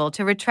inadvisable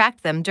to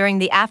retract them during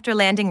the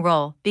after-landing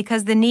roll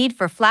because the need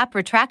for flap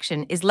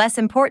retraction is less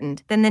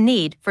important than the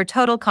need for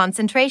total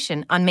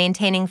concentration on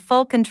maintaining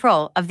full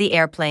control of the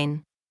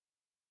airplane.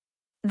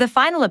 The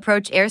final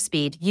approach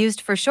airspeed used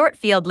for short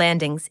field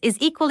landings is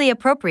equally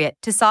appropriate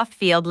to soft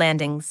field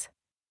landings.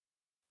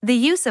 The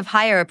use of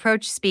higher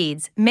approach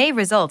speeds may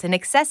result in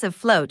excessive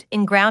float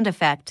in ground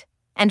effect,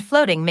 and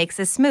floating makes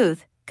a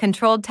smooth,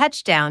 controlled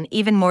touchdown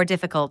even more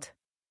difficult.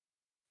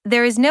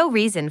 There is no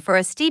reason for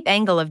a steep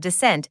angle of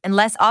descent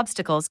unless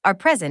obstacles are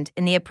present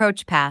in the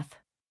approach path.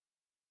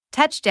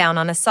 Touchdown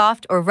on a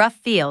soft or rough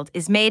field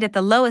is made at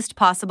the lowest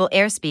possible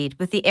airspeed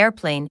with the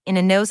airplane in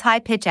a nose-high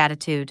pitch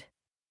attitude.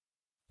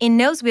 In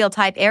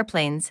nose-wheel-type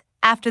airplanes,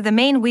 after the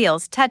main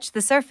wheels touch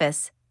the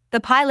surface, the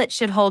pilot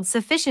should hold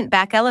sufficient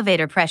back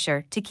elevator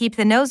pressure to keep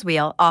the nose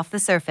wheel off the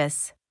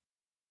surface.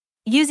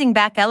 Using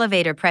back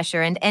elevator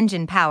pressure and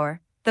engine power,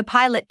 the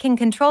pilot can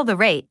control the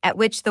rate at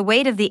which the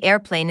weight of the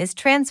airplane is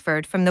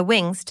transferred from the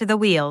wings to the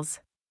wheels.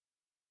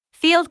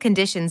 Field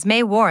conditions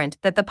may warrant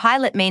that the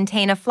pilot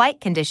maintain a flight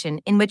condition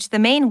in which the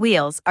main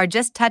wheels are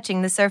just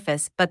touching the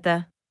surface but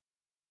the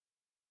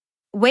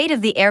weight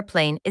of the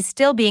airplane is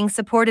still being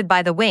supported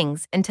by the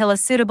wings until a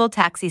suitable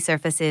taxi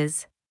surface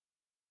is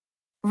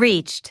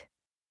reached.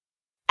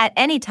 At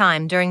any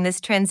time during this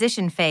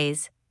transition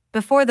phase,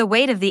 before the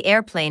weight of the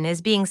airplane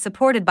is being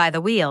supported by the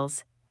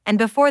wheels, and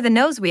before the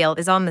nose wheel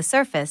is on the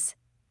surface,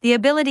 the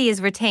ability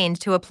is retained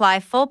to apply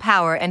full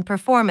power and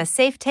perform a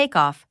safe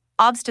takeoff,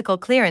 obstacle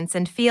clearance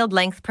and field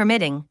length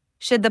permitting,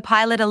 should the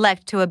pilot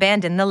elect to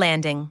abandon the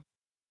landing.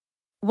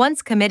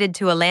 Once committed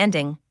to a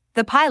landing,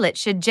 the pilot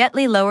should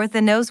gently lower the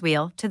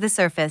nosewheel to the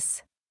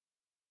surface.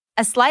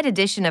 A slight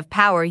addition of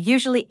power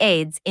usually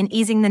aids in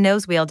easing the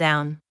nosewheel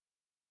down.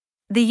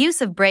 The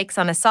use of brakes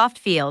on a soft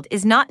field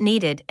is not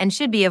needed and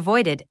should be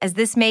avoided, as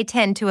this may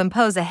tend to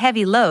impose a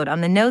heavy load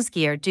on the nose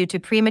gear due to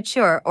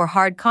premature or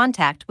hard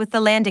contact with the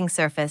landing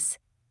surface,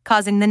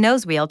 causing the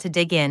nosewheel to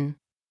dig in.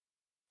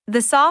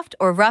 The soft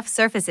or rough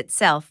surface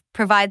itself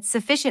provides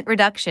sufficient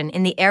reduction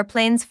in the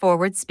airplane's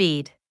forward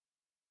speed.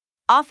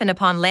 Often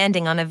upon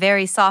landing on a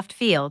very soft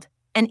field,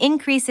 an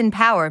increase in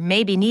power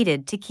may be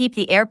needed to keep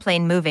the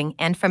airplane moving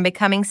and from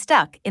becoming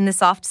stuck in the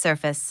soft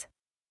surface.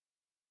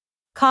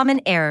 Common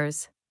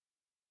errors.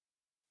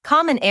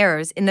 Common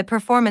errors in the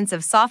performance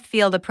of soft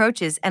field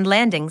approaches and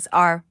landings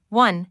are: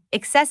 1.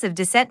 Excessive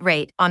descent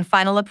rate on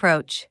final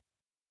approach.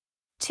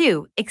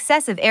 2.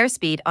 Excessive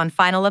airspeed on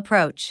final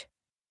approach.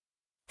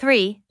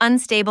 3.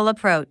 Unstable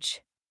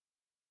approach.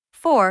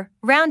 4.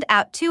 Round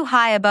out too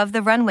high above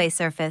the runway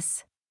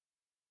surface.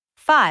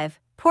 5.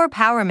 Poor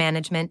power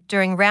management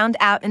during round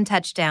out and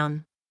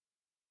touchdown.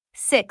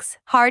 6.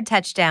 Hard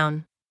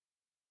touchdown.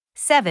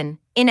 7.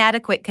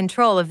 Inadequate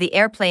control of the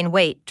airplane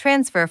weight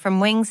transfer from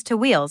wings to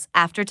wheels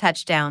after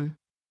touchdown.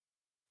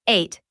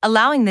 8.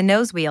 Allowing the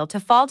nosewheel to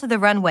fall to the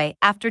runway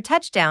after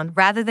touchdown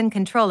rather than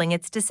controlling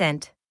its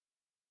descent.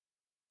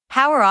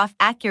 Power-off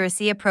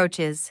accuracy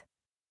approaches.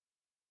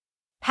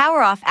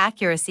 Power-off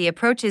accuracy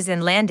approaches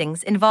and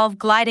landings involve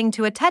gliding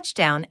to a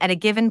touchdown at a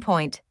given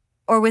point,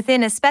 or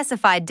within a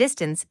specified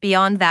distance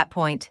beyond that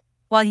point,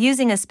 while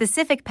using a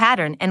specific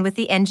pattern and with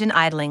the engine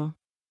idling.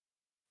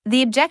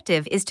 The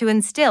objective is to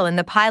instill in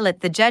the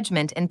pilot the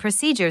judgment and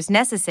procedures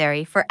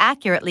necessary for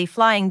accurately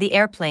flying the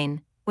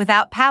airplane,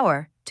 without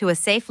power, to a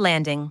safe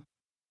landing.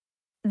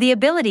 The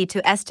ability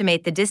to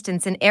estimate the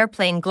distance an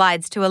airplane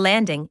glides to a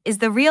landing is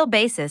the real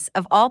basis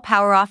of all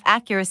power-off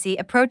accuracy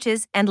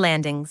approaches and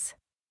landings.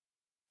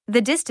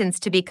 The distance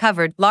to be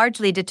covered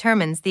largely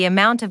determines the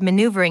amount of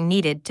maneuvering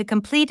needed to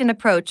complete an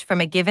approach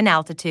from a given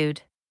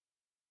altitude.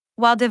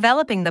 While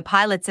developing the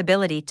pilot's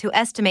ability to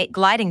estimate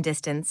gliding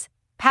distance,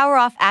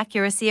 power-off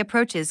accuracy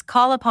approaches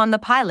call upon the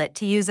pilot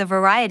to use a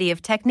variety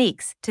of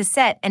techniques to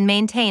set and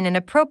maintain an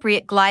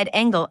appropriate glide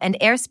angle and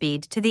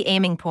airspeed to the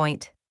aiming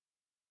point.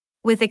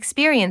 With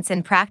experience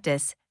and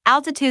practice,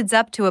 altitudes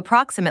up to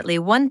approximately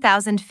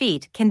 1,000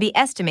 feet can be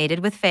estimated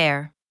with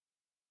fair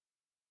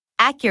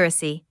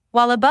accuracy,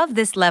 while above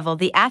this level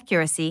the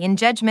accuracy in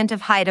judgment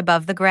of height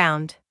above the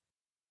ground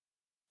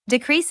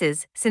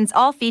decreases, since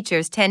all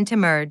features tend to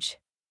merge.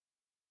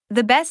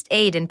 The best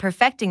aid in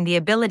perfecting the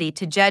ability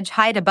to judge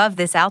height above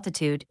this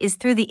altitude is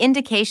through the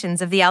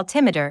indications of the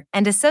altimeter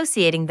and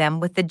associating them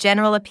with the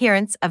general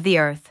appearance of the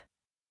Earth.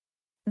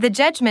 The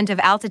judgment of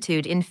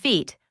altitude in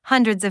feet,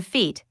 hundreds of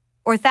feet,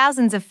 or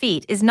thousands of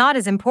feet is not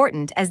as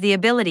important as the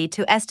ability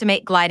to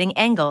estimate gliding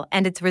angle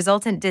and its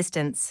resultant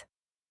distance.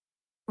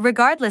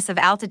 Regardless of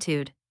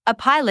altitude, a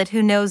pilot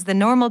who knows the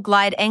normal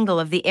glide angle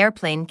of the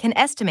airplane can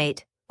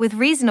estimate, with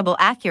reasonable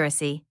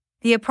accuracy,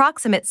 the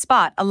approximate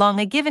spot along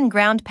a given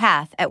ground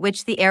path at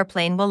which the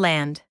airplane will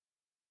land.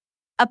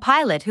 A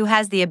pilot who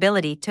has the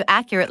ability to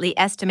accurately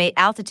estimate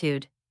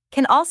altitude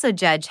can also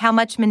judge how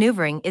much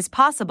maneuvering is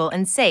possible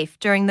and safe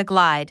during the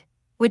glide,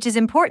 which is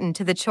important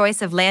to the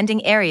choice of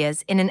landing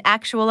areas in an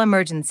actual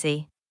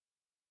emergency.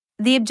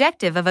 The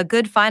objective of a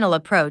good final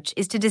approach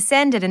is to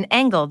descend at an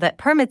angle that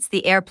permits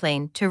the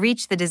airplane to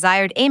reach the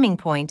desired aiming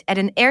point at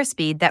an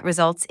airspeed that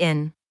results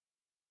in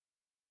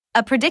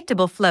a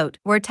predictable float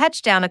where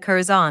touchdown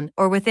occurs on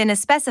or within a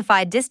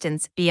specified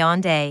distance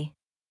beyond a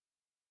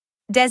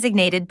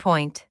designated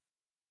point.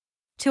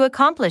 To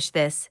accomplish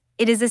this,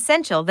 it is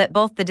essential that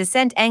both the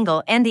descent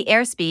angle and the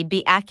airspeed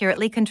be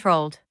accurately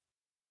controlled.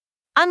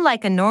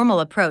 Unlike a normal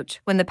approach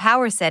when the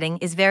power setting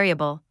is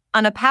variable,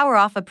 on a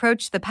power-off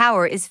approach the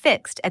power is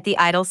fixed at the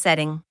idle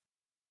setting.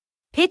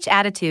 Pitch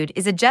attitude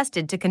is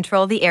adjusted to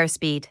control the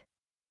airspeed.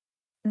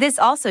 This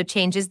also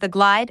changes the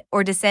glide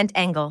or descent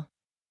angle.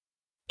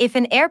 If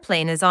an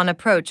airplane is on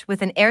approach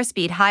with an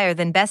airspeed higher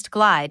than best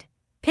glide,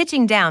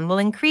 pitching down will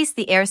increase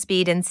the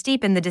airspeed and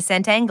steepen the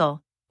descent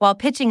angle, while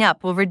pitching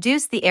up will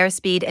reduce the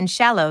airspeed and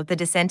shallow the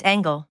descent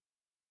angle.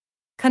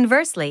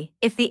 Conversely,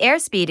 if the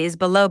airspeed is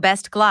below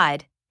best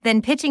glide,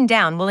 then pitching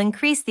down will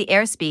increase the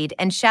airspeed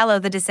and shallow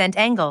the descent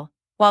angle,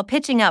 while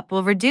pitching up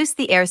will reduce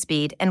the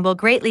airspeed and will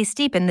greatly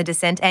steepen the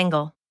descent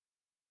angle.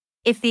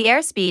 If the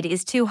airspeed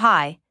is too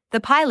high,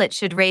 the pilot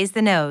should raise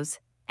the nose,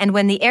 and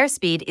when the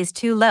airspeed is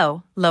too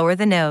low, lower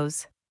the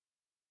nose.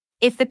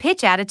 If the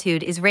pitch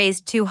attitude is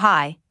raised too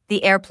high,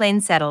 the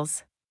airplane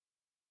settles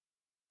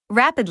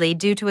rapidly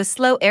due to a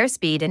slow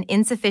airspeed and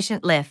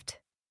insufficient lift.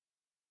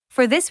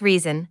 For this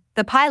reason,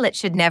 the pilot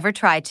should never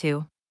try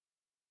to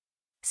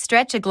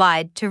stretch a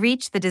glide to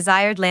reach the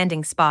desired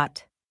landing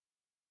spot.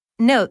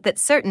 Note that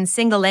certain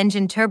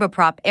single-engine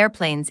turboprop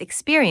airplanes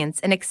experience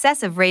an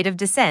excessive rate of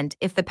descent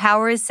if the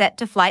power is set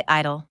to flight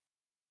idle.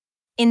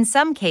 In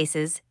some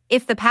cases,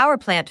 if the power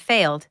plant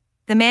failed,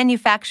 the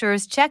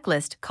manufacturer's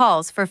checklist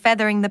calls for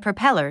feathering the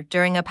propeller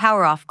during a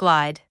power-off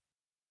glide.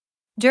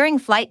 During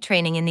flight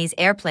training in these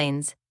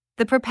airplanes,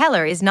 the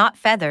propeller is not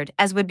feathered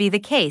as would be the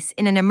case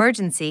in an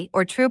emergency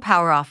or true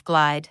power-off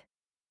glide.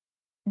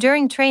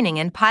 During training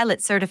and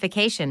pilot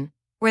certification,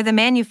 where the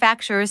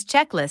manufacturer's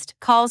checklist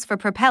calls for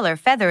propeller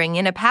feathering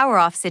in a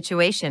power-off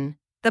situation,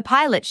 the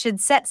pilot should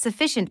set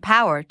sufficient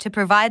power to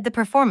provide the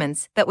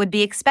performance that would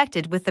be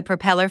expected with the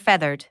propeller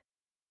feathered.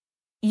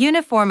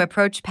 Uniform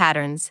approach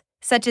patterns,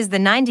 such as the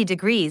 90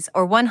 degrees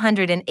or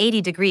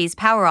 180 degrees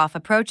power-off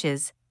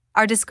approaches,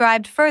 are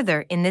described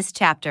further in this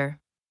chapter.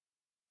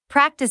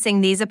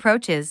 Practicing these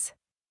approaches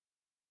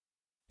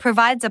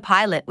provides a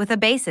pilot with a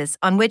basis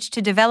on which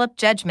to develop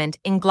judgment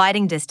in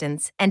gliding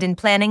distance and in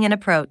planning an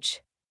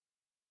approach.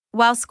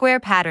 While square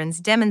patterns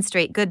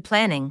demonstrate good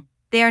planning,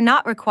 they are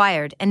not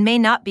required and may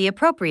not be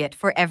appropriate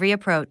for every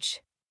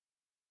approach.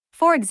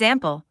 For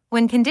example,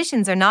 when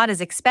conditions are not as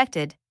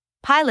expected,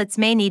 pilots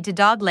may need to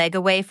dogleg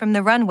away from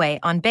the runway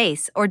on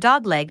base or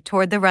dogleg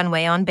toward the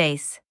runway on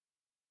base.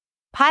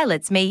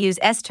 Pilots may use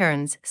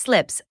S-turns,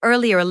 slips,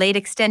 early or late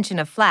extension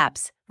of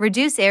flaps,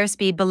 reduce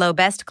airspeed below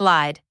best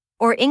glide,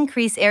 or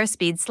increase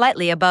airspeed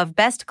slightly above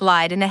best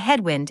glide in a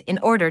headwind in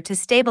order to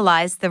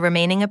stabilize the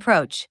remaining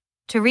approach,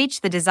 to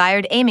reach the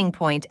desired aiming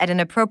point at an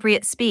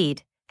appropriate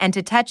speed, and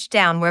to touch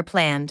down where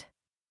planned.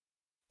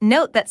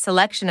 Note that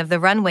selection of the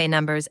runway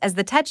numbers as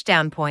the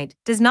touchdown point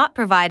does not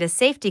provide a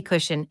safety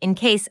cushion in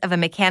case of a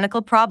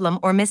mechanical problem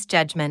or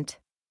misjudgment.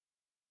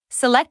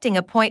 Selecting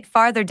a point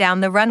farther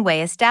down the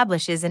runway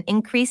establishes an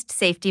increased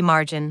safety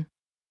margin.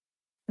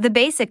 The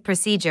basic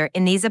procedure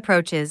in these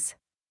approaches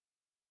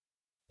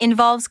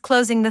involves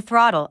closing the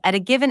throttle at a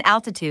given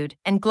altitude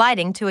and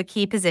gliding to a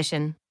key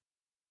position.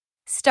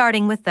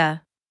 Starting with the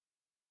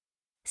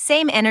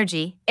same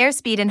energy,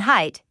 airspeed and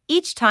height,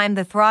 each time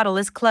the throttle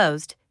is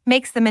closed,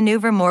 makes the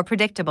maneuver more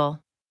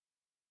predictable.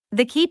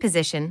 The key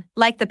position,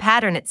 like the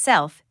pattern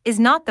itself, is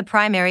not the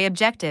primary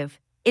objective.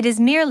 It is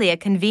merely a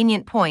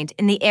convenient point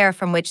in the air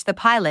from which the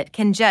pilot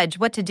can judge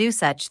what to do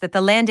such that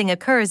the landing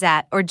occurs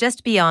at or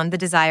just beyond the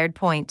desired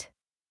point.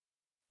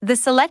 The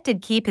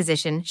selected key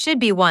position should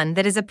be one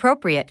that is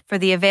appropriate for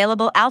the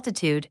available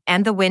altitude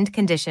and the wind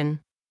condition.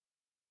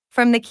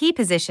 From the key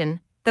position,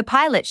 the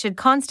pilot should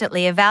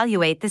constantly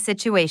evaluate the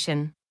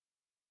situation.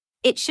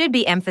 It should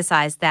be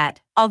emphasized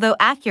that, although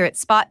accurate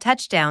spot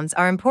touchdowns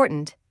are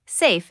important,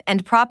 safe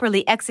and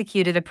properly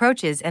executed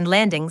approaches and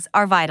landings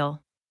are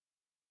vital.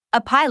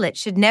 A pilot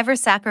should never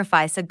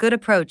sacrifice a good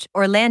approach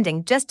or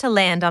landing just to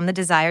land on the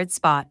desired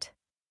spot.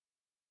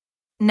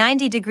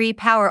 90-degree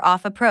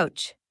power-off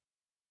approach.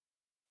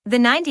 The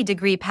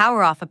 90-degree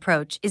power-off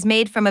approach is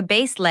made from a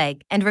base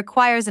leg and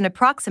requires an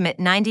approximate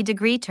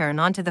 90-degree turn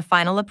onto the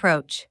final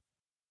approach.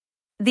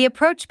 The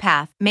approach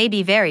path may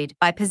be varied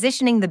by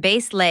positioning the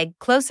base leg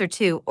closer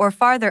to or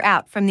farther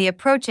out from the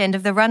approach end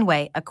of the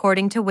runway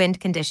according to wind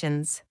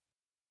conditions.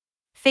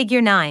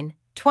 Figure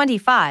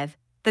 9.25.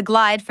 The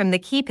glide from the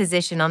key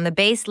position on the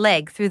base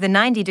leg through the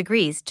 90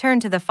 degrees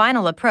turn to the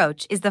final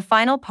approach is the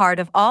final part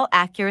of all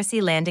accuracy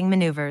landing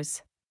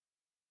maneuvers.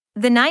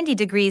 The 90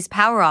 degrees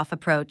power-off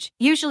approach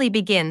usually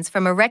begins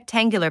from a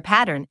rectangular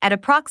pattern at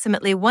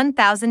approximately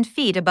 1,000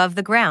 feet above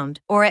the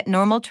ground or at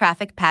normal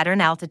traffic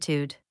pattern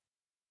altitude.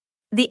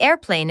 The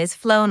airplane is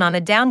flown on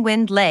a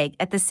downwind leg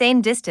at the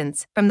same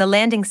distance from the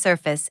landing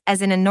surface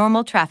as in a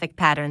normal traffic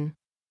pattern.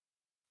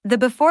 The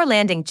before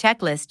landing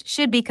checklist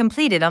should be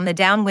completed on the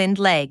downwind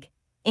leg,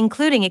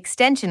 including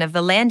extension of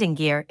the landing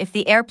gear if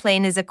the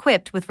airplane is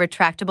equipped with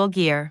retractable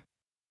gear.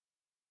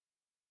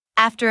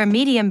 After a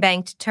medium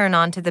banked turn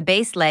onto the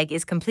base leg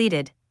is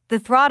completed, the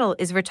throttle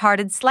is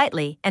retarded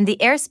slightly and the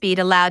airspeed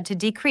allowed to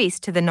decrease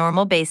to the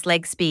normal base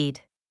leg speed.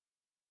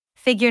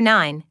 Figure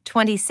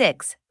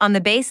 9.26. On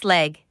the base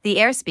leg, the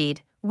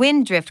airspeed,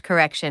 wind drift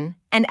correction,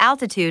 and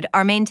altitude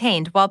are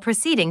maintained while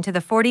proceeding to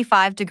the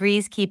 45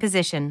 degrees key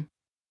position.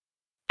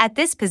 At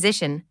this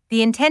position,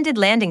 the intended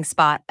landing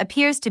spot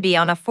appears to be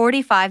on a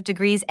 45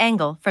 degrees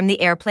angle from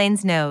the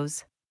airplane's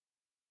nose.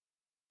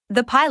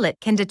 The pilot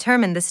can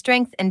determine the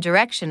strength and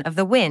direction of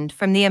the wind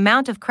from the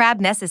amount of crab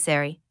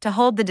necessary to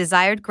hold the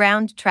desired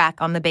ground track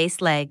on the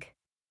base leg.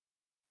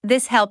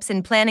 This helps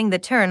in planning the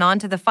turn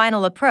onto the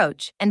final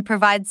approach and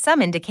provides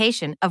some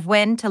indication of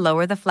when to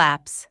lower the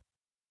flaps.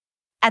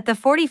 At the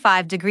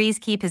 45 degrees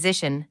key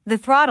position, the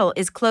throttle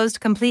is closed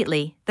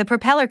completely, the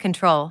propeller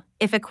control,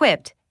 if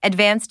equipped,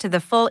 advanced to the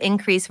full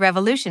increase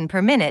revolution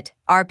per minute,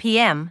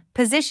 RPM,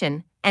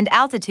 position, and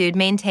altitude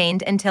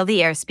maintained until the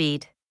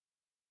airspeed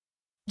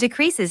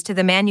decreases to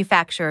the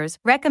manufacturer's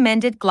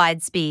recommended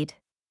glide speed.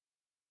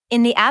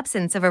 In the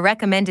absence of a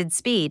recommended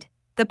speed,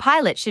 the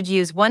pilot should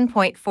use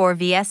 1.4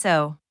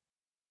 VSO.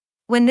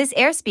 When this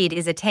airspeed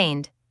is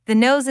attained, the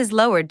nose is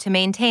lowered to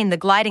maintain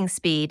the gliding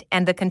speed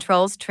and the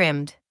controls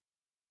trimmed.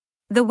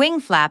 The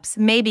wing flaps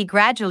may be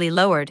gradually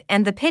lowered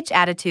and the pitch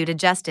attitude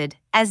adjusted,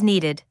 as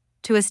needed,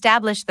 to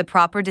establish the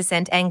proper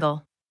descent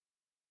angle.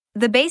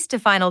 The base to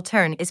final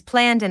turn is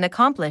planned and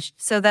accomplished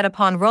so that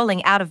upon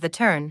rolling out of the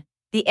turn,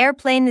 the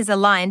airplane is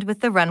aligned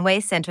with the runway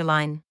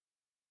centerline.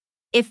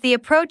 If the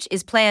approach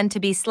is planned to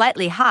be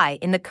slightly high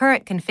in the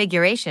current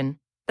configuration,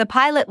 the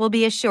pilot will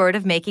be assured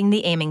of making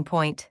the aiming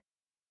point.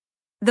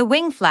 The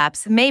wing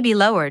flaps may be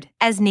lowered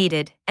as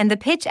needed and the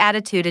pitch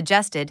attitude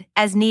adjusted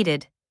as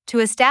needed to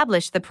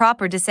establish the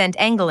proper descent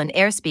angle and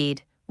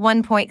airspeed,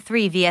 1.3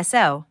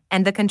 VSO,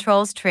 and the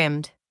controls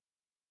trimmed.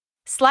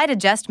 Slight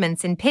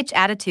adjustments in pitch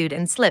attitude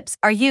and slips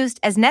are used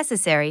as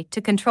necessary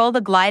to control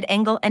the glide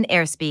angle and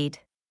airspeed.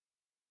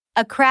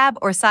 A crab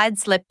or side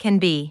slip can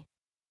be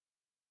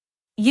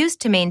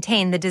used to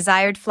maintain the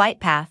desired flight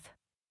path.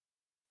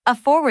 A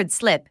forward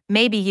slip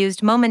may be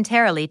used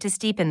momentarily to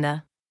steepen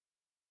the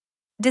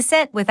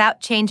descent without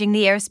changing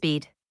the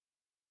airspeed.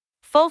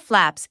 Full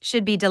flaps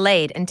should be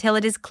delayed until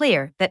it is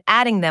clear that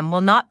adding them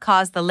will not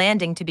cause the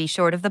landing to be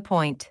short of the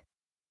point.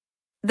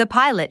 The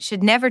pilot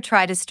should never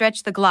try to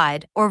stretch the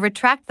glide or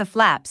retract the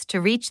flaps to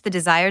reach the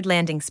desired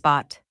landing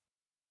spot.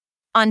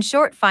 On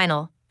short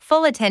final,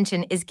 full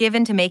attention is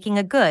given to making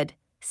a good,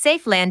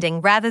 safe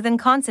landing rather than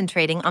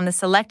concentrating on the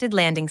selected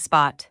landing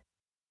spot.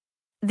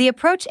 The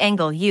approach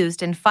angle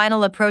used and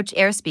final approach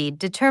airspeed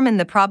determine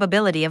the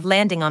probability of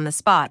landing on the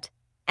spot,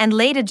 and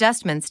late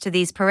adjustments to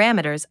these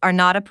parameters are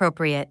not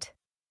appropriate.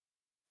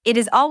 It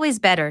is always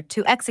better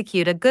to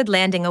execute a good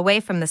landing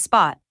away from the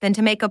spot than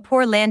to make a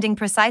poor landing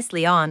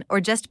precisely on or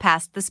just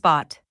past the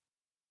spot.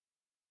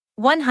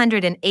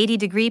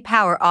 180-degree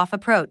power-off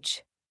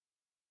approach.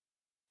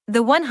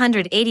 The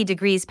 180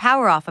 degrees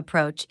power-off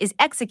approach is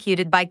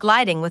executed by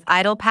gliding with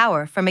idle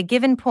power from a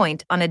given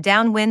point on a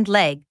downwind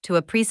leg to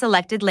a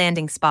pre-selected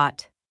landing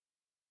spot.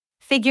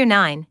 Figure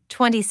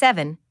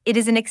 9.27. It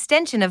is an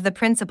extension of the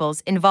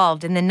principles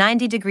involved in the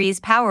 90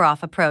 degrees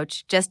power-off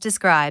approach just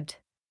described.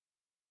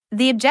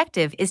 The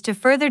objective is to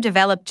further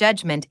develop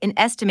judgment in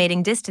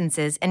estimating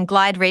distances and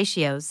glide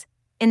ratios,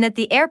 in that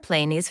the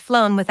airplane is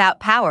flown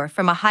without power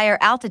from a higher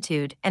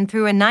altitude and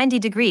through a 90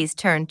 degrees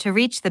turn to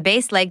reach the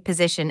base leg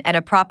position at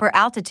a proper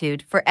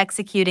altitude for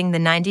executing the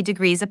 90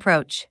 degrees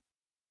approach.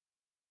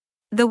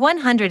 The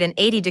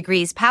 180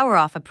 degrees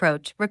power-off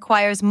approach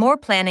requires more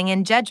planning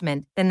and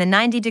judgment than the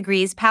 90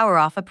 degrees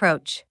power-off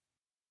approach.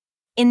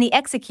 In the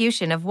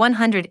execution of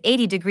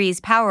 180 degrees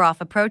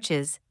power-off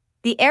approaches,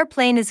 the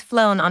airplane is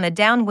flown on a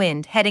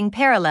downwind heading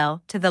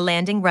parallel to the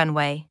landing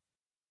runway.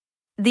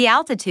 The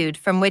altitude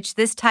from which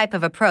this type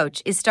of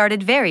approach is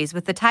started varies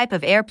with the type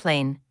of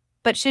airplane,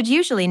 but should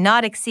usually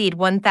not exceed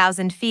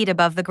 1,000 feet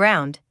above the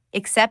ground,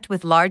 except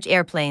with large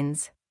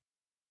airplanes.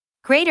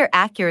 Greater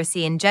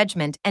accuracy in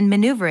judgment and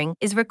maneuvering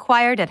is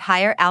required at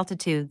higher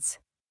altitudes.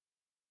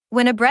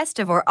 When abreast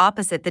of or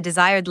opposite the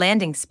desired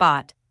landing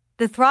spot,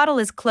 the throttle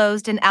is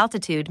closed and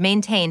altitude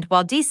maintained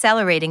while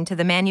decelerating to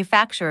the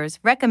manufacturer's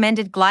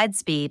recommended glide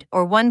speed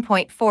or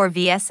 1.4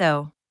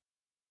 VSO.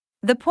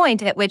 The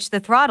point at which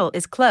the throttle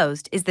is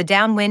closed is the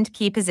downwind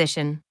key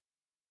position.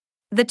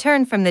 The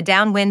turn from the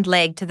downwind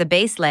leg to the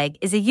base leg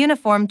is a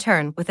uniform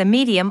turn with a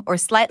medium or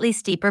slightly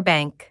steeper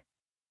bank.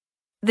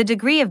 The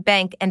degree of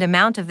bank and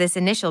amount of this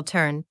initial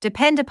turn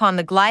depend upon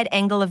the glide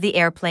angle of the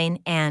airplane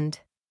and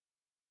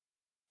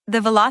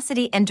the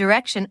velocity and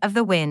direction of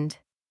the wind.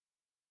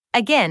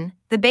 Again,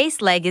 the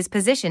base leg is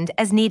positioned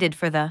as needed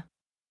for the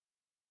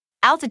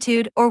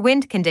altitude or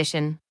wind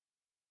condition.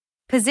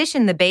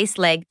 Position the base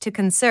leg to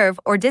conserve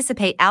or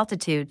dissipate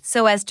altitude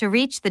so as to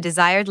reach the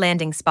desired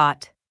landing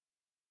spot.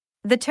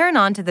 The turn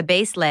onto the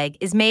base leg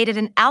is made at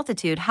an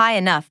altitude high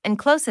enough and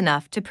close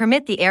enough to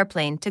permit the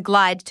airplane to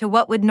glide to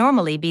what would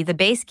normally be the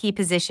base key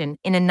position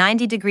in a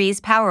 90 degrees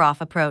power-off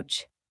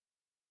approach.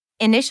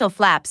 Initial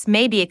flaps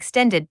may be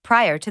extended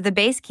prior to the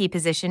base key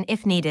position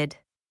if needed.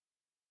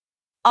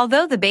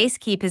 Although the base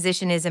key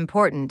position is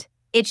important,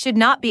 it should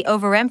not be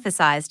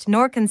overemphasized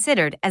nor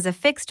considered as a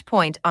fixed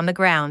point on the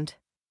ground.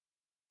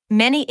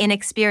 Many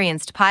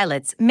inexperienced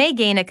pilots may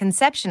gain a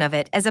conception of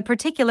it as a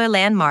particular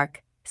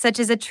landmark, such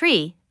as a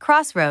tree,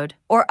 crossroad,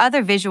 or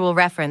other visual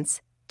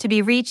reference, to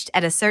be reached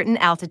at a certain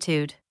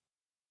altitude.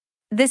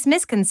 This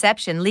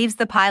misconception leaves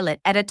the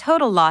pilot at a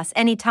total loss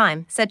any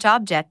time such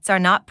objects are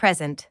not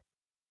present.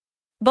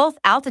 Both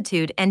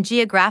altitude and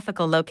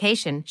geographical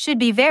location should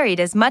be varied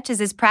as much as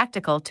is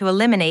practical to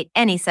eliminate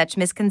any such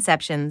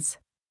misconceptions.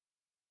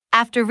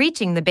 After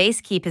reaching the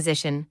base key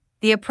position,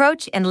 the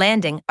approach and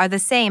landing are the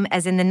same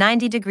as in the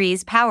 90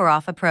 degrees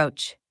power-off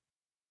approach.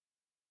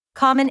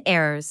 Common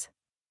errors.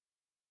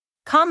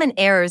 Common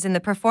errors in the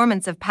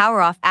performance of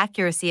power-off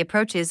accuracy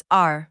approaches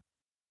are: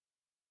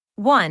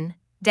 1.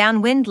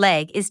 Downwind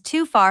leg is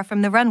too far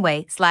from the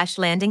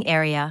runway/landing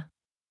area.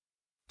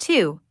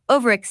 2.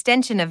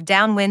 Overextension of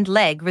downwind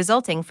leg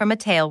resulting from a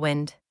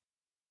tailwind.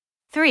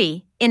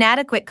 3.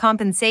 Inadequate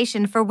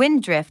compensation for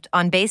wind drift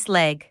on base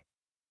leg.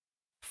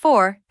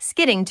 4.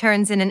 Skidding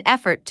turns in an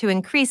effort to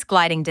increase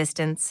gliding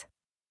distance.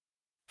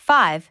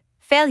 5.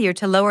 Failure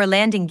to lower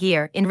landing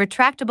gear in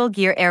retractable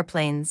gear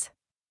airplanes.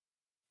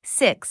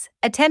 6.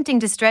 Attempting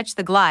to stretch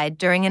the glide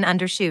during an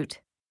undershoot.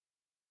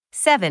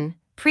 7.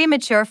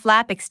 Premature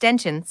flap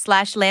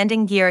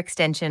extension/landing gear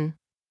extension.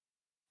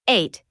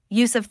 8.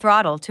 Use of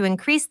throttle to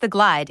increase the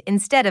glide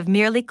instead of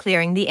merely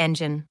clearing the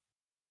engine.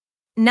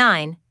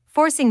 9.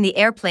 Forcing the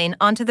airplane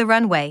onto the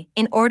runway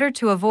in order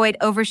to avoid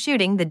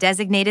overshooting the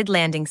designated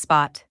landing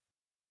spot.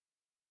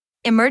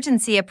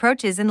 Emergency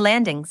approaches and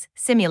landings,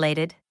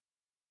 simulated.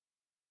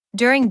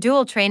 During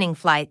dual training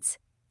flights,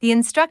 the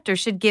instructor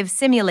should give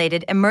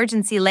simulated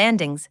emergency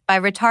landings by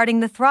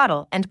retarding the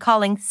throttle and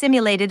calling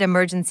simulated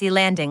emergency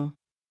landing.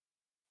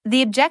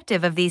 The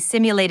objective of these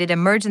simulated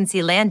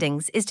emergency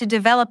landings is to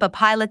develop a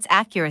pilot's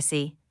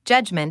accuracy,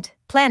 judgment,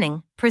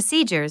 planning,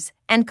 procedures,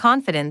 and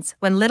confidence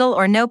when little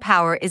or no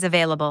power is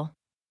available.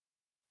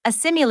 A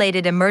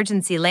simulated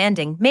emergency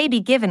landing may be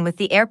given with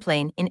the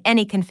airplane in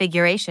any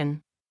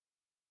configuration.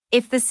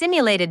 If the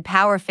simulated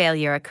power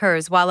failure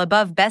occurs while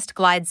above best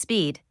glide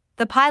speed,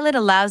 the pilot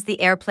allows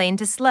the airplane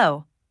to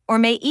slow, or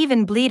may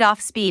even bleed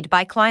off speed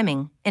by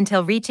climbing,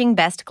 until reaching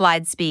best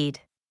glide speed.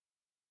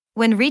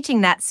 When reaching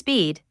that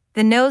speed,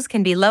 the nose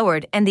can be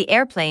lowered and the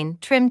airplane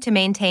trimmed to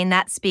maintain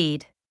that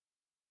speed.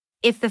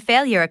 If the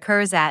failure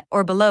occurs at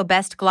or below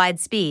best glide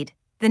speed,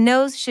 the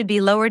nose should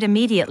be lowered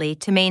immediately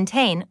to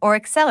maintain or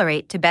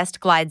accelerate to best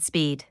glide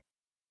speed.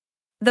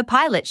 The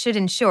pilot should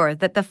ensure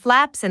that the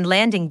flaps and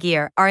landing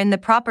gear are in the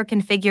proper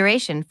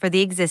configuration for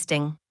the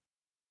existing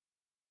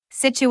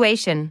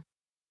situation.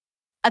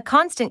 A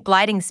constant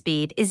gliding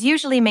speed is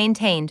usually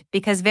maintained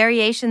because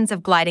variations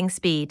of gliding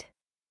speed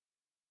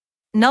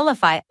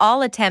nullify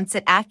all attempts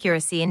at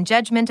accuracy and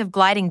judgment of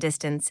gliding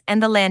distance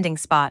and the landing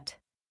spot.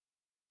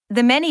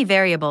 The many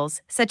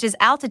variables, such as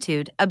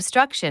altitude,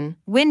 obstruction,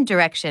 wind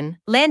direction,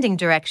 landing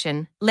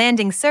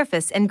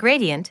surface and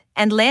gradient,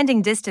 and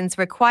landing distance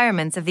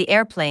requirements of the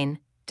airplane,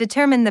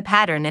 determine the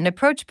pattern and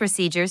approach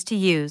procedures to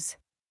use.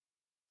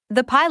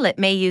 The pilot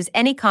may use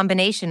any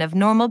combination of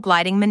normal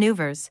gliding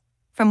maneuvers,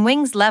 from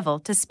wings level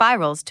to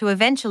spirals, to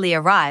eventually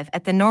arrive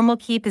at the normal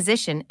key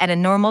position at a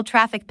normal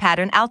traffic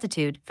pattern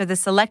altitude for the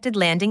selected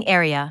landing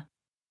area.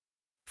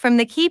 From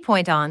the key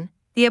point on,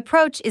 the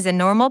approach is a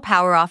normal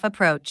power-off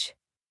approach.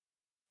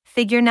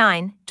 Figure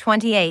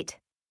 9.28.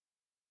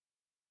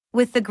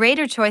 With the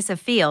greater choice of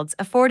fields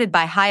afforded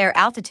by higher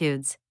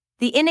altitudes,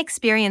 the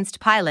inexperienced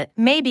pilot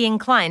may be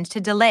inclined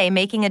to delay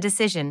making a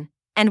decision,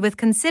 and with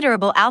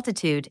considerable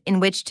altitude in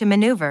which to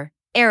maneuver,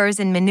 errors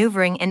in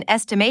maneuvering and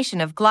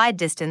estimation of glide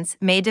distance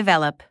may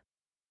develop.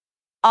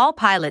 All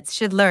pilots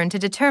should learn to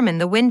determine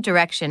the wind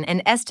direction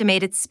and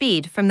estimate its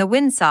speed from the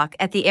windsock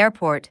at the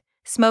airport,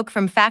 smoke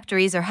from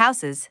factories or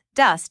houses,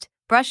 dust,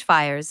 brush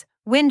fires,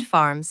 wind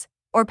farms,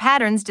 or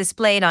patterns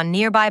displayed on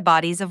nearby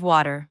bodies of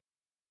water.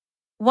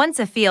 Once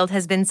a field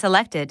has been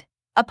selected,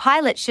 a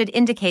pilot should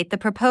indicate the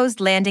proposed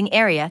landing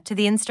area to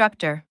the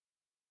instructor.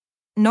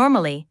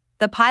 Normally,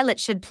 the pilot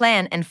should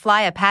plan and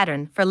fly a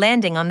pattern for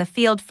landing on the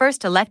field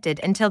first elected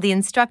until the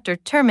instructor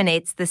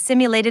terminates the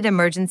simulated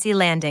emergency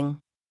landing.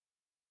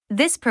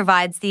 This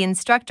provides the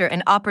instructor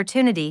an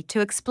opportunity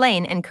to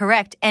explain and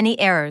correct any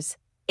errors.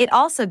 It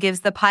also gives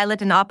the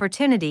pilot an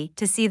opportunity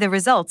to see the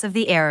results of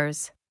the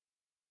errors.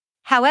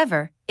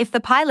 However, if the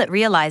pilot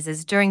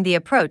realizes during the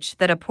approach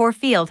that a poor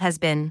field has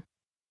been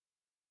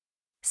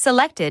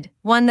selected,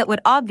 one that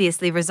would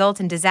obviously result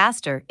in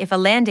disaster if a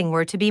landing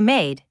were to be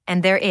made,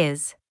 and there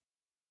is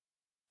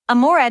a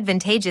more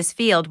advantageous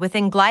field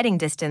within gliding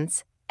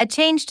distance, a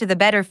change to the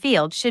better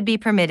field should be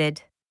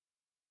permitted.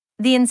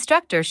 The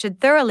instructor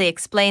should thoroughly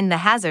explain the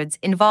hazards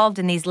involved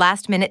in these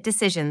last-minute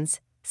decisions,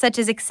 such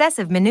as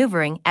excessive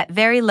maneuvering at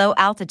very low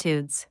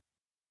altitudes.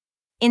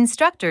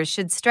 Instructors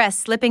should stress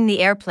slipping the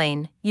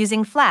airplane,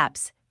 using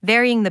flaps,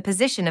 varying the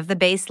position of the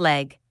base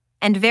leg,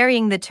 and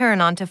varying the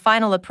turn onto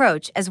final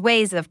approach as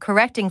ways of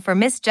correcting for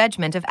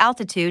misjudgment of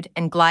altitude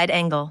and glide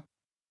angle.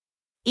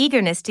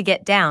 Eagerness to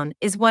get down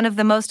is one of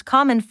the most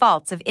common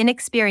faults of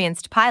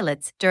inexperienced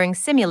pilots during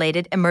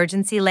simulated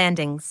emergency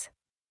landings.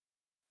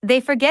 They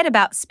forget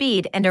about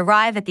speed and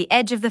arrive at the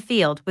edge of the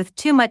field with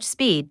too much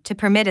speed to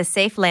permit a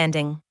safe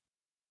landing.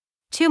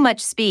 Too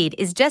much speed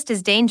is just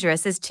as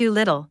dangerous as too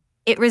little.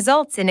 It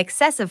results in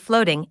excessive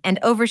floating and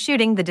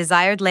overshooting the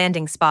desired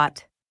landing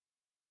spot.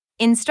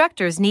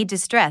 Instructors need to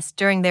stress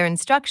during their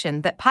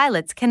instruction that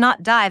pilots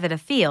cannot dive at a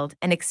field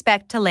and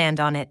expect to land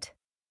on it.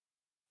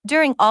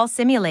 During all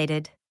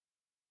simulated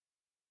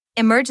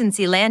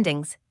emergency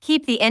landings,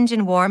 keep the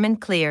engine warm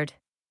and cleared.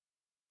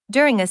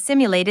 During a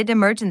simulated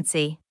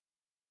emergency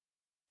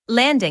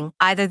landing,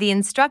 either the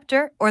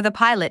instructor or the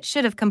pilot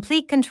should have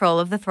complete control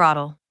of the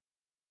throttle.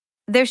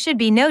 There should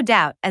be no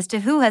doubt as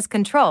to who has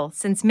control,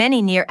 since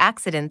many near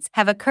accidents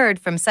have occurred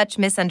from such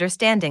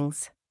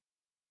misunderstandings.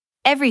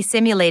 Every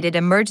simulated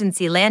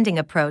emergency landing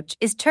approach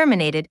is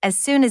terminated as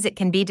soon as it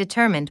can be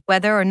determined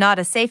whether or not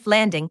a safe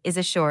landing is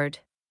assured.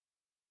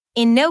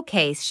 In no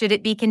case should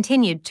it be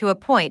continued to a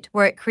point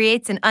where it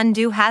creates an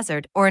undue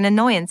hazard or an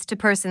annoyance to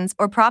persons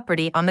or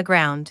property on the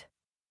ground.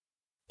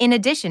 In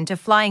addition to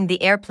flying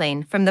the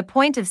airplane from the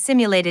point of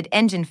simulated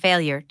engine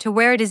failure to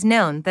where it is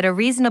known that a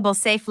reasonable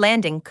safe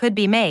landing could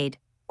be made,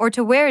 or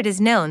to where it is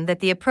known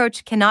that the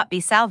approach cannot be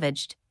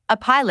salvaged, a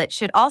pilot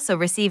should also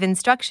receive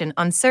instruction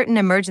on certain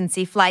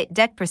emergency flight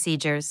deck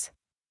procedures.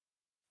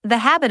 The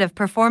habit of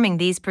performing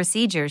these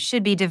procedures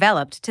should be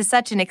developed to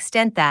such an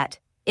extent that,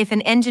 if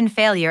an engine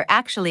failure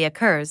actually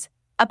occurs,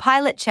 a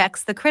pilot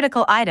checks the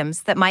critical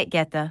items that might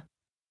get the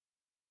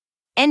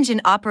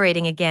Engine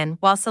operating again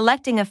while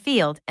selecting a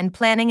field and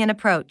planning an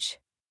approach.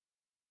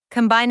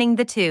 Combining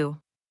the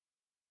two.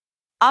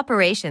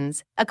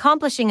 Operations,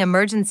 accomplishing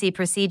emergency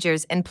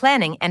procedures and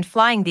planning and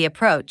flying the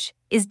approach,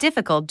 is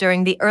difficult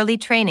during the early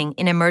training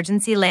in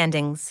emergency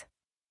landings.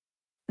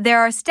 There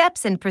are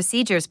steps and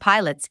procedures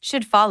pilots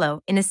should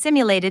follow in a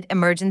simulated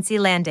emergency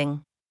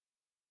landing.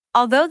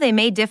 Although they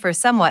may differ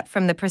somewhat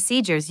from the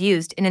procedures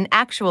used in an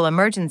actual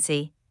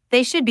emergency,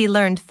 they should be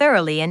learned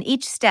thoroughly and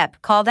each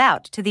step called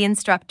out to the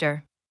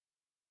instructor.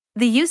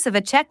 The use of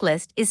a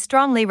checklist is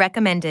strongly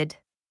recommended.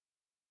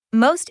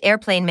 Most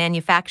airplane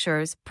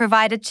manufacturers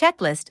provide a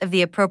checklist of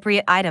the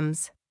appropriate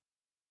items.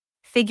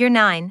 Figure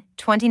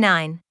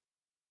 9.29.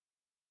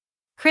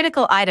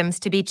 Critical items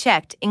to be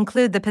checked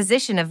include the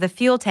position of the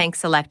fuel tank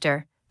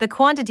selector, the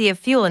quantity of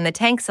fuel in the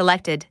tank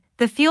selected,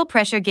 the fuel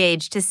pressure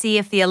gauge to see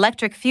if the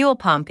electric fuel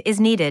pump is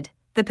needed,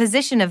 the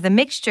position of the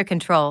mixture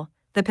control,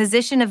 the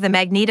position of the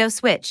magneto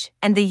switch,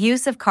 and the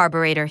use of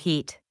carburetor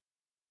heat.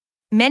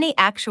 Many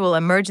actual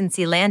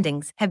emergency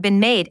landings have been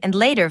made and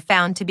later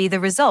found to be the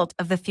result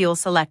of the fuel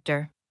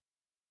selector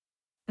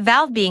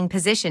valve being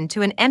positioned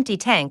to an empty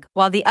tank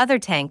while the other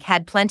tank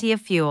had plenty of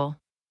fuel.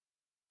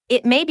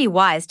 It may be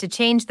wise to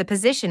change the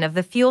position of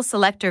the fuel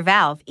selector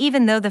valve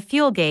even though the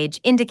fuel gauge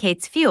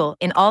indicates fuel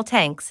in all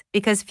tanks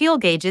because fuel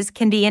gauges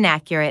can be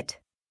inaccurate.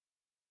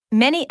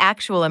 Many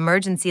actual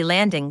emergency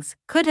landings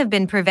could have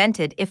been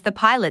prevented if the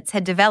pilots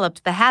had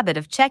developed the habit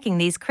of checking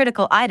these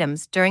critical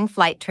items during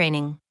flight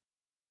training.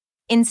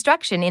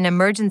 Instruction in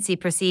emergency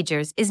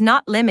procedures is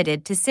not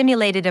limited to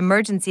simulated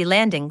emergency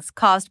landings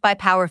caused by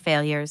power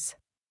failures.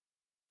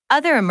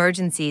 Other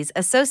emergencies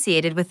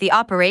associated with the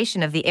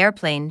operation of the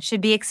airplane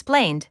should be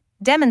explained,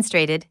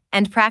 demonstrated,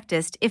 and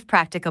practiced if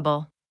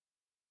practicable.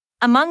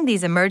 Among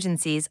these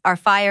emergencies are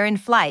fire in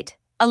flight,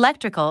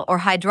 electrical or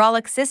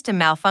hydraulic system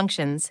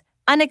malfunctions,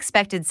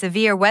 unexpected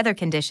severe weather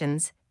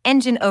conditions,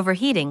 engine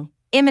overheating,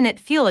 imminent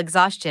fuel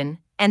exhaustion,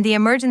 and the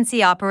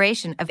emergency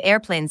operation of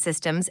airplane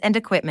systems and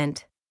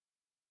equipment.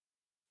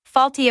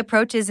 Faulty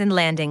approaches and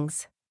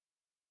landings.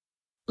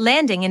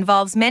 Landing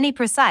involves many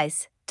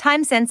precise,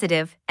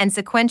 time-sensitive, and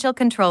sequential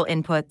control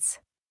inputs.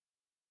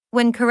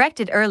 When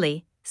corrected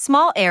early,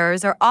 small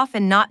errors are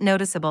often not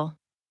noticeable.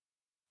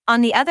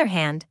 On the other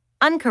hand,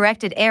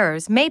 uncorrected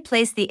errors may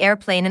place the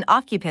airplane and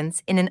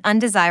occupants in an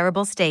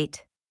undesirable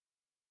state.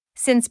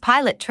 Since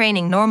pilot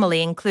training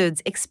normally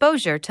includes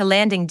exposure to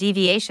landing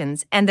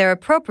deviations and their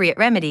appropriate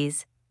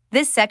remedies,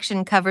 this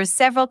section covers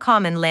several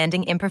common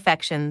landing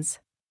imperfections.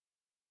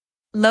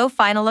 Low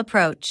final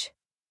approach.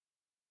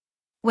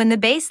 When the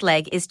base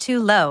leg is too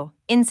low,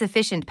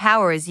 insufficient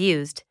power is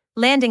used,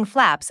 landing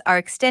flaps are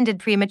extended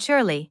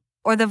prematurely,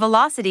 or the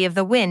velocity of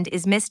the wind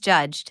is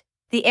misjudged,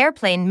 the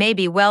airplane may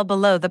be well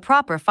below the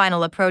proper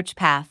final approach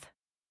path.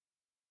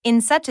 In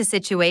such a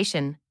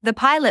situation, the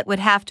pilot would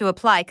have to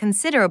apply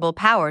considerable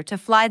power to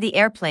fly the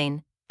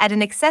airplane, at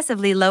an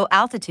excessively low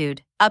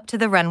altitude, up to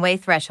the runway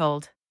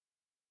threshold.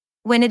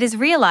 When it is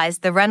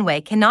realized the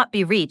runway cannot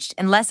be reached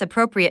unless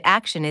appropriate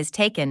action is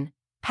taken,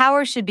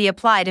 power should be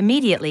applied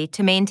immediately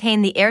to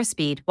maintain the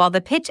airspeed while the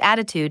pitch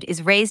attitude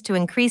is raised to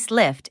increase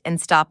lift and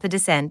stop the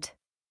descent.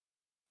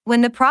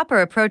 When the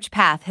proper approach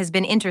path has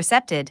been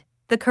intercepted,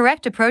 the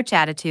correct approach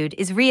attitude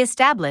is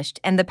re-established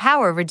and the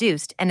power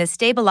reduced and a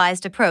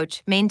stabilized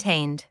approach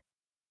maintained.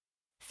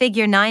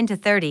 Figure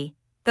 9-30.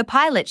 The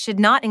pilot should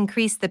not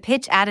increase the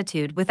pitch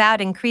attitude without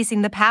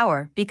increasing the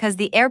power because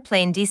the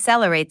airplane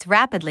decelerates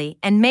rapidly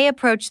and may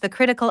approach the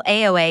critical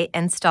AOA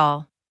and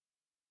stall.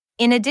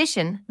 In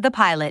addition, the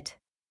pilot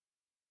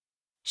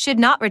should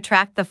not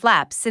retract the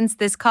flaps since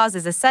this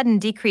causes a sudden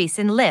decrease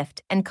in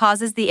lift and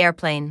causes the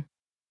airplane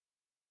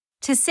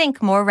to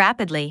sink more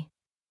rapidly.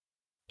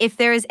 If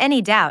there is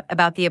any doubt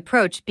about the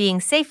approach being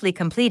safely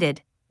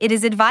completed, it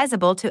is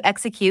advisable to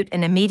execute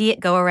an immediate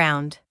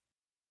go-around.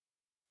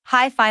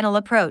 High final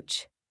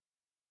approach.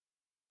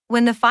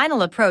 When the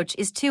final approach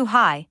is too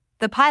high,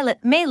 the pilot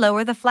may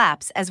lower the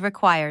flaps as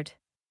required.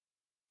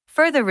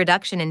 Further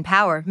reduction in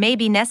power may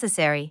be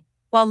necessary,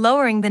 while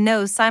lowering the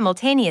nose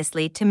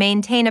simultaneously to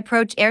maintain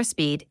approach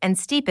airspeed and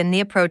steepen the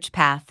approach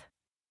path.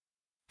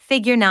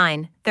 Figure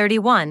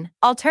 9.31.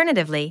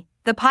 Alternatively,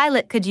 the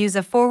pilot could use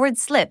a forward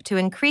slip to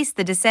increase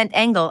the descent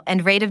angle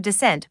and rate of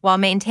descent while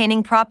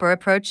maintaining proper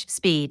approach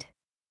speed.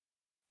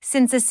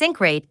 Since a sink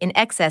rate in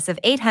excess of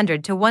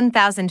 800 to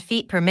 1,000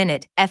 feet per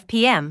minute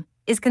 (fpm)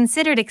 is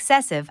considered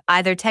excessive,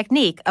 either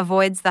technique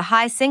avoids the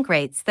high sink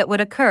rates that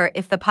would occur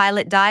if the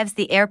pilot dives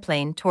the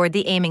airplane toward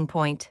the aiming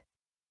point.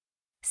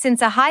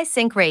 Since a high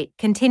sink rate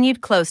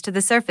continued close to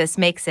the surface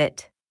makes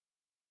it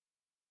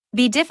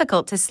be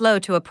difficult to slow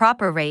to a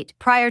proper rate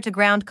prior to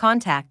ground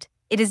contact,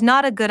 it is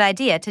not a good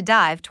idea to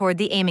dive toward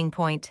the aiming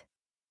point.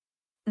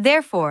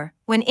 Therefore,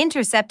 when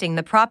intercepting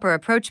the proper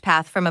approach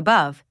path from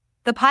above,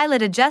 the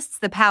pilot adjusts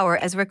the power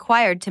as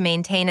required to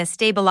maintain a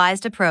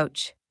stabilized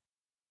approach.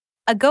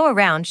 A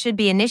go-around should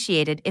be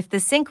initiated if the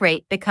sink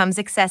rate becomes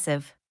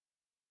excessive.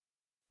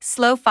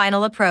 Slow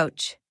final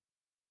approach.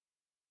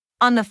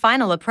 On the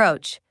final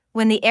approach,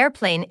 when the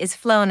airplane is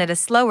flown at a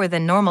slower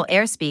than normal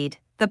airspeed,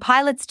 the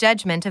pilot's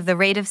judgment of the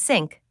rate of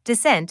sink,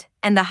 descent,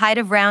 and the height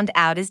of round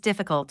out is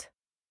difficult.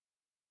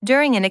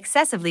 During an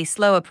excessively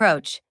slow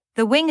approach,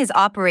 the wing is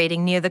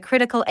operating near the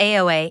critical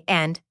AOA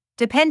and,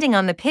 depending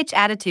on the pitch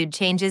attitude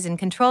changes in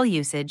control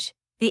usage,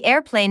 the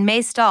airplane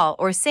may stall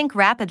or sink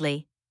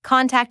rapidly,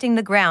 contacting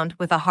the ground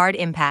with a hard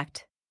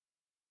impact.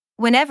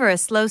 Whenever a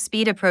slow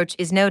speed approach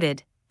is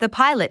noted, the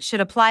pilot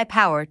should apply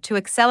power to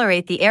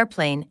accelerate the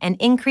airplane and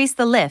increase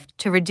the lift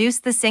to reduce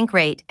the sink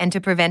rate and to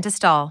prevent a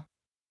stall.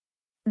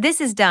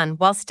 This is done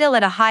while still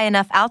at a high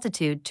enough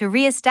altitude to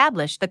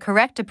re-establish the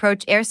correct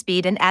approach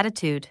airspeed and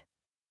attitude.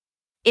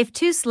 If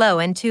too slow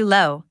and too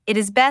low, it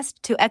is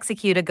best to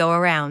execute a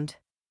go-around.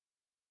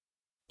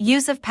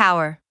 Use of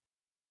power.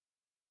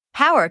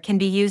 Power can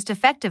be used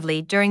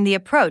effectively during the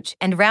approach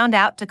and round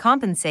out to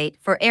compensate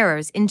for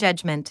errors in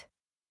judgment.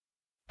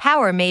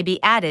 Power may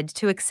be added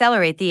to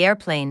accelerate the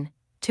airplane,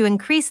 to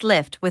increase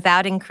lift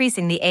without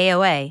increasing the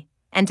AOA,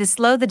 and to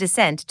slow the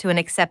descent to an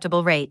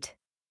acceptable rate.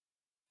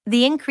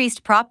 The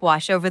increased prop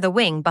wash over the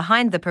wing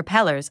behind the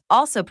propellers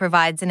also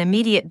provides an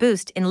immediate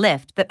boost in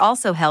lift that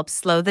also helps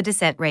slow the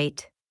descent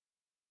rate.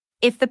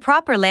 If the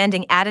proper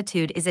landing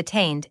attitude is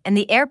attained and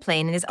the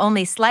airplane is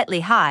only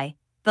slightly high,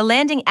 the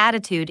landing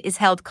attitude is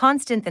held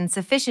constant and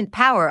sufficient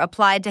power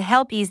applied to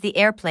help ease the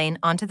airplane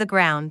onto the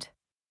ground.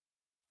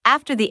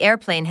 After the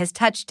airplane has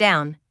touched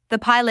down, the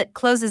pilot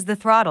closes the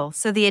throttle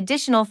so the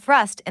additional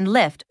thrust and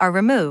lift are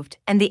removed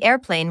and the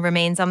airplane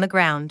remains on the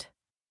ground.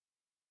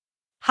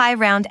 High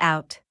round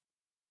out.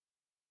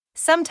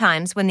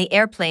 Sometimes when the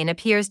airplane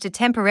appears to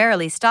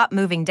temporarily stop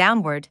moving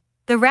downward,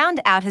 the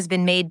round out has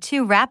been made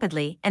too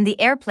rapidly and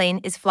the airplane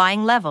is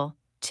flying level,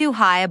 too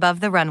high above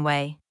the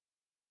runway.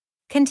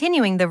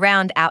 Continuing the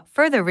round out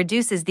further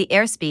reduces the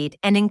airspeed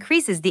and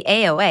increases the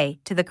AOA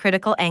to the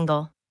critical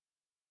angle.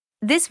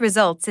 This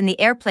results in the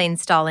airplane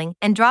stalling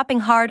and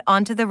dropping hard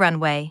onto the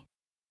runway.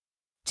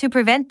 To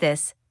prevent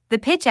this, the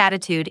pitch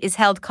attitude is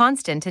held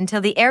constant until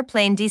the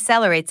airplane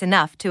decelerates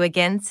enough to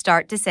again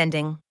start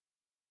descending.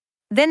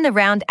 Then the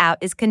round out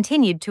is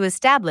continued to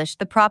establish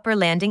the proper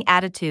landing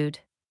attitude.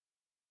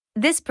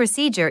 This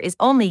procedure is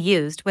only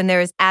used when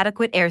there is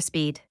adequate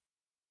airspeed.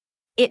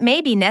 It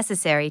may be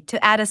necessary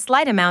to add a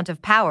slight amount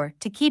of power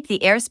to keep the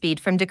airspeed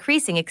from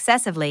decreasing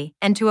excessively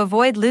and to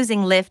avoid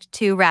losing lift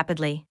too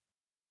rapidly.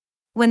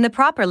 When the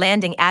proper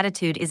landing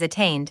attitude is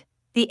attained,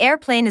 the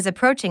airplane is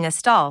approaching a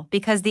stall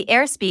because the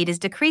airspeed is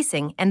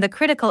decreasing and the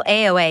critical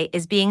AOA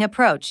is being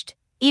approached,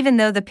 even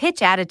though the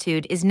pitch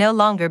attitude is no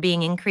longer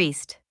being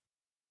increased.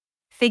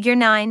 Figure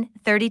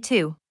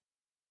 9.32.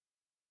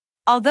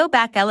 Although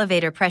back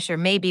elevator pressure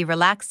may be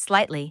relaxed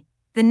slightly,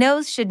 the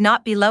nose should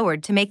not be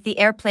lowered to make the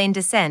airplane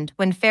descend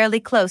when fairly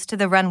close to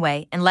the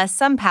runway unless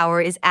some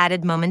power is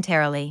added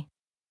momentarily.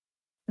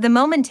 The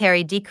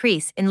momentary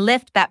decrease in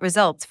lift that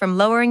results from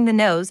lowering the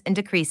nose and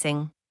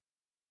decreasing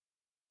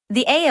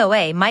the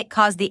AOA might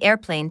cause the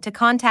airplane to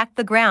contact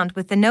the ground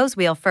with the nose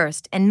wheel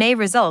first and may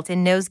result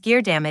in nose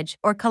gear damage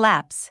or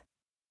collapse.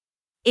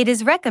 It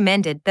is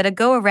recommended that a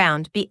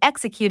go-around be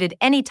executed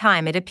any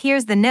time it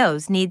appears the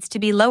nose needs to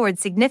be lowered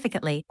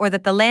significantly or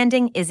that the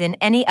landing is in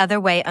any other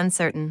way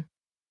uncertain.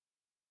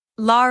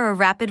 LAR or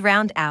rapid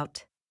round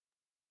out.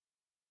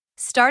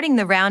 Starting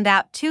the round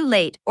out too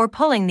late or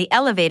pulling the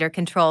elevator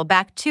control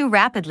back too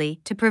rapidly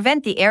to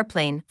prevent the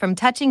airplane from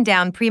touching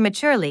down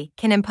prematurely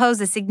can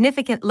impose a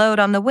significant load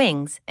on the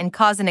wings and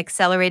cause an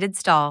accelerated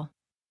stall.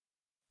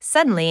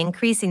 Suddenly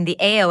increasing the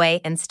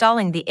AOA and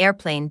stalling the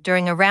airplane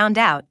during a round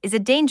out is a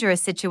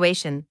dangerous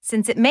situation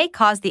since it may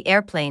cause the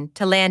airplane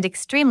to land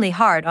extremely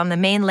hard on the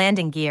main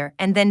landing gear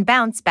and then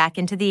bounce back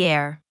into the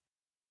air.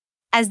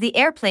 As the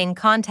airplane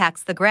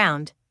contacts the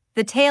ground,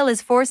 the tail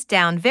is forced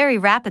down very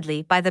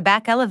rapidly by the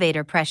back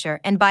elevator pressure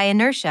and by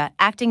inertia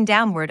acting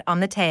downward on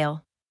the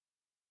tail.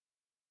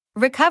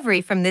 Recovery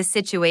from this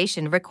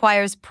situation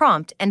requires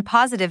prompt and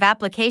positive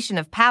application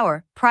of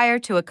power prior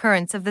to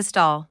occurrence of the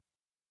stall.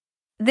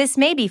 This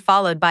may be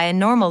followed by a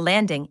normal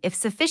landing if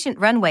sufficient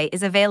runway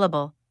is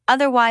available,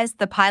 otherwise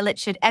the pilot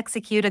should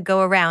execute a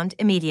go-around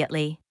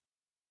immediately.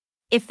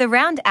 If the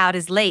round out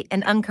is late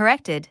and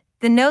uncorrected,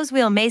 the nose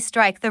wheel may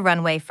strike the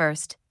runway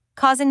first,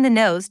 causing the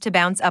nose to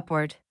bounce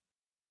upward.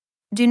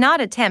 Do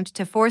not attempt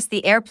to force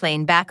the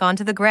airplane back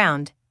onto the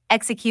ground,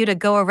 execute a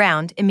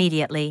go-around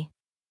immediately.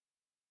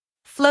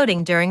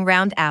 Floating during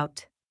round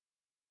out.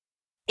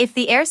 If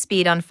the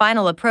airspeed on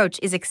final approach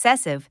is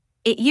excessive,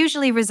 it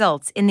usually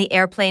results in the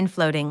airplane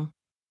floating.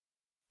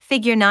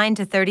 Figure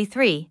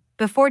 9-33,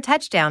 before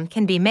touchdown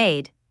can be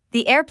made,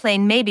 the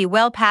airplane may be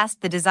well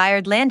past the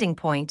desired landing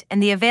point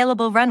and the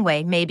available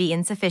runway may be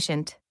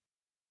insufficient.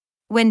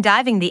 When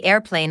diving the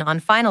airplane on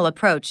final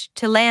approach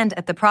to land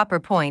at the proper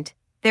point,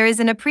 there is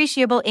an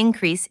appreciable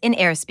increase in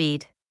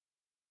airspeed.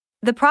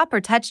 The proper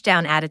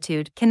touchdown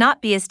attitude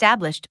cannot be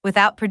established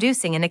without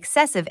producing an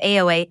excessive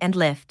AOA and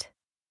lift.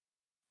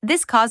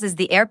 This causes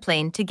the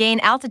airplane to gain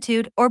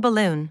altitude or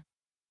balloon.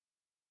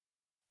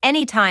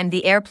 Anytime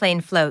the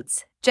airplane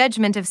floats,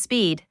 judgment of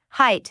speed,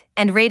 height,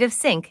 and rate of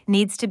sink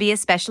needs to be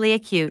especially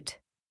acute.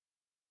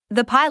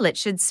 The pilot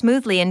should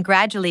smoothly and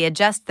gradually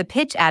adjust the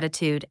pitch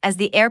attitude as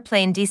the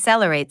airplane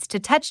decelerates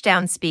to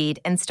touchdown speed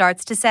and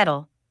starts to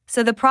settle,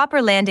 so the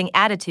proper landing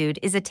attitude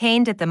is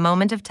attained at the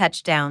moment of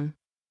touchdown.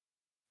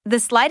 The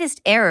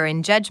slightest error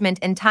in judgment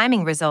and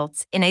timing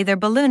results in either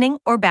ballooning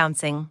or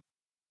bouncing.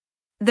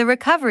 The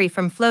recovery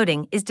from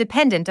floating is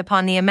dependent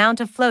upon the amount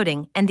of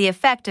floating and the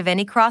effect of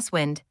any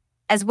crosswind,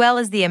 as well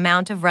as the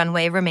amount of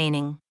runway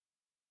remaining.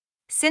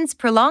 Since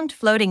prolonged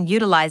floating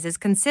utilizes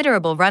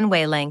considerable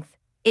runway length,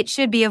 it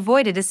should be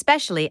avoided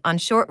especially on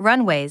short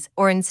runways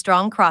or in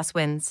strong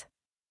crosswinds.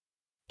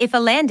 If a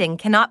landing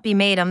cannot be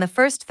made on the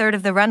first third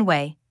of the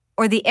runway,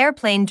 or the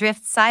airplane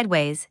drifts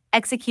sideways,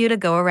 execute a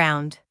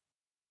go-around.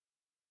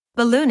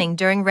 Ballooning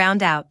during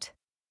round-out.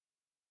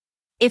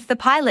 If the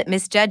pilot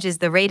misjudges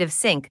the rate of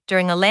sink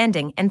during a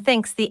landing and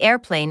thinks the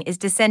airplane is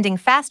descending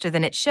faster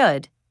than it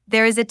should,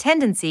 there is a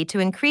tendency to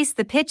increase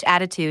the pitch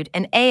attitude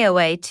and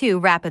AOA too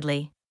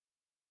rapidly.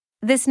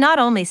 This not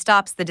only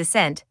stops the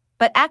descent,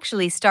 but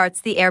actually starts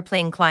the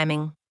airplane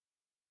climbing.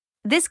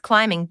 This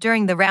climbing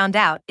during the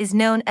round-out is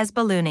known as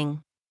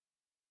ballooning.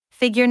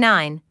 Figure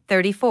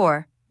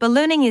 9:34.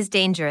 Ballooning is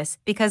dangerous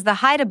because the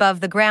height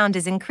above the ground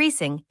is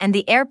increasing and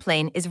the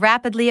airplane is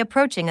rapidly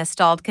approaching a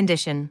stalled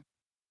condition.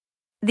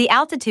 The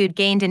altitude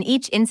gained in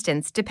each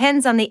instance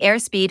depends on the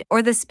airspeed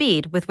or the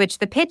speed with which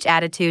the pitch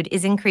attitude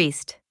is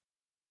increased.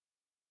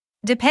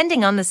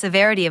 Depending on the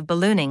severity of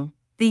ballooning,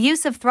 the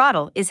use of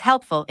throttle is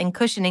helpful in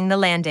cushioning the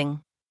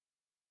landing.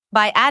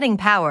 By adding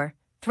power,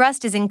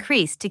 thrust is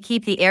increased to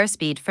keep the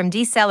airspeed from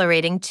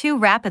decelerating too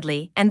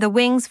rapidly and the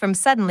wings from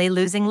suddenly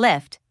losing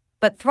lift,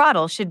 but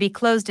throttle should be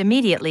closed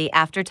immediately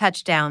after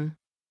touchdown.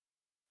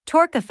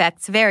 Torque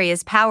effects vary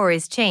as power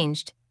is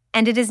changed,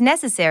 and it is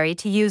necessary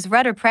to use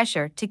rudder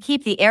pressure to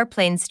keep the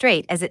airplane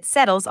straight as it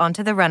settles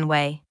onto the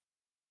runway.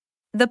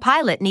 The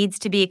pilot needs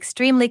to be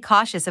extremely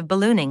cautious of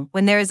ballooning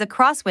when there is a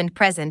crosswind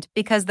present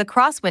because the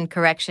crosswind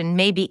correction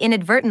may be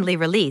inadvertently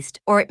released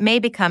or it may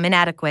become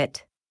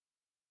inadequate.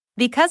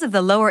 Because of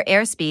the lower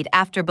airspeed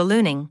after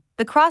ballooning,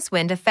 the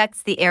crosswind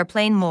affects the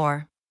airplane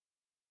more.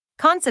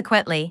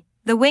 Consequently,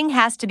 the wing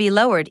has to be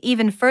lowered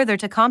even further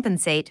to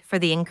compensate for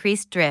the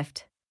increased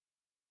drift.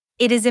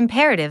 It is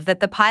imperative that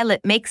the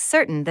pilot makes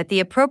certain that the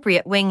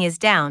appropriate wing is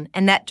down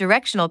and that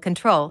directional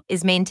control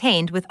is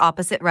maintained with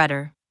opposite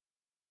rudder.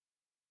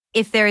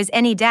 If there is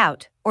any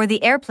doubt, or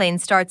the airplane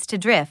starts to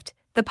drift,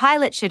 the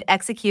pilot should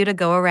execute a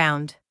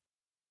go-around.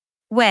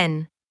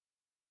 When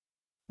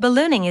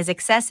ballooning is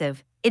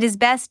excessive, it is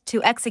best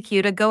to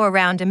execute a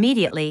go-around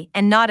immediately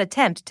and not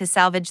attempt to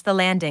salvage the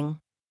landing.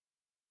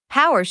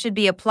 Power should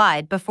be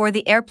applied before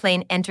the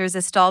airplane enters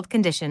a stalled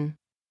condition.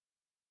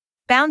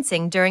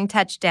 Bouncing during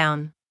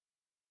touchdown.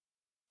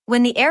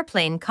 When the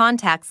airplane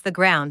contacts the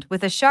ground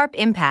with a sharp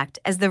impact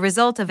as the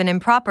result of an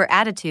improper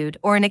attitude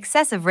or an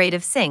excessive rate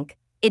of sink,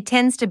 it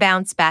tends to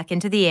bounce back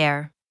into the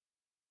air.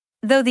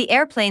 Though the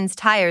airplane's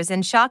tires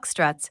and shock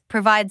struts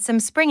provide some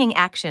springing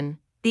action,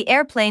 the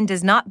airplane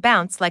does not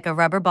bounce like a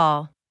rubber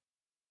ball.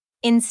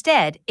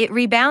 Instead, it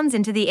rebounds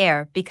into the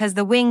air because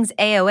the wing's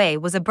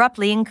AOA was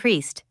abruptly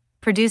increased,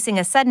 producing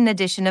a sudden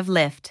addition of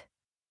lift.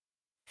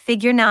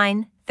 Figure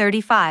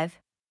 9:35.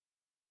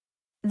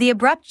 The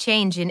abrupt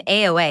change in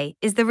AOA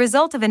is the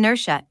result of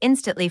inertia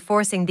instantly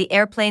forcing the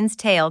airplane's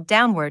tail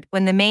downward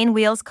when the main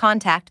wheels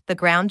contact the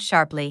ground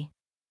sharply.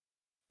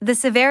 The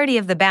severity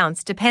of the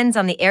bounce depends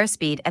on the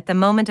airspeed at the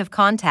moment of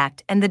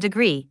contact and the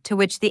degree to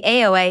which the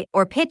AOA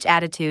or pitch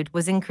attitude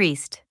was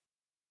increased.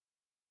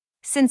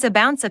 Since a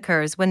bounce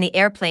occurs when the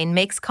airplane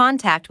makes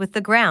contact with the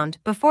ground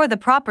before the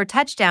proper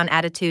touchdown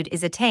attitude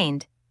is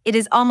attained, it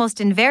is almost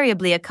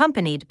invariably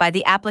accompanied by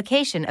the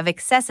application of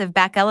excessive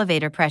back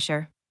elevator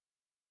pressure.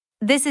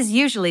 This is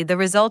usually the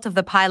result of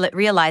the pilot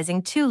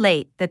realizing too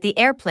late that the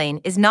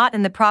airplane is not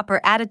in the proper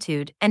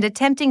attitude and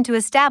attempting to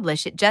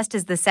establish it just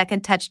as the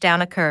second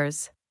touchdown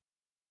occurs.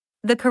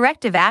 The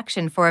corrective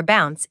action for a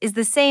bounce is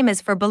the same as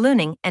for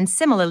ballooning and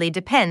similarly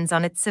depends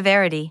on its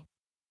severity.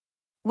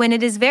 When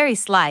it is very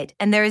slight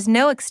and there is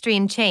no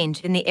extreme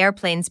change in the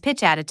airplane's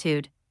pitch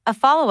attitude, a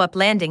follow-up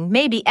landing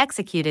may be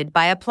executed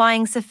by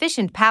applying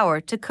sufficient power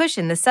to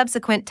cushion the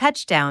subsequent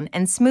touchdown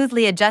and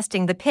smoothly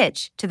adjusting the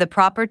pitch to the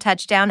proper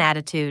touchdown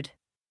attitude.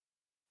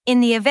 In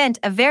the event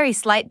a very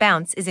slight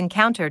bounce is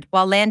encountered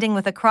while landing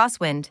with a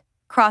crosswind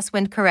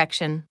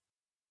correction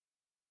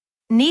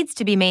needs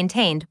to be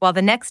maintained while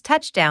the next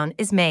touchdown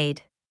is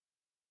made.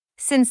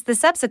 Since the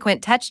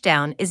subsequent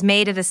touchdown is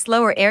made at a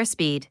slower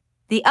airspeed,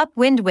 the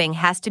upwind wing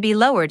has to be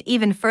lowered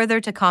even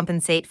further to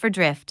compensate for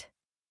drift.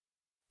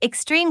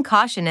 Extreme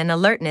caution and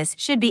alertness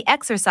should be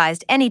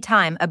exercised any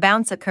time a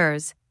bounce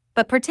occurs,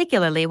 but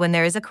particularly when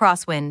there is a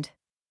crosswind.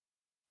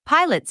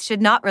 Pilots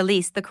should not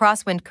release the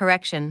crosswind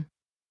correction.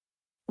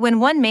 When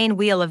one main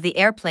wheel of the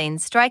airplane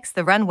strikes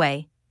the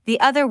runway, the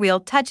other wheel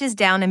touches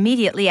down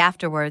immediately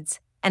afterwards,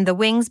 and the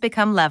wings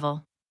become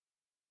level.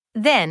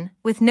 Then,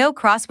 with no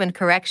crosswind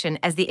correction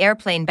as the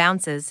airplane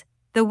bounces,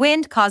 the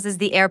wind causes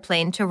the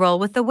airplane to roll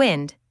with the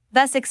wind,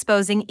 thus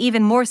exposing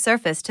even more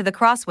surface to the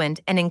crosswind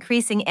and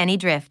increasing any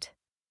drift.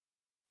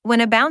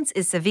 When a bounce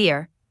is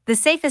severe, the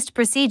safest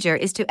procedure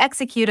is to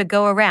execute a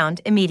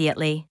go-around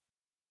immediately.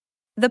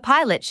 The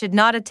pilot should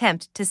not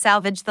attempt to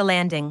salvage the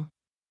landing.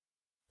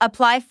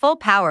 Apply full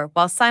power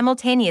while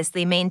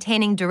simultaneously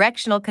maintaining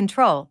directional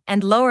control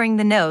and lowering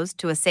the nose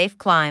to a safe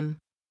climb.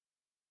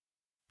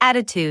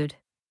 Attitude.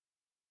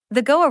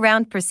 The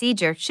go-around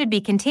procedure should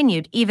be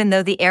continued even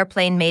though the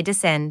airplane may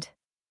descend.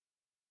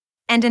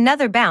 And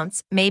another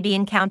bounce may be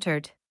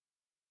encountered.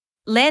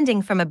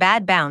 Landing from a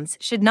bad bounce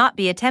should not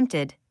be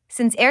attempted,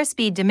 since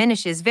airspeed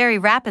diminishes very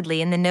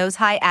rapidly in the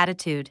nose-high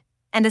attitude,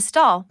 and a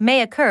stall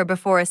may occur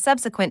before a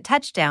subsequent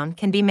touchdown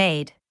can be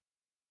made.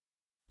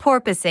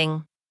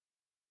 Porpoising.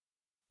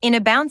 In a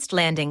bounced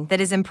landing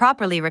that is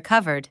improperly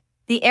recovered,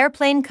 the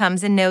airplane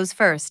comes in nose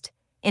first,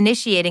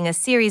 initiating a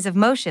series of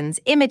motions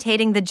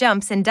imitating the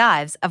jumps and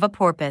dives of a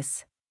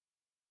porpoise.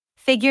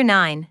 Figure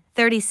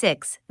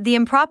 9:36. The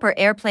improper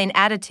airplane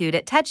attitude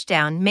at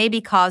touchdown may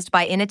be caused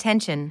by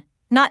inattention,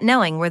 not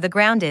knowing where the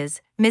ground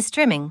is,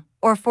 mistrimming,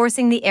 or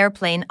forcing the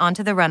airplane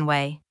onto the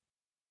runway.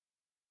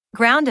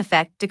 Ground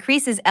effect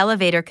decreases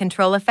elevator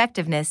control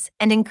effectiveness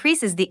and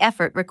increases the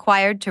effort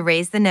required to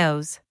raise the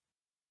nose.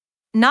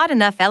 Not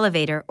enough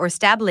elevator or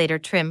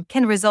stabilator trim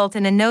can result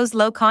in a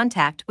nose-low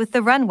contact with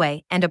the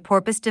runway and a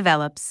porpoise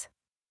develops.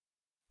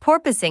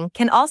 Porpoising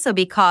can also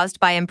be caused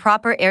by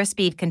improper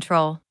airspeed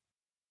control.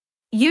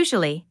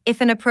 Usually,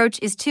 if an approach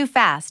is too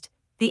fast,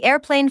 the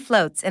airplane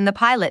floats and the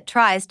pilot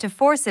tries to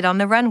force it on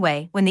the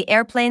runway when the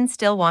airplane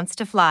still wants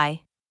to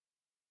fly.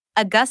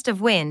 A gust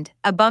of wind,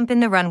 a bump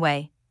in the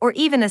runway, or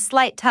even a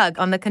slight tug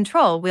on the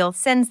control wheel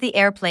sends the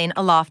airplane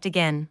aloft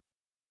again.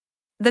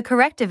 The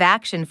corrective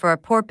action for a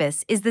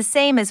porpoise is the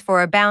same as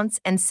for a bounce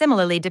and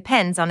similarly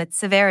depends on its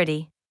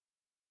severity.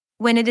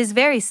 When it is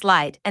very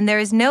slight and there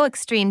is no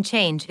extreme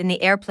change in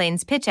the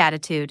airplane's pitch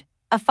attitude,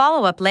 a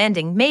follow-up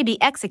landing may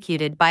be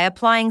executed by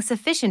applying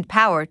sufficient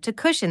power to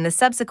cushion the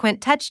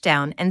subsequent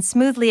touchdown and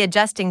smoothly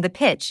adjusting the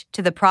pitch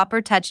to the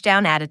proper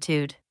touchdown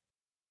attitude.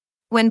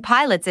 When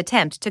pilots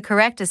attempt to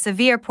correct a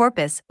severe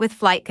porpoise with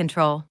flight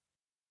control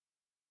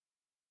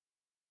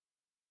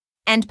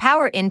and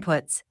power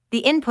inputs,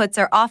 the inputs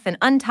are often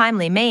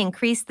untimely may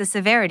increase the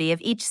severity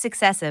of each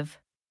successive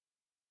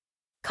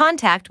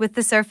contact with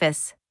the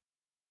surface.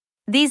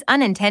 These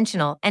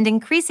unintentional and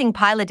increasing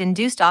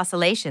pilot-induced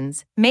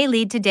oscillations may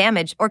lead to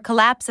damage or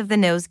collapse of the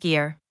nose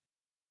gear.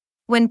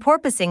 When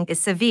porpoising is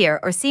severe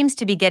or seems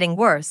to be getting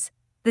worse,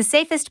 the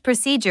safest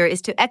procedure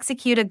is to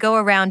execute a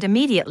go-around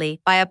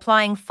immediately by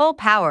applying full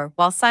power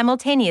while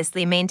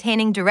simultaneously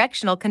maintaining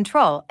directional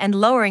control and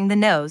lowering the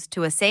nose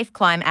to a safe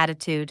climb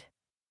attitude.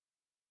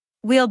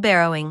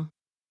 Wheelbarrowing.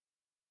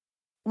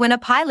 When a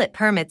pilot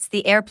permits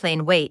the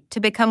airplane weight to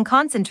become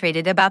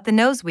concentrated about the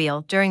nose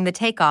wheel during the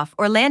takeoff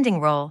or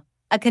landing roll,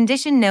 a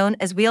condition known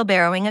as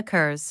wheelbarrowing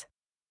occurs.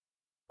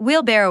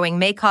 Wheelbarrowing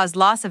may cause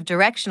loss of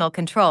directional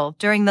control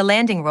during the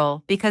landing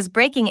roll because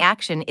braking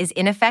action is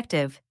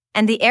ineffective,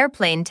 and the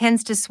airplane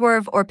tends to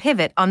swerve or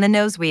pivot on the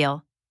nose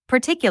wheel,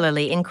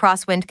 particularly in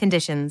crosswind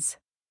conditions.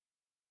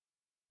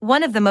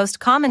 One of the most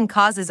common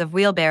causes of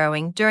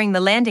wheelbarrowing during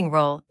the landing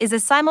roll is a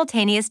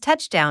simultaneous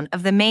touchdown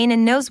of the main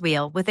and nose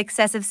wheel with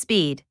excessive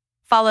speed,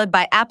 followed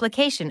by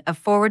application of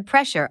forward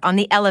pressure on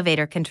the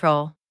elevator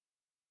control.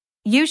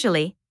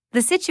 Usually,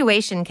 the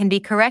situation can be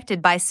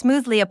corrected by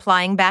smoothly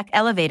applying back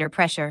elevator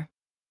pressure.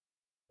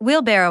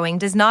 Wheelbarrowing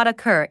does not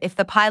occur if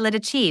the pilot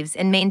achieves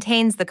and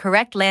maintains the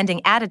correct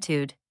landing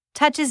attitude,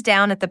 touches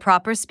down at the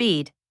proper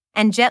speed,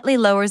 and gently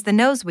lowers the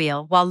nose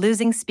wheel while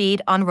losing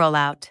speed on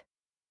rollout.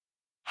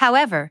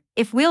 However,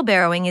 if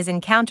wheelbarrowing is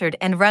encountered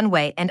and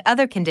runway and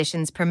other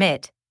conditions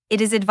permit,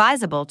 it is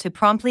advisable to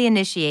promptly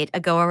initiate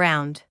a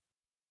go-around.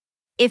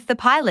 If the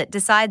pilot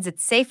decides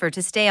it's safer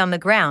to stay on the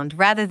ground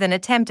rather than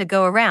attempt a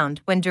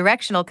go-around when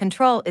directional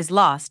control is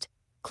lost,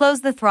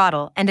 close the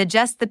throttle and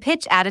adjust the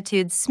pitch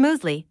attitude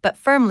smoothly but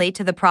firmly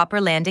to the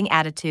proper landing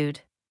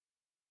attitude.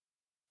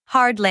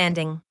 Hard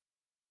landing.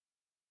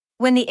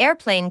 When the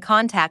airplane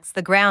contacts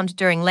the ground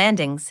during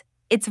landings,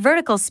 its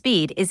vertical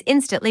speed is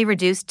instantly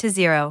reduced to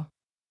zero.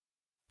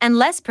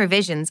 Unless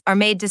provisions are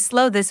made to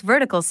slow this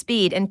vertical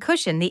speed and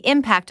cushion the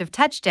impact of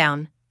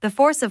touchdown, the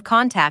force of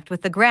contact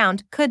with the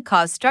ground could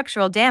cause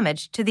structural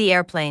damage to the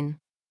airplane.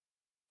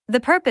 The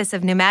purpose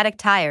of pneumatic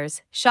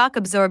tires,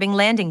 shock-absorbing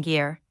landing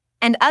gear,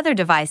 and other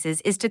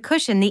devices is to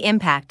cushion the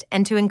impact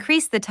and to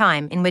increase the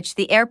time in which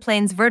the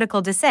airplane's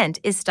vertical descent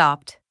is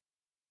stopped.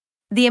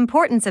 The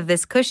importance of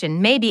this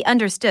cushion may be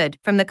understood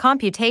from the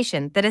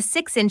computation that a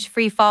 6-inch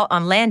free fall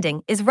on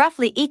landing is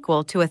roughly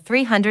equal to a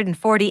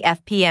 340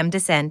 fpm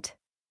descent.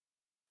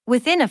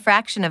 Within a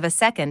fraction of a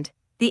second,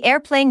 the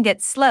airplane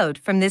gets slowed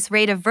from this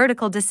rate of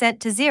vertical descent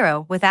to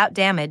zero without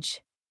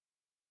damage.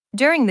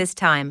 During this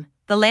time,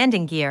 the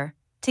landing gear,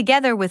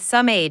 together with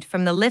some aid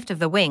from the lift of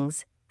the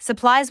wings,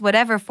 supplies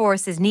whatever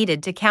force is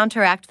needed to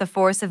counteract the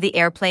force of the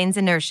airplane's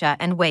inertia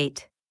and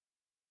weight.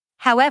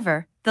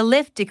 However, the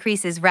lift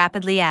decreases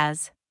rapidly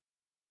as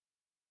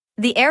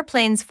the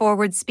airplane's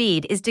forward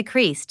speed is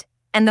decreased,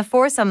 and the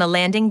force on the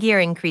landing gear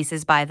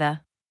increases by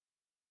the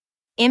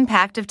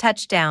impact of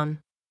touchdown.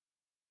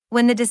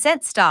 When the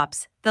descent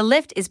stops, the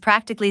lift is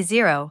practically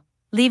zero,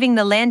 leaving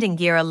the landing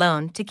gear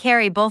alone to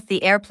carry both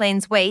the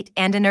airplane's weight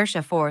and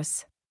inertia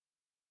force.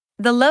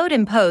 The load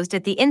imposed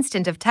at the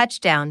instant of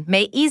touchdown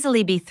may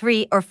easily be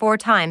 3 or 4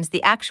 times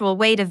the actual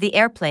weight of the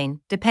airplane,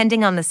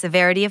 depending on the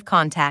severity of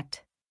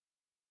contact.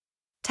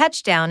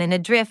 Touchdown in a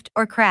drift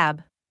or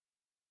crab.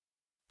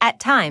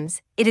 At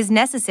times, it is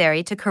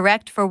necessary to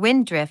correct for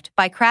wind drift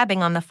by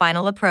crabbing on the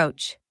final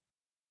approach.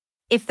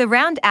 If the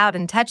round out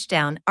and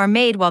touchdown are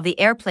made while the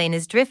airplane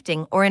is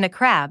drifting or in a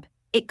crab,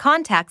 it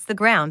contacts the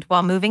ground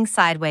while moving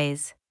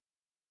sideways.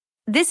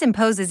 This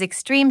imposes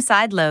extreme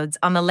side loads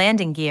on the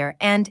landing gear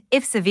and,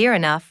 if severe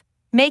enough,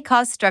 may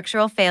cause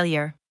structural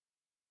failure.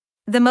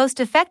 The most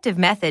effective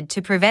method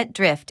to prevent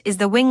drift is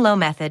the wing-low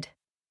method.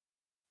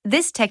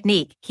 This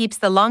technique keeps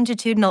the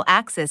longitudinal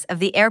axis of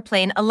the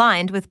airplane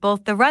aligned with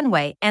both the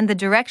runway and the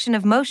direction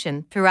of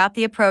motion throughout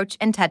the approach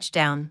and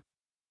touchdown.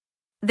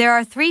 There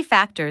are 3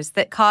 factors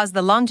that cause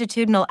the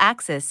longitudinal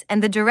axis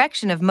and the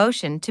direction of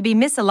motion to be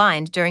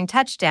misaligned during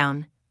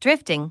touchdown: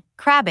 drifting,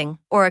 crabbing,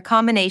 or a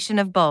combination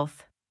of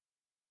both.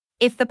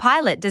 If the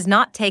pilot does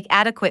not take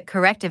adequate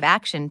corrective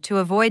action to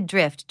avoid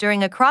drift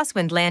during a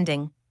crosswind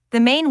landing, the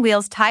main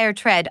wheel's tire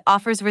tread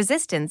offers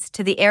resistance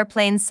to the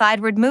airplane's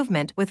sideward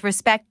movement with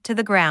respect to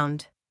the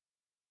ground.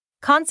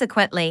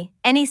 Consequently,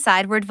 any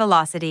sideward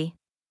velocity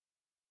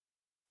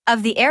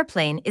of the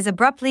airplane is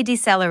abruptly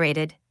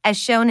decelerated, as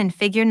shown in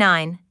Figure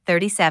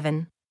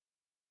 9.37.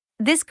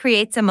 This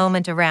creates a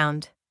moment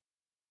around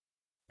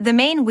the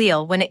main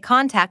wheel when it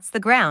contacts the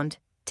ground,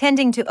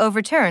 tending to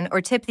overturn or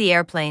tip the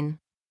airplane.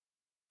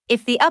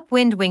 If the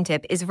upwind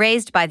wingtip is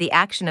raised by the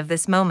action of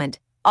this moment,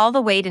 all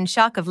the weight and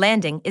shock of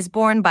landing is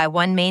borne by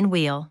one main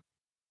wheel.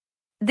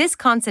 This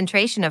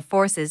concentration of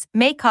forces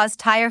may cause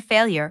tire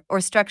failure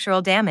or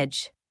structural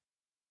damage.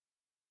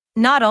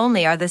 Not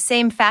only are the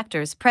same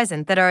factors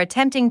present that are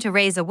attempting to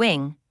raise a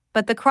wing,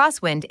 but the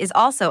crosswind is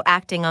also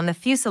acting on the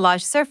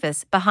fuselage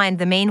surface behind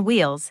the main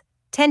wheels,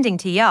 tending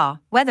to yaw,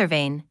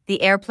 weathervane,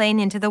 the airplane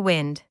into the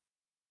wind.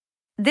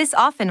 This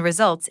often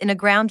results in a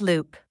ground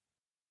loop.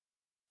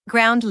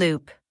 Ground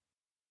loop.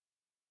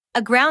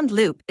 A ground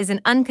loop is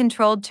an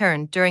uncontrolled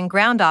turn during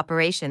ground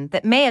operation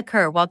that may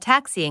occur while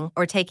taxiing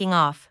or taking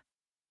off.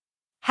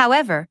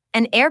 However,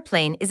 an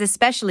airplane is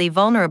especially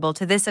vulnerable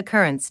to this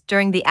occurrence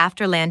during the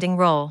after-landing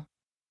roll.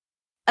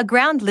 A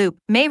ground loop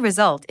may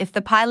result if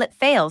the pilot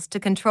fails to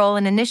control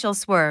an initial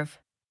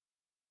swerve.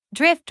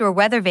 Drift or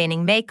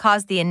weathervaning may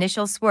cause the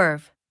initial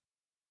swerve.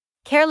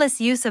 Careless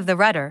use of the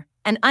rudder,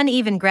 an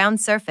uneven ground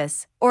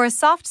surface, or a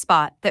soft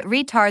spot that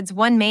retards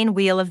one main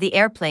wheel of the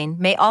airplane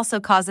may also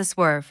cause a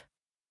swerve.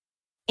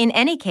 In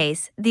any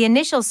case, the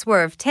initial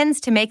swerve tends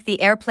to make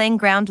the airplane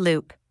ground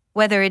loop,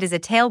 whether it is a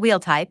tail wheel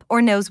type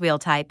or nose wheel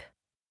type.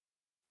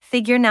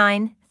 Figure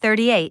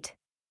 9.38.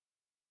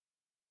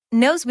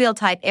 Nose wheel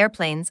type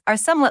airplanes are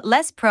somewhat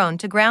less prone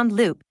to ground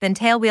loop than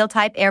tail wheel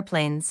type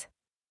airplanes.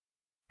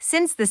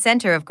 Since the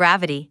center of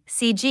gravity,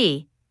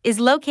 CG, is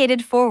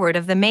located forward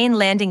of the main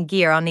landing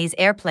gear on these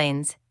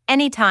airplanes,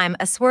 anytime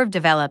a swerve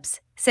develops,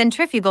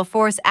 centrifugal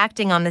force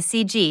acting on the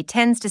CG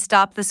tends to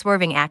stop the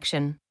swerving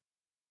action.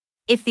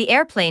 If the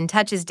airplane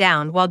touches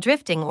down while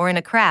drifting or in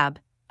a crab,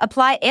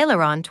 apply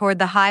aileron toward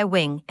the high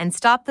wing and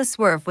stop the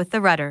swerve with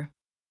the rudder.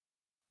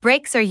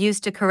 Brakes are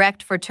used to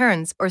correct for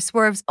turns or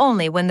swerves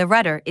only when the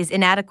rudder is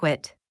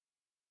inadequate.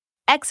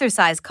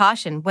 Exercise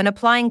caution when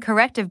applying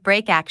corrective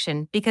brake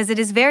action because it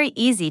is very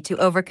easy to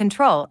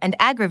over-control and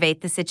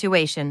aggravate the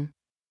situation.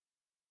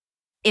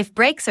 If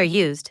brakes are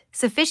used,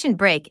 sufficient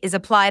brake is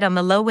applied on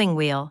the low wing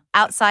wheel,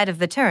 outside of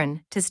the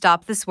turn, to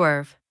stop the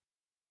swerve.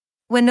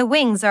 When the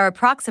wings are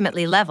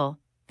approximately level,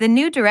 the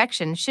new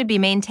direction should be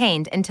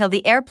maintained until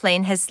the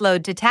airplane has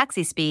slowed to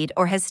taxi speed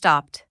or has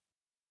stopped.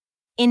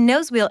 In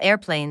nose-wheel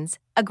airplanes,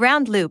 a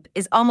ground loop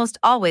is almost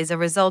always a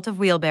result of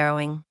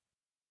wheelbarrowing.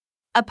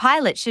 A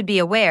pilot should be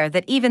aware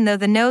that even though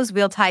the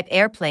nose-wheel type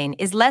airplane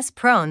is less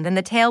prone than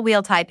the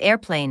tail-wheel type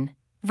airplane,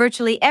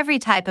 virtually every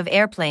type of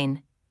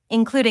airplane,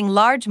 including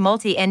large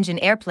multi-engine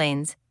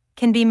airplanes,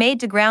 can be made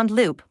to ground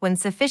loop when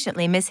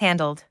sufficiently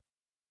mishandled.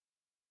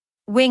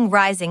 Wing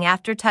rising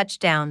after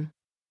touchdown.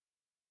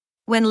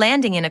 When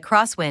landing in a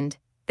crosswind,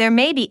 there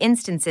may be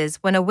instances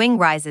when a wing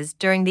rises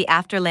during the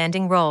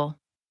after-landing roll.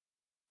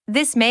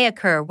 This may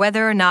occur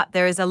whether or not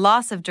there is a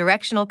loss of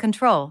directional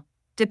control,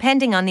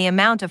 depending on the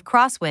amount of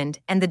crosswind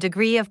and the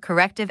degree of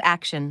corrective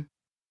action.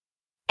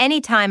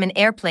 Anytime an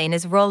airplane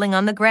is rolling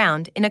on the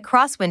ground in a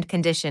crosswind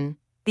condition,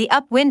 the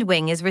upwind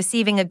wing is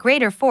receiving a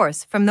greater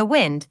force from the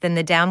wind than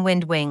the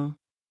downwind wing.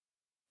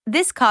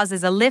 This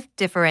causes a lift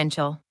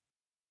differential.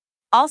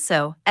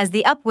 Also, as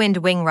the upwind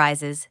wing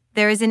rises,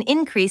 there is an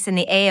increase in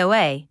the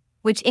AOA,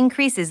 which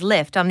increases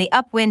lift on the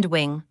upwind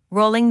wing,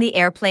 rolling the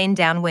airplane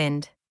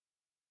downwind.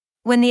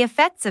 When the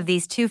effects of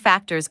these two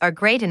factors are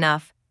great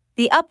enough,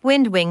 the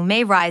upwind wing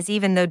may rise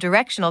even though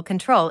directional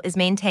control is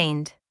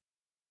maintained.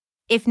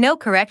 If no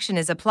correction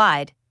is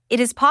applied, it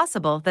is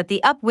possible that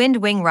the upwind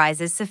wing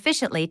rises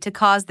sufficiently to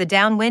cause the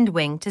downwind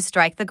wing to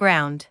strike the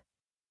ground.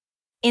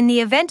 In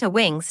the event a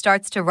wing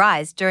starts to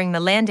rise during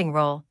the landing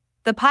roll,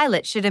 the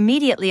pilot should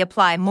immediately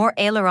apply more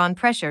aileron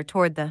pressure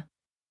toward the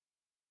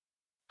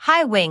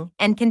high wing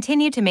and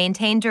continue to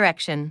maintain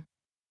direction.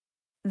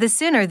 The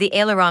sooner the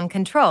aileron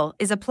control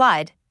is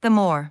applied, the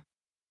more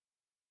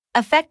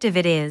effective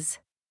it is.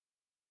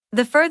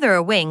 The further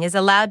a wing is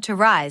allowed to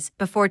rise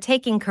before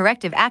taking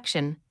corrective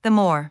action, the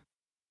more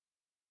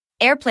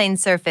airplane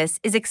surface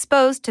is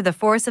exposed to the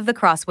force of the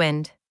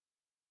crosswind.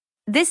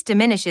 This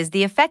diminishes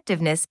the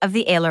effectiveness of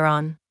the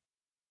aileron.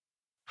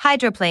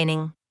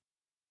 Hydroplaning.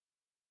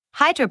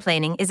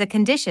 Hydroplaning is a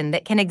condition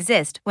that can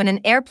exist when an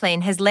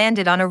airplane has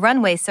landed on a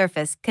runway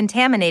surface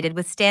contaminated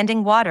with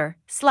standing water,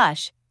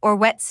 slush, or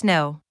wet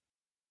snow.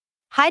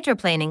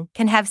 Hydroplaning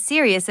can have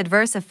serious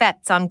adverse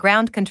effects on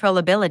ground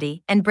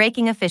controllability and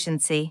braking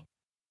efficiency.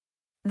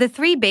 The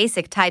three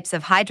basic types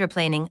of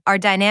hydroplaning are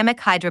dynamic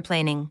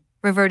hydroplaning,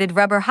 reverted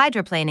rubber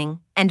hydroplaning,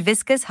 and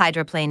viscous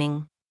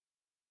hydroplaning.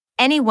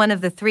 Any one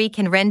of the three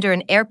can render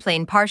an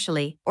airplane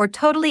partially or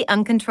totally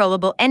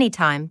uncontrollable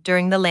anytime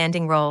during the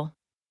landing roll.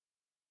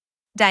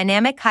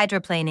 Dynamic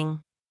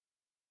hydroplaning.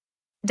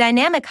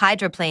 Dynamic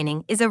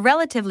hydroplaning is a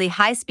relatively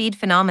high-speed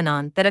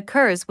phenomenon that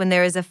occurs when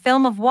there is a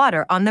film of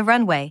water on the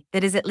runway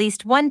that is at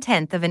least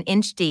 1/10 of an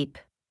inch deep.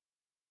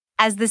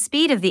 As the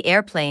speed of the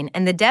airplane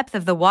and the depth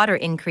of the water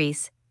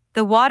increase,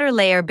 the water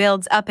layer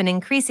builds up an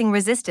increasing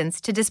resistance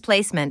to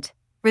displacement,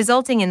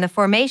 resulting in the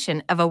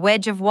formation of a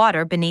wedge of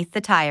water beneath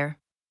the tire.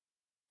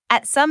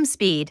 At some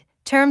speed,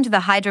 termed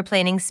the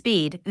hydroplaning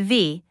speed,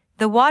 v,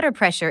 the water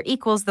pressure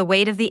equals the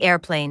weight of the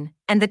airplane,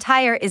 and the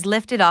tire is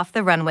lifted off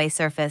the runway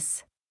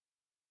surface.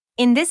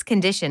 In this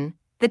condition,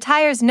 the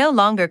tires no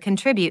longer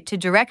contribute to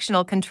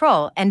directional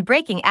control and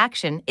braking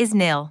action is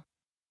nil.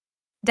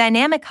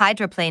 Dynamic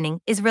hydroplaning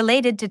is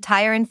related to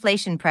tire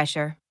inflation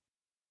pressure.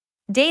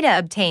 Data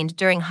obtained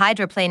during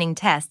hydroplaning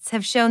tests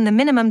have shown the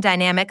minimum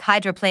dynamic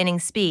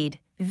hydroplaning speed,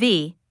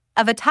 V,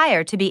 of a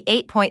tire to be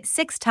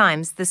 8.6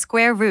 times the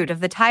square root of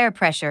the tire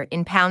pressure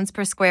in pounds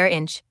per square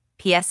inch,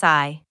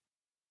 psi.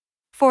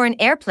 For an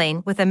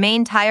airplane with a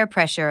main tire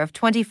pressure of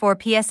 24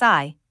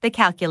 psi, the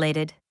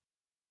calculated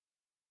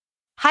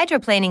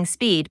hydroplaning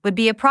speed would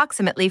be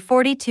approximately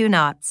 42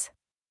 knots.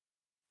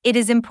 It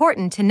is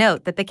important to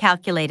note that the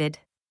calculated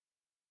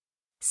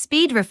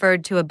speed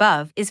referred to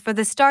above is for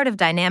the start of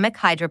dynamic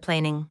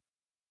hydroplaning.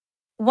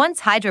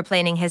 Once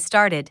hydroplaning has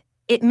started,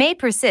 it may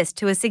persist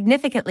to a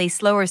significantly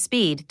slower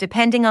speed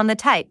depending on the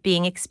type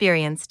being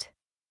experienced.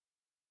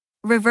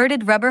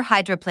 Reverted rubber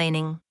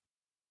hydroplaning.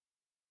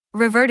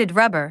 Reverted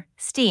rubber,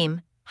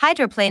 steam,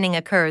 hydroplaning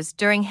occurs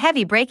during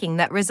heavy braking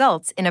that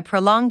results in a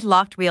prolonged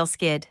locked wheel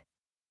skid.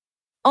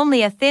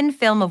 Only a thin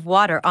film of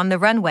water on the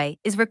runway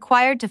is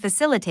required to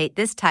facilitate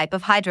this type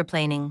of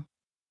hydroplaning.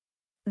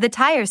 The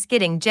tire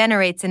skidding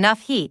generates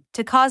enough heat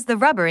to cause the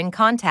rubber in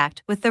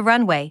contact with the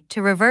runway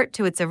to revert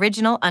to its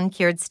original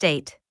uncured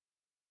state.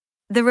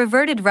 The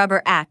reverted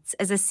rubber acts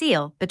as a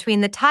seal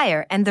between the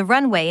tire and the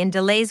runway and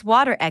delays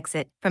water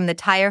exit from the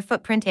tire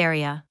footprint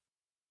area.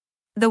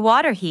 The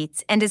water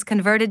heats and is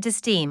converted to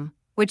steam,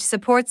 which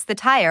supports the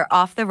tire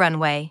off the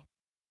runway.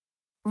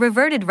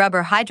 Reverted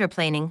rubber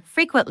hydroplaning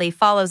frequently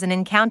follows an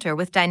encounter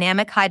with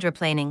dynamic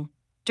hydroplaning,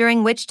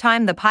 during which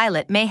time the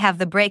pilot may have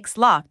the brakes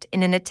locked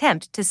in an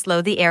attempt to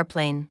slow the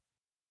airplane.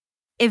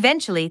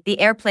 Eventually, the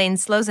airplane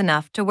slows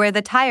enough to where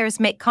the tires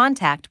make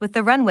contact with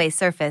the runway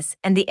surface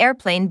and the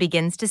airplane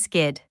begins to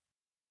skid.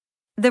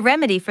 The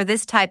remedy for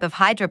this type of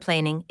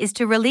hydroplaning is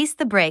to release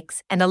the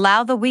brakes and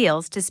allow the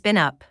wheels to spin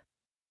up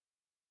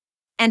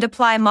and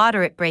apply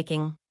moderate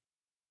braking.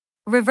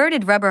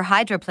 Reverted rubber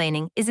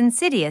hydroplaning is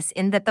insidious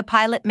in that the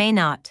pilot may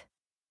not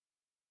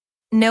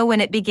know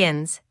when it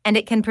begins, and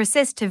it can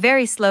persist to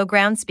very slow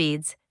ground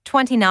speeds,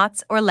 20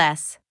 knots or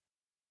less.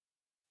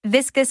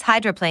 Viscous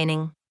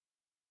hydroplaning.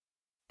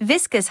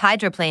 Viscous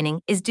hydroplaning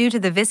is due to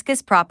the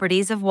viscous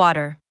properties of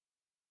water.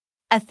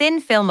 A thin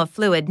film of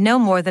fluid no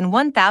more than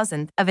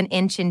 1/1000th of an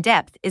inch in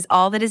depth is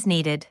all that is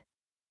needed.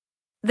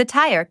 The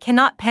tire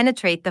cannot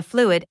penetrate the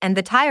fluid and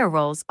the tire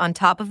rolls on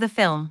top of the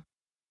film.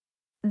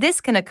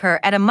 This can occur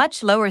at a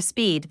much lower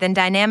speed than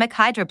dynamic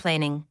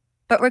hydroplaning,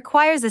 but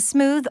requires a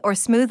smooth or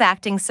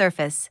smooth-acting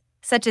surface,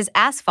 such as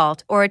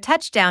asphalt or a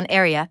touchdown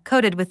area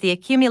coated with the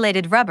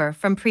accumulated rubber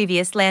from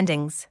previous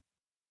landings.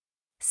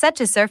 Such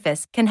a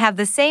surface can have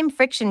the same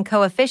friction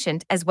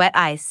coefficient as wet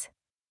ice.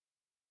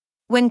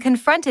 When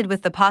confronted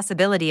with the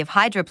possibility of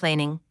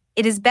hydroplaning,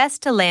 it is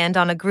best to land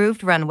on a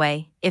grooved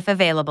runway, if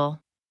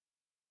available.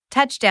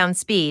 Touchdown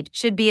speed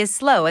should be as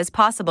slow as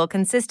possible,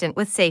 consistent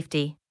with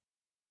safety.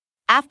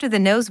 After the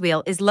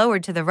nosewheel is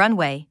lowered to the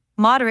runway,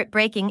 moderate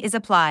braking is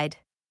applied.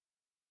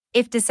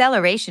 If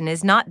deceleration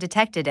is not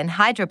detected and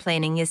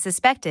hydroplaning is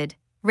suspected,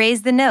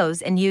 raise the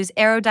nose and use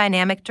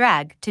aerodynamic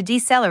drag to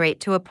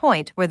decelerate to a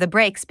point where the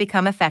brakes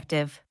become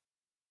effective.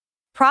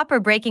 Proper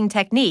braking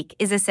technique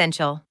is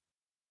essential.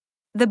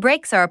 The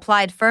brakes are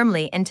applied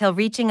firmly until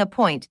reaching a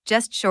point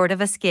just short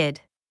of a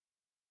skid.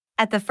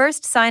 At the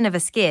first sign of a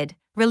skid,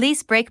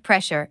 release brake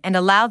pressure and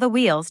allow the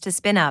wheels to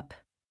spin up.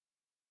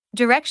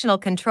 Directional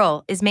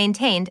control is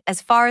maintained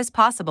as far as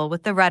possible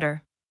with the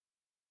rudder.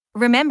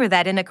 Remember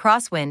that in a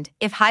crosswind,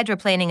 if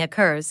hydroplaning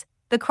occurs,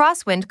 the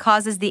crosswind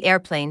causes the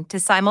airplane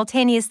to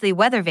simultaneously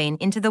weathervane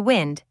into the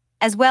wind,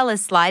 as well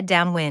as slide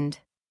downwind.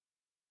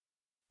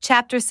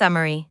 Chapter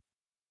Summary.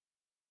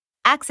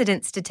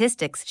 Accident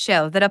statistics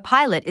show that a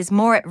pilot is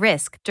more at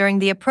risk during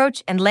the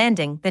approach and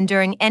landing than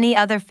during any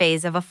other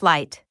phase of a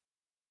flight.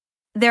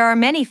 There are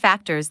many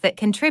factors that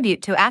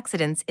contribute to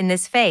accidents in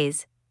this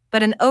phase,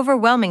 but an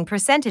overwhelming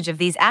percentage of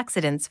these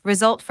accidents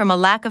result from a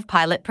lack of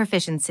pilot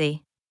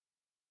proficiency.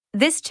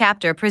 This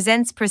chapter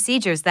presents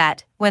procedures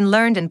that, when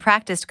learned and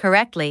practiced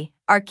correctly,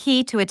 are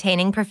key to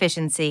attaining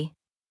proficiency.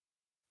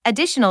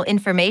 Additional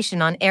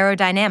information on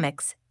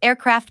aerodynamics,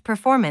 aircraft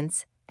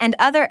performance, and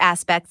other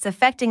aspects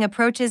affecting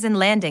approaches and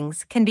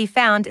landings can be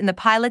found in the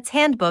Pilot's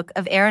Handbook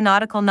of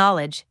Aeronautical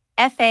Knowledge,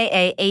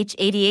 FAAH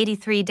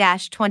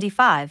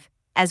 8083-25,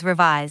 as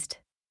revised.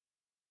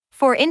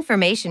 For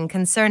information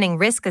concerning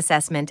risk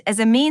assessment as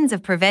a means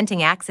of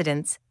preventing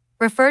accidents,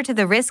 refer to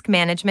the Risk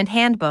Management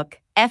Handbook,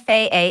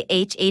 FAAH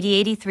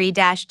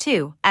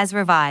 8083-2, as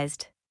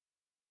revised.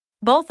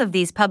 Both of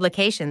these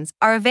publications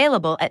are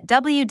available at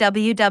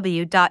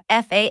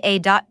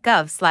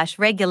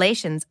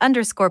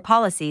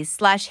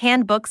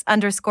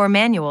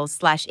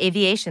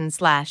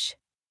www.faa.gov/regulations_policies/handbooks_manuals/aviation/.